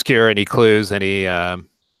obscure any clues, any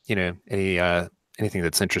you know, any anything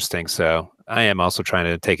that's interesting. So I am also trying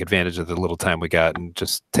to take advantage of the little time we got and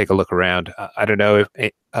just take a look around. I don't know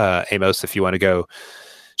if Amos, if you want to go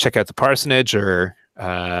check out the parsonage or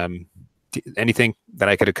anything that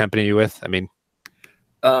I could accompany you with. I mean,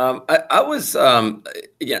 I was,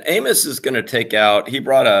 yeah, Amos is going to take out, he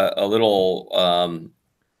brought a little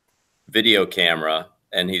video camera,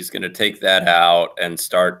 and he's going to take that out and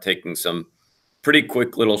start taking some pretty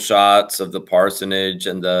quick little shots of the parsonage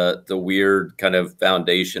and the weird kind of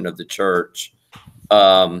foundation of the church.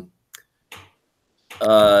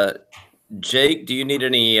 Jake, do you need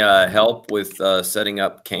any help with setting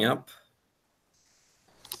up camp?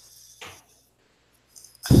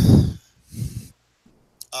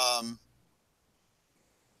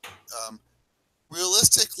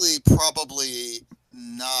 Realistically, probably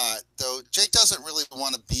not. Though Jake doesn't really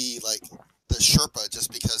want to be like the Sherpa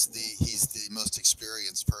just because he's the most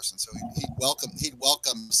experienced person. So he'd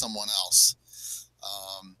welcome someone else.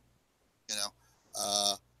 You know,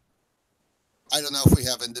 I don't know if we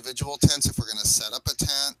have individual tents. If we're going to set up a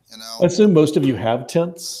tent, you know. I assume most of you have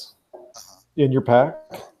tents in your pack.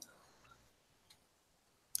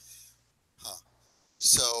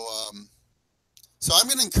 So I'm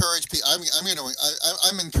going to encourage people. I'm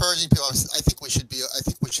encouraging people. I think we should be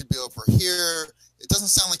over here. It doesn't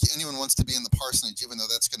sound like anyone wants to be in the parsonage, even though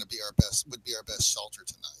that's going to be would be our best shelter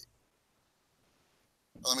tonight.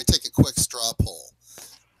 Let me take a quick straw poll.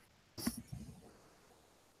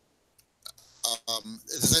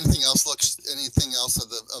 Does anything else of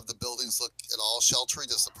the buildings look at all sheltery?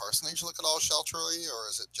 Does the parsonage look at all sheltery, or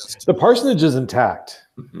is it just the parsonage is intact?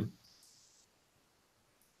 Mm-hmm.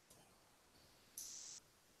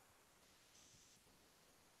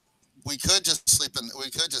 We could just sleep in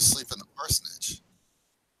the parsonage.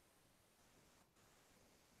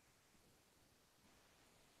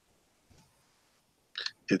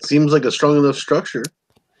 It seems like a strong enough structure.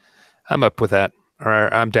 I'm up with that,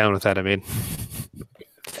 or I'm down with that. I mean,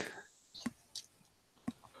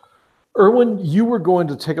 Erwin, you were going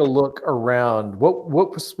to take a look around.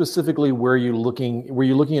 What specifically were you looking? Were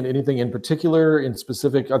you looking at anything in particular, in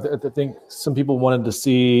specific? I think some people wanted to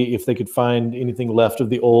see if they could find anything left of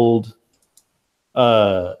the old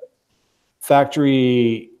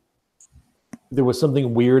factory. There was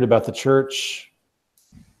something weird about the church.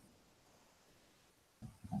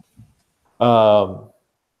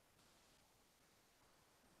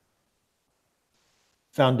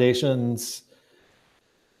 Foundations.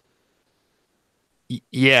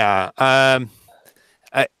 yeah.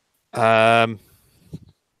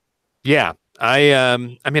 Yeah.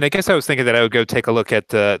 I mean, I guess I was thinking that I would go take a look at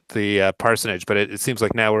the parsonage, but it seems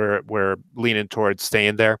like now we're leaning towards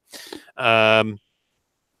staying there.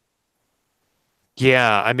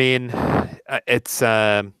 Yeah, I mean, it's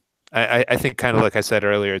I think kind of like I said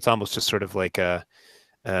earlier, it's almost just sort of like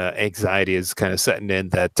anxiety is kind of setting in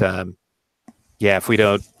that yeah, if we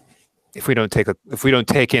don't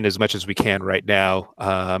take in as much as we can right now,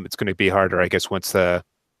 it's going to be harder, I guess, once the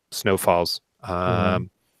snow falls.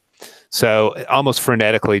 So almost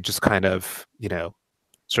frenetically, just kind of, you know,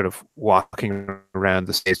 sort of walking around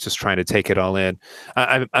the States, just trying to take it all in.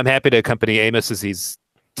 I'm happy to accompany Amos as he's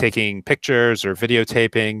taking pictures or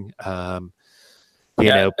videotaping. You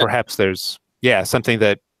know, perhaps there's, something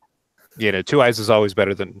that, you know, two eyes is always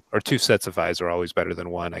better than, or two sets of eyes are always better than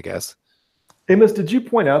one, I guess. Amos, did you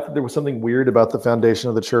point out that there was something weird about the foundation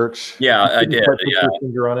of the church? Yeah, I did. Yeah.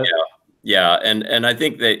 Finger on it? Yeah, and I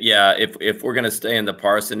think that if we're going to stay in the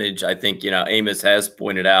parsonage, I think, you know, Amos has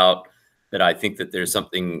pointed out that I think that there's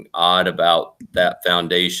something odd about that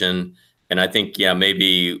foundation, and I think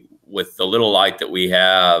maybe with the little light that we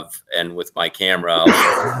have and with my camera,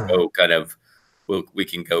 we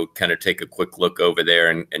can go kind of take a quick look over there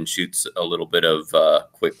and shoot a little bit of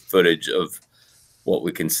quick footage of what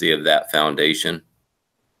we can see of that foundation.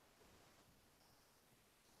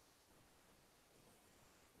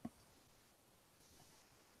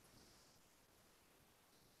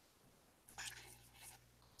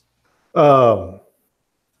 All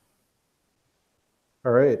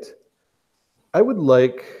right. I would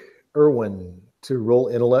like Erwin to roll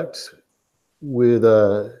intellect with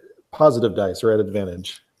a positive dice or at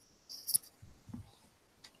advantage.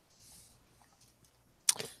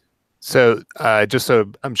 So just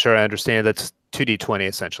so I'm sure I understand, that's 2d20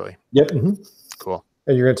 essentially. Yep. Cool.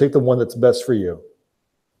 And you're going to take the one that's best for you.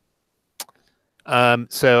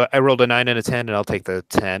 So I rolled a 9 and a 10, and I'll take the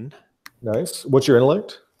 10. Nice. What's your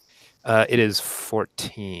intellect? It is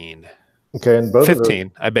 14. Okay, and both 15.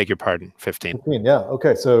 Of those, I beg your pardon. 15. 15. Yeah.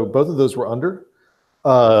 Okay, so both of those were under.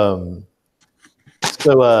 So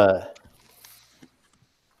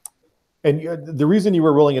the reason you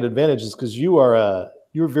were rolling at advantage is because you're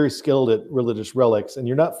very skilled at religious relics, and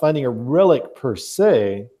you're not finding a relic per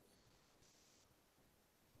se.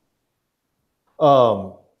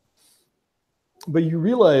 But you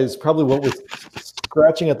realize probably what was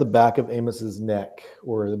scratching at the back of Amos's neck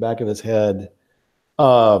or the back of his head.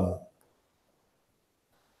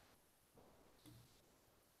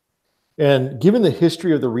 And given the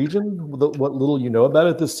history of the region, what little you know about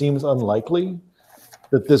it, this seems unlikely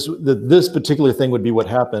that this particular thing would be what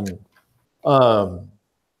happened. But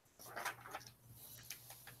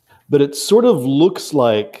it sort of looks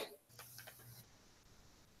like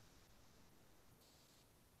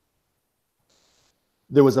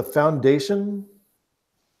there was a foundation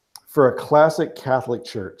for a classic Catholic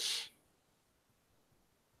church.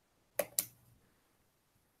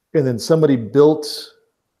 And then somebody built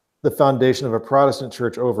the foundation of a Protestant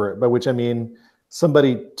church over it, by which I mean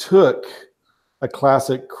somebody took a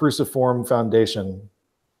classic cruciform foundation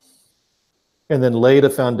and then laid a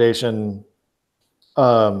foundation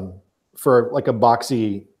for like a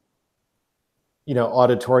boxy,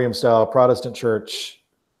 auditorium style Protestant church,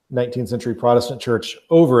 19th century Protestant church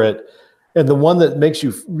over it. And the one that makes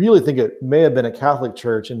you really think it may have been a Catholic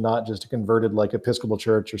church and not just a converted like Episcopal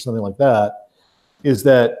church or something like that is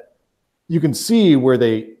that you can see where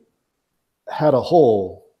they had a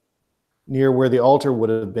hole near where the altar would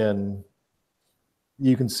have been.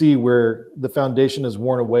 You can see where the foundation is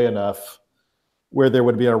worn away enough where there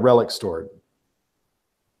would be a relic stored.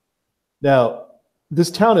 Now,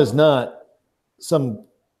 this town is not some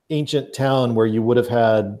ancient town where you would have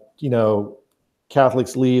had,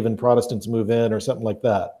 Catholics leave and Protestants move in or something like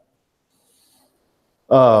that.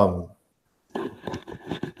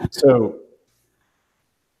 So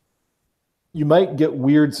you might get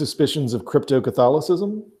weird suspicions of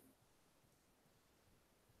crypto-Catholicism.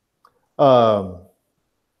 But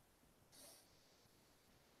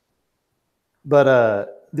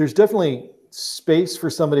there's definitely space for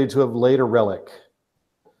somebody to have laid a relic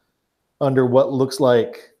under what looks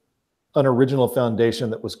like an original foundation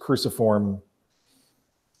that was cruciform,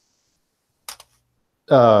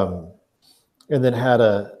 and then had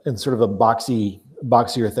sort of a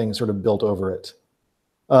boxier thing sort of built over it.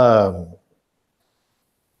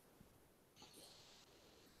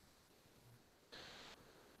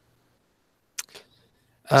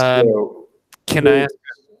 Can I ask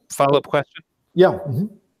a follow-up question? Yeah.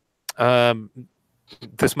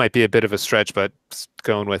 This might be a bit of a stretch, but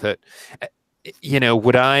going with it.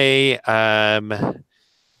 Would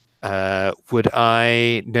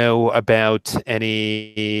I know about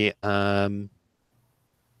any oh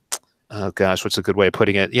gosh, what's a good way of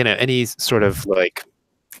putting it? Any sort of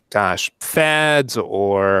fads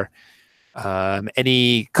or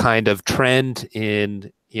any kind of trend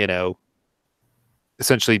in,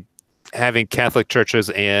 essentially having Catholic churches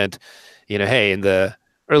and, hey, in the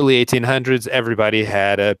early 1800s, everybody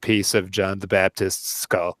had a piece of John the Baptist's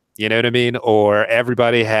skull. You know what I mean? Or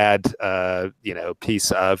everybody had,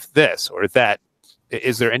 piece of this or that.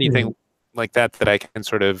 Is there anything like that I can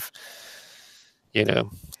sort of,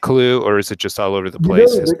 clue, or is it just all over the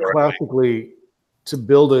place? Classically, to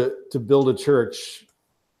build a church,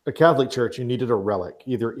 a Catholic church, you needed a relic,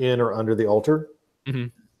 either in or under the altar.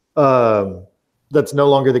 Mm-hmm. That's no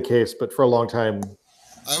longer the case, but for a long time.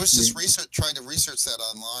 I was just trying to research that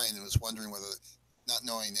online and was wondering whether, not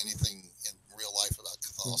knowing anything in real life about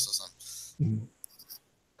Catholicism.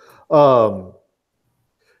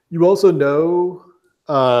 You also know,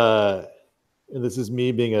 and this is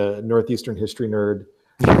me being a Northeastern history nerd,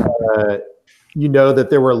 you know that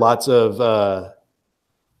there were lots of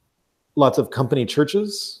company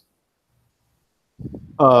churches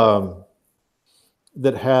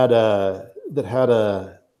that had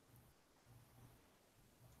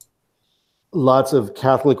lots of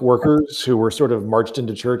Catholic workers who were sort of marched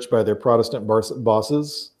into church by their Protestant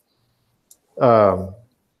bosses. So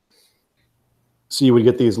you would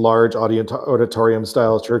get these large auditorium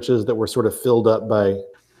style churches that were sort of filled up by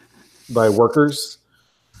workers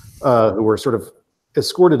who were sort of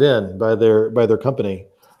escorted in by their company.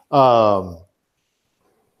 So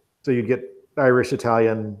you'd get Irish,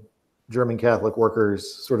 Italian, German Catholic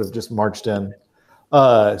workers sort of just marched in.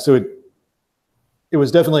 So it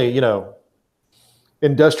was definitely,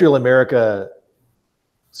 industrial America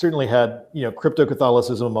certainly had,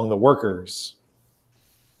 crypto-Catholicism among the workers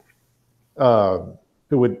who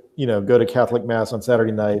would, go to Catholic Mass on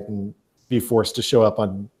Saturday night and be forced to show up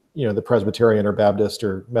on the Presbyterian or Baptist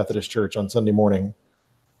or Methodist church on Sunday morning.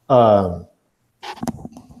 But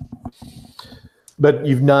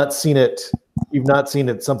you've not seen it. You've not seen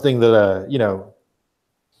it something that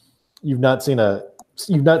you've not seen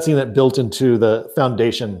it built into the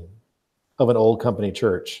foundation of an old company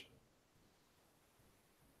church.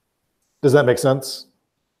 Does that make sense?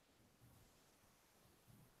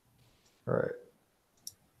 All right.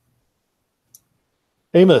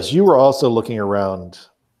 Amos, you were also looking around.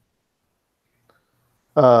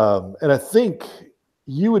 And I think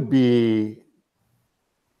you and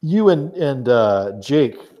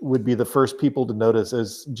Jake would be the first people to notice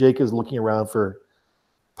as Jake is looking around for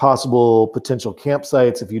possible potential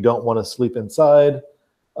campsites if you don't want to sleep inside.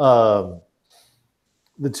 The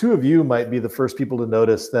two of you might be the first people to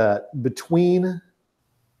notice that between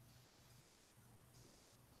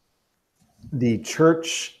the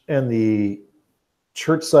church and the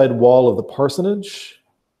church side wall of the parsonage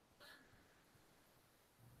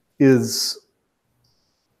is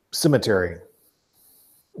cemetery.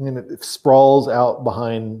 I mean, it sprawls out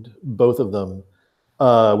behind both of them,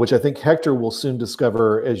 which I think Hector will soon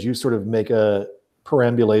discover as you sort of make a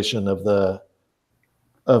perambulation of the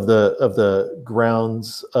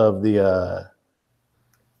grounds of the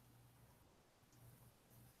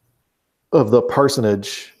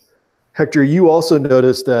parsonage. Hector, you also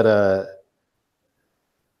notice that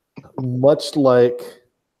much like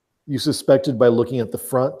you suspected by looking at the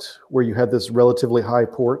front, where you had this relatively high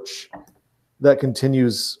porch that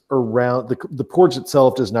continues around, the porch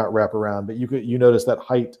itself does not wrap around, but you notice that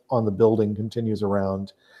height on the building continues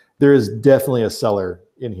around. There is definitely a cellar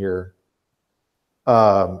in here,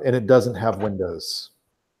 and it doesn't have windows.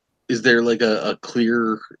 Is there like a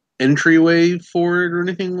clear entryway for it or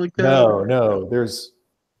anything like that? No.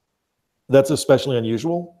 That's especially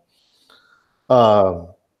unusual.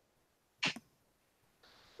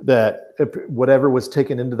 That whatever was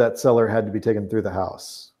taken into that cellar had to be taken through the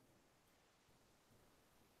house.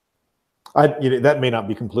 That may not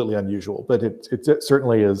be completely unusual, but it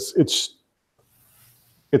certainly is.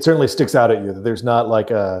 It certainly sticks out at you that there's not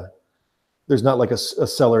like a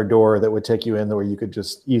cellar door that would take you in where you could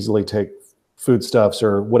just easily take foodstuffs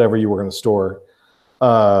or whatever you were going to store.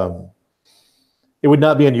 It would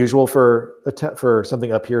not be unusual for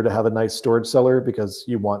something up here to have a nice storage cellar because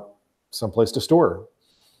you want someplace to store.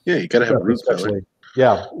 Yeah, you gotta have a root cellar.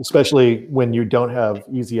 Yeah, especially when you don't have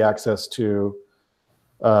easy access to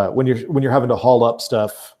when you're having to haul up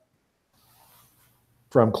stuff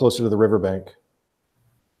from closer to the riverbank,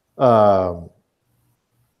 up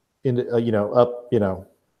into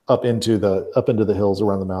the hills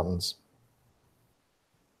around the mountains.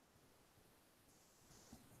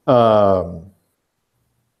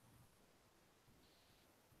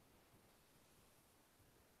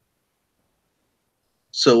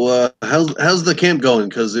 So how's the camp going?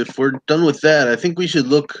 Because if we're done with that, I think we should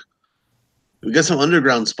look. We got some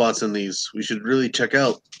underground spots in these. We should really check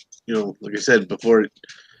out. Like I said, before it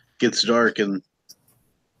gets dark, and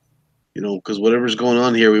because whatever's going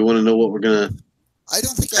on here, we want to know what we're gonna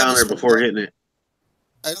counter before hitting it.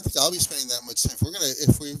 I don't think I'll be spending that much time.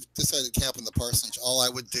 If we decide to camp in the parsonage, all I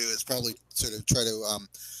would do is probably sort of try to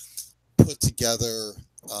put together,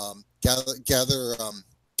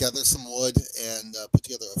 gather some wood and put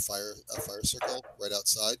together a fire circle right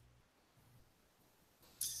outside.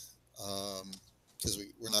 Because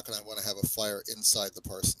we're not going to want to have a fire inside the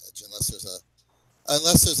parsonage unless there's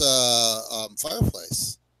a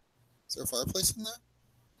fireplace. Is there a fireplace in there?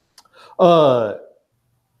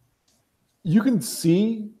 You can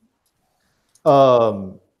see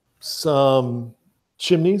some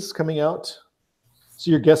chimneys coming out. So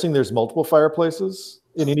you're guessing there's multiple fireplaces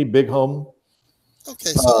in any big home.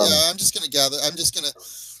 Okay, so yeah, I'm just gonna gather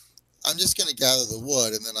the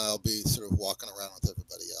wood, and then I'll be sort of walking around with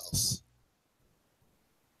everybody else.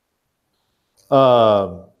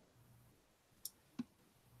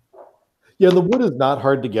 Yeah, the wood is not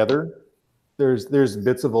hard to gather. There's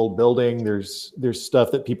bits of old building. There's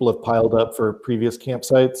stuff that people have piled up for previous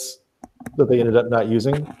campsites that they ended up not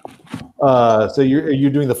using. So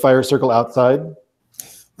you're doing the fire circle outside?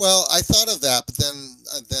 Well, I thought of that, but then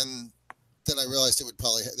I realized it would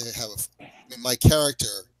probably my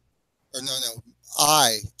character, Jim,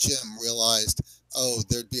 realized,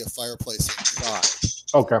 there'd be a fireplace inside.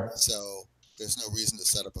 Okay. So there's no reason to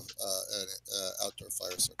set up an outdoor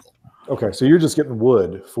fire circle. Okay, so you're just getting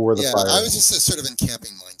wood for the fire. Yeah, I was just sort of in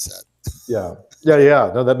camping mindset. Yeah.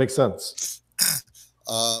 No, that makes sense.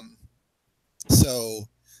 So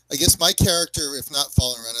I guess my character, if not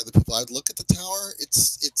following around other people, I'd look at the tower.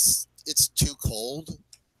 It's too cold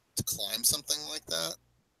to climb something like that.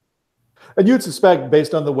 And you'd suspect,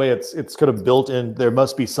 based on the way it's kind of built in, there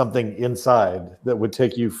must be something inside that would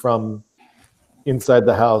take you from inside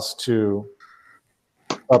the house to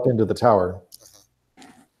up into the tower.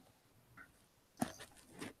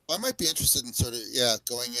 Well, I might be interested in sort of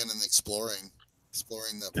going in and exploring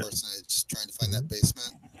the parsonage, trying to find that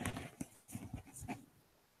basement.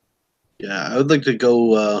 Yeah, I would like to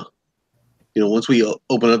go. Once we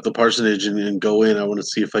open up the parsonage and go in, I want to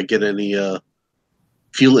see if I get any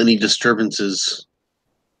feel any disturbances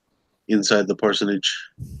inside the parsonage.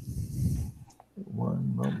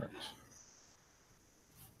 One moment.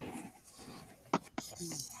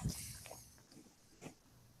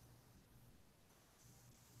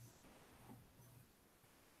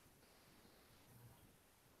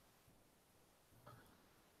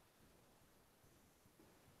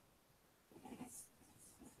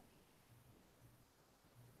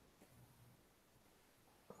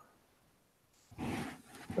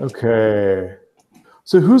 Okay.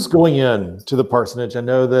 So who's going in to the parsonage? I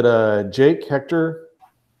know that Jake, Hector,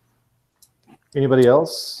 anybody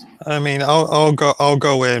else? I mean, I'll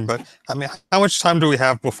go in, but I mean, how much time do we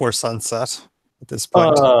have before sunset at this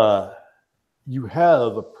point? You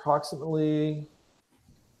have approximately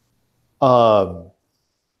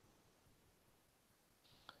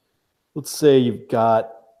let's say you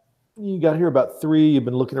got here about 3. You've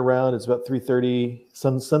been looking around. It's about 3:30.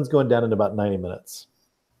 Sun's going down in about 90 minutes.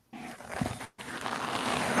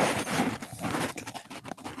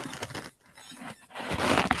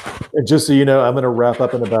 And just so you know, I'm going to wrap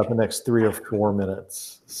up in about the next 3 or 4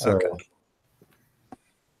 minutes. So, Okay.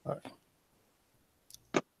 All right.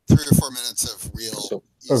 3 or 4 minutes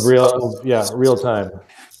of real time.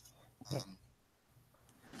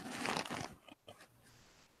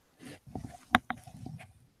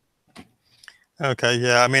 Okay,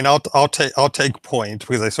 yeah. I mean, I'll take point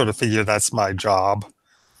because I sort of figure that's my job.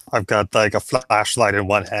 I've got like a flashlight in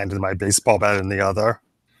one hand and my baseball bat in the other.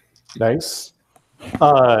 Nice.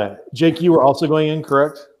 Jake, you were also going in,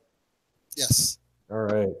 correct? Yes. All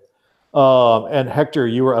right. And Hector,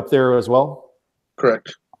 you were up there as well?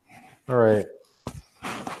 Correct. All right.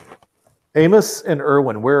 Amos and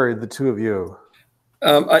Erwin, where are the two of you?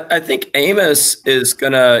 I think Amos is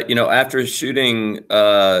gonna, after shooting,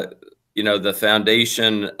 the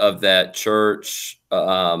foundation of that church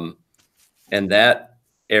and that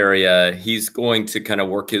area, he's going to kind of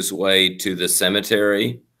work his way to the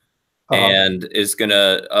cemetery and is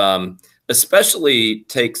gonna especially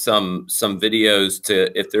take some videos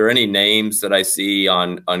to, if there are any names that I see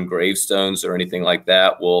on gravestones or anything like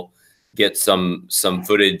that, we'll get some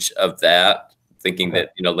footage of that, thinking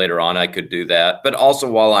that later on I could do that. But also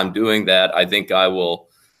while I'm doing that, I think I will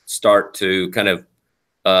start to kind of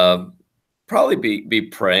probably be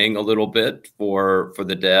praying a little bit for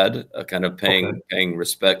the dead, kind of paying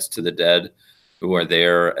respects to the dead who are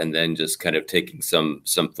there, and then just kind of taking some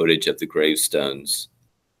footage of the gravestones.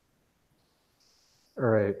 All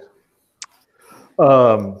right.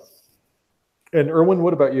 And Erwin,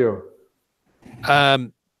 what about you?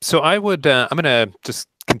 So I would, I'm going to just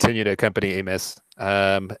continue to accompany Amos.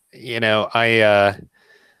 I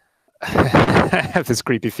have this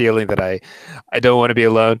creepy feeling that I don't want to be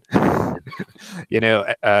alone.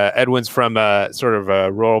 Edwin's from sort of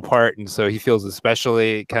a rural part, and so he feels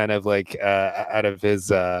especially kind of like out of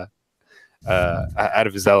his element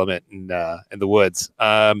in the woods.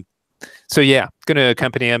 So yeah, going to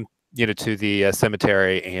accompany him, to the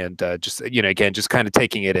cemetery, and just again, just kind of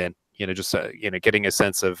taking it in, just getting a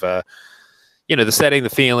sense of the setting, the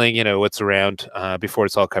feeling, what's around before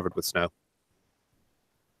it's all covered with snow.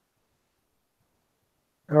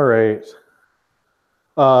 All right.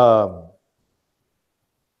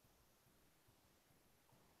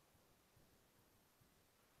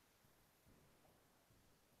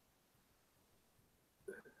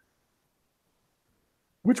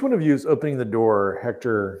 Which one of you is opening the door?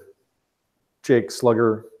 Hector, Jake,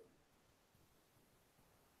 Slugger?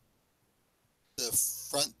 The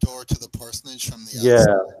front door to the parsonage from the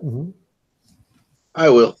outside. Mm-hmm. I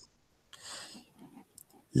will.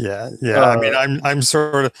 Yeah. I mean, I'm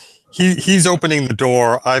sort of. He's opening the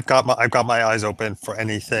door. I've got my eyes open for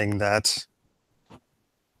anything that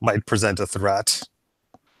might present a threat.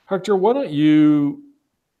 Hector, why don't you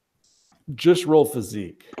just roll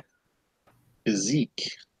physique?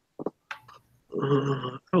 Physique. I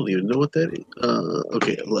don't even know what that is.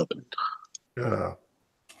 Okay, 11. Yeah.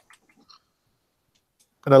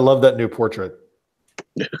 And I love that new portrait.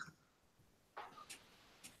 Yeah.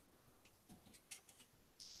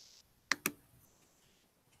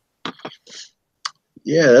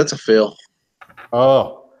 Yeah, that's a fail.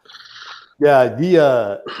 Oh, yeah.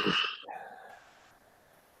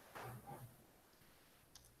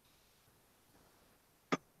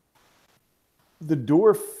 the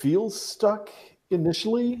door feels stuck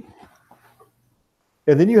initially,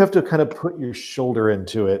 and then you have to kind of put your shoulder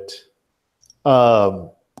into it. And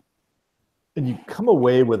you come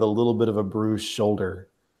away with a little bit of a bruised shoulder.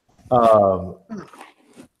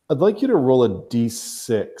 I'd like you to roll a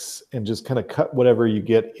d6 and just kind of cut whatever you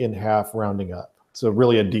get in half, rounding up. So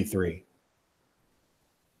really a d3.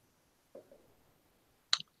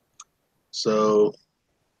 So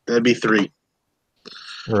that'd be 3.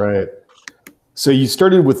 All right. So you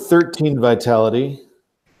started with 13 vitality.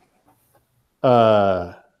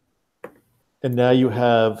 And now you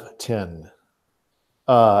have 10.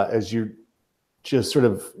 As you just sort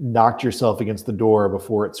of knocked yourself against the door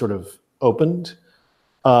before it sort of opened.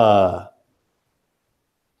 And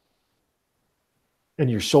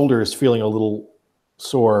your shoulder is feeling a little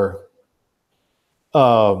sore.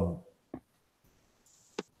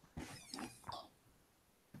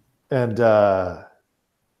 And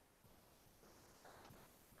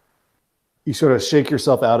you sort of shake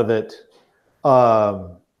yourself out of it.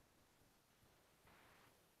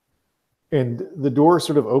 And the door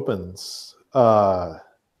sort of opens. And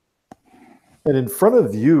in front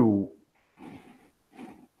of you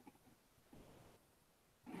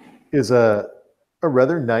is a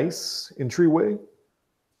rather nice entryway.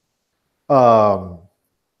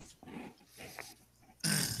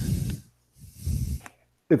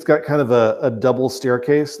 It's got kind of a double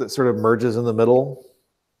staircase that sort of merges in the middle,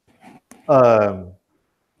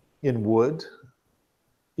 in wood,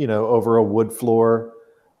 over a wood floor.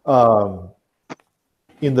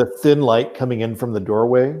 In the thin light coming in from the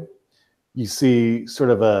doorway, you see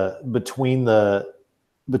sort of between the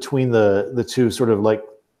two sort of like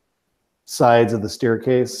sides of the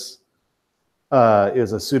staircase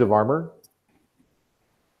is a suit of armor.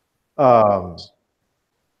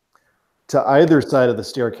 To either side of the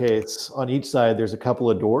staircase, on each side, there's a couple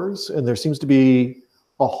of doors, and there seems to be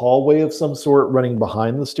a hallway of some sort running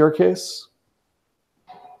behind the staircase.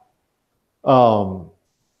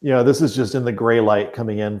 This is just in the gray light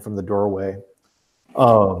coming in from the doorway.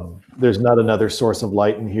 There's not another source of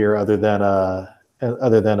light in here other than a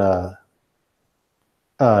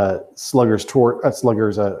Slugger's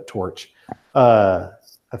torch.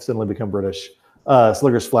 I've suddenly become British.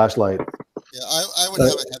 Slugger's flashlight. Yeah, I would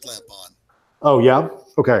have a headlamp on. Oh, yeah?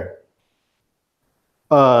 Okay.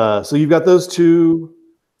 So you've got those two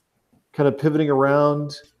kind of pivoting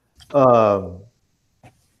around.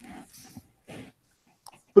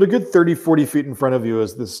 But a good 30, 40 feet in front of you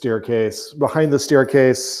is the staircase. Behind the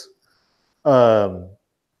staircase,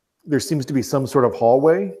 there seems to be some sort of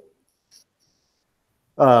hallway.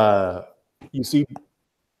 You see,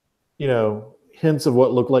 hints of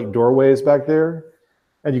what look like doorways back there.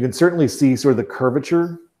 And you can certainly see sort of the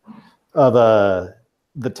curvature of the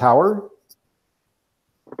tower.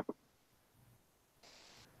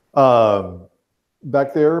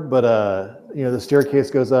 Back there, but the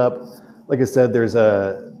staircase goes up. Like I said, there's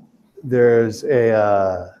a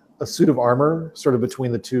suit of armor sort of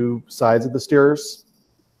between the two sides of the stairs.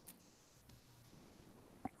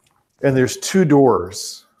 And there's two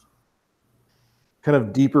doors kind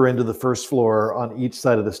of deeper into the first floor on each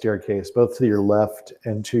side of the staircase, both to your left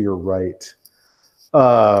and to your right.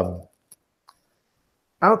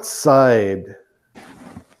 Outside,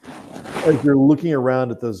 as you're looking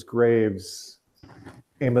around at those graves,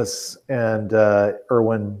 Amos and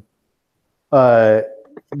Erwin,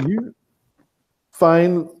 you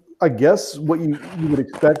find, I guess, what you would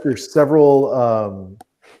expect. There's several,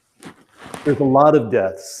 there's a lot of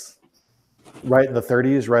deaths right in the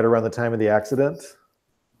 30s, right around the time of the accident.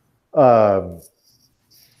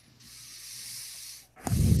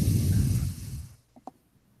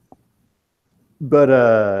 But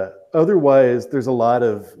otherwise, there's a lot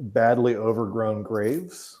of badly overgrown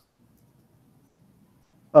graves.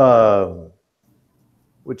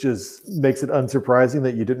 Which makes it unsurprising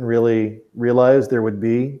that you didn't really realize there would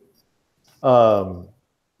be. You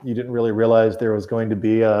didn't really realize there was going to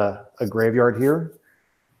be a graveyard here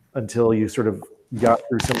until you sort of got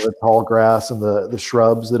through some of the tall grass and the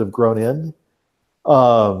shrubs that have grown in.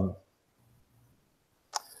 And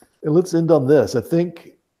let's end on this. I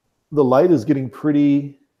think the light is getting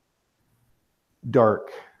pretty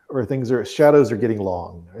dark, or shadows are getting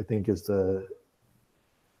long, I think is the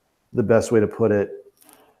best way to put it.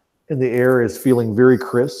 And the air is feeling very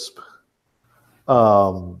crisp.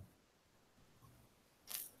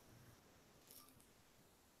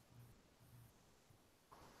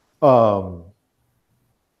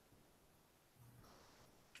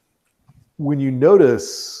 When you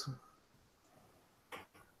notice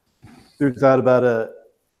there's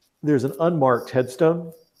an unmarked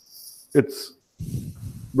headstone. It's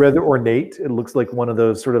rather ornate. It looks like one of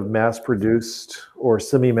those sort of mass-produced or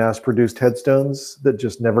semi-mass-produced headstones that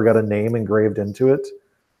just never got a name engraved into it.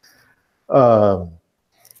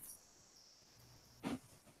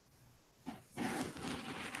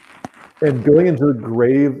 And going into the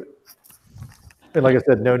grave, and like I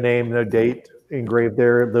said, no name, no date engraved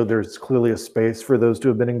there, though there's clearly a space for those to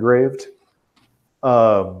have been engraved.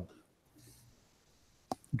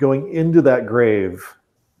 Going into that grave,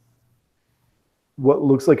 what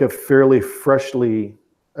looks like a fairly freshly,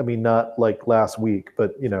 I mean, not like last week,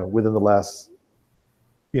 but, you know, within the last,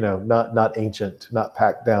 you know, not ancient, not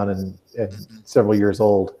packed down and several years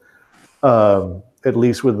old, at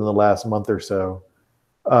least within the last month or so.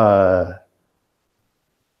 About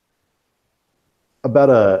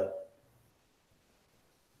a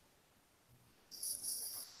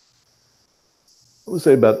I would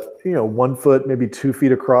say about, you know, 1 foot, maybe 2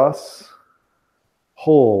 feet across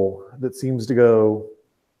hole that seems to go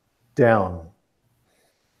down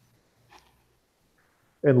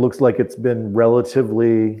and looks like it's been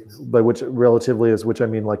relatively, by which relatively is which I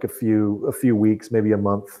mean like a few weeks, maybe a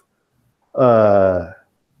month,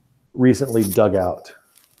 recently dug out.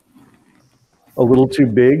 A little too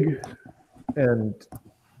big and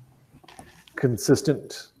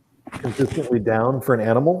consistently down for an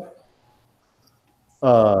animal,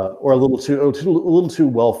 or a little too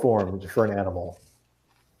well formed for an animal.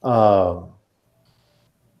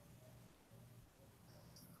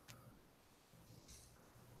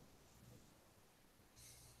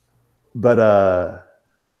 But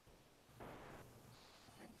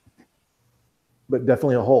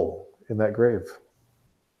definitely a hole in that grave.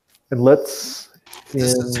 And let's.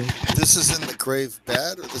 This is in the grave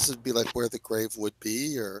bed, or this would be like where the grave would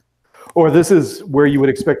be, or this is where you would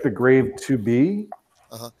expect the grave to be.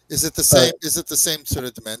 Is it the same? Is it the same sort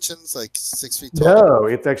of dimensions, like 6 feet tall? No,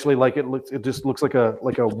 it's actually like it just looks like a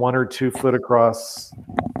 1 or 2 foot across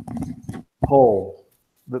hole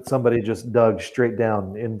that somebody just dug straight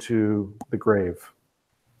down into the grave.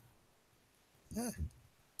 Yeah.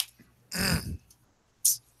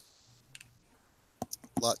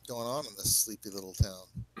 A lot going on in this sleepy little town.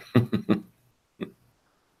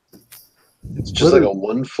 It's just like a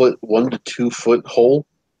 1 to 2 foot hole.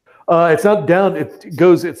 It's not down. It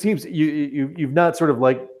goes. It seems you've not sort of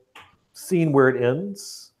like seen where it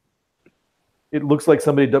ends. It looks like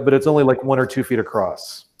somebody, but it's only like 1 or 2 feet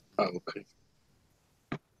across. Oh, okay.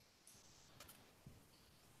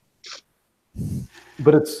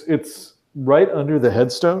 But it's right under the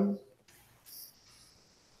headstone.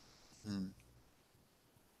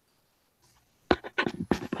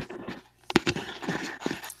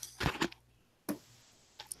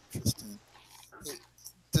 Interesting.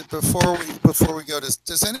 Before we go,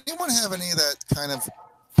 does anyone have any of that kind of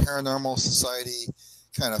paranormal society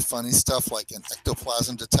kind of funny stuff, like an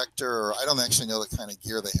ectoplasm detector? Or I don't actually know the kind of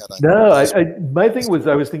gear they had on. No, my thing was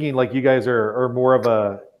I was thinking like you guys are more of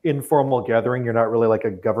a informal gathering. You're not really like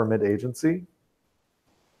a government agency,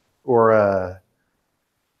 or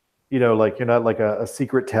you know, like you're not like a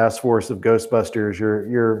secret task force of Ghostbusters.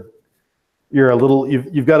 You're a little.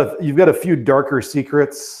 You've got a few darker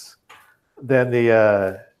secrets than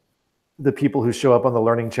the people who show up on the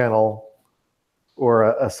Learning Channel or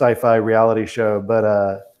a sci-fi reality show,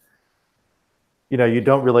 but you know, you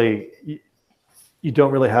don't really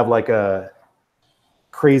have like a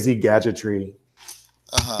crazy gadgetry.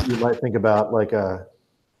 You might think about like a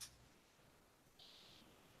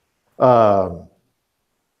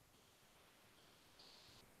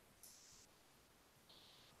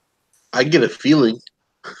I get a feeling.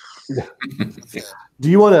 Do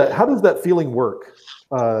you want to? How does that feeling work,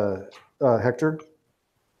 Hector?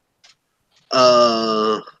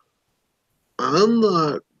 I'm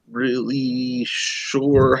not really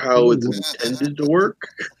sure how it's intended to work.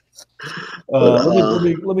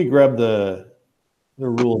 Let me grab the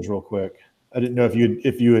rules real quick. I didn't know if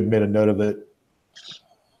you had made a note of it.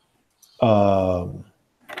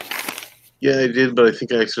 Yeah, I did, but I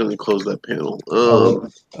think I accidentally closed that panel.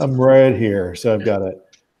 I'm right here, so I've got it.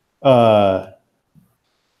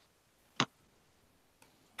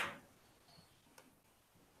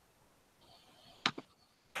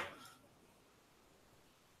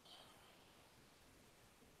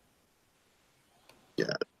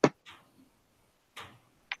 Yeah.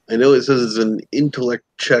 I know it says it's an intellect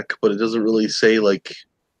check, but it doesn't really say like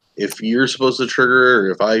if you're supposed to trigger or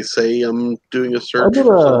if I say I'm doing a search for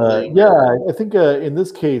something. Yeah, I think in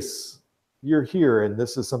this case you're here, and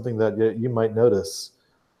this is something that you might notice.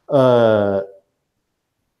 Why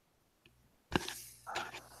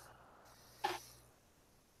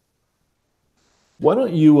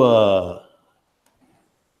don't you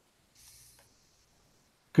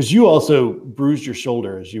because you also bruised your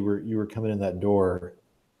shoulder as you were coming in that door,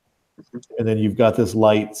 and then you've got this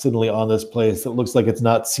light suddenly on this place that looks like it's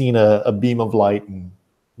not seen a beam of light in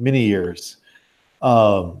many years.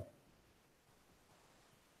 Why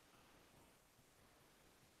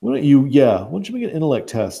don't you make an intellect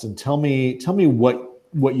test and tell me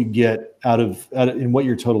what you get out of and what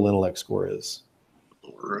your total intellect score is.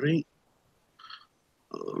 All right.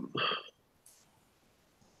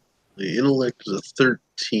 The intellect is a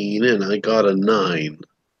 13, and I got a 9.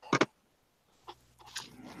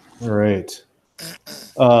 All right.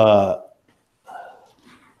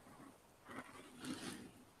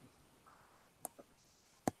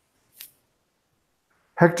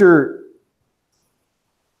 Hector,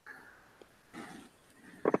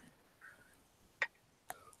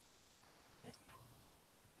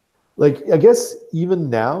 like, I guess even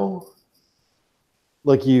now,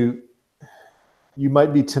 like you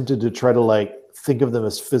might be tempted to try to like think of them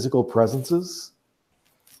as physical presences.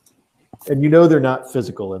 And you know they're not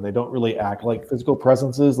physical and they don't really act like physical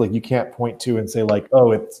presences. Like you can't point to and say like,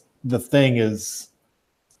 oh, it's the thing is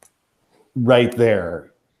right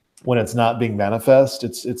there when it's not being manifest.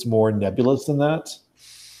 It's more nebulous than that.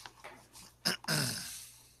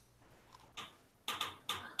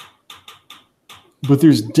 But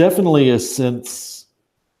there's definitely a sense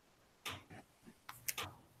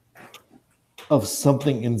of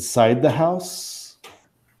something inside the house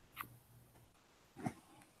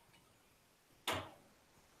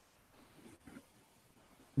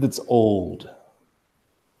that's old.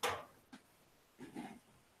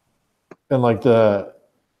 And like the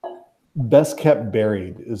best kept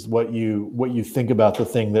buried is what you think about the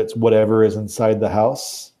thing that's whatever is inside the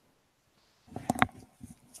house.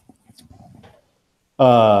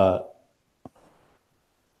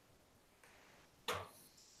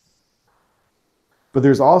 But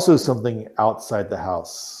there's also something outside the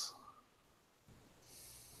house.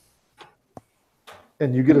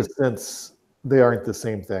 And you get a sense they aren't the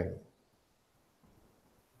same thing.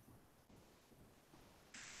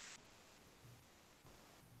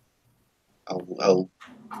 I'll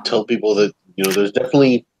tell people that, there's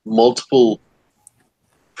definitely multiple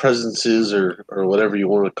presences or whatever you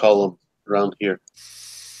want to call them around here.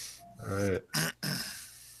 All right.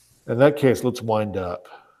 In that case, let's wind up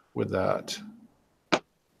with that.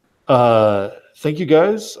 Thank you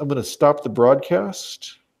guys. I'm going to stop the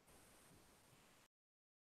broadcast.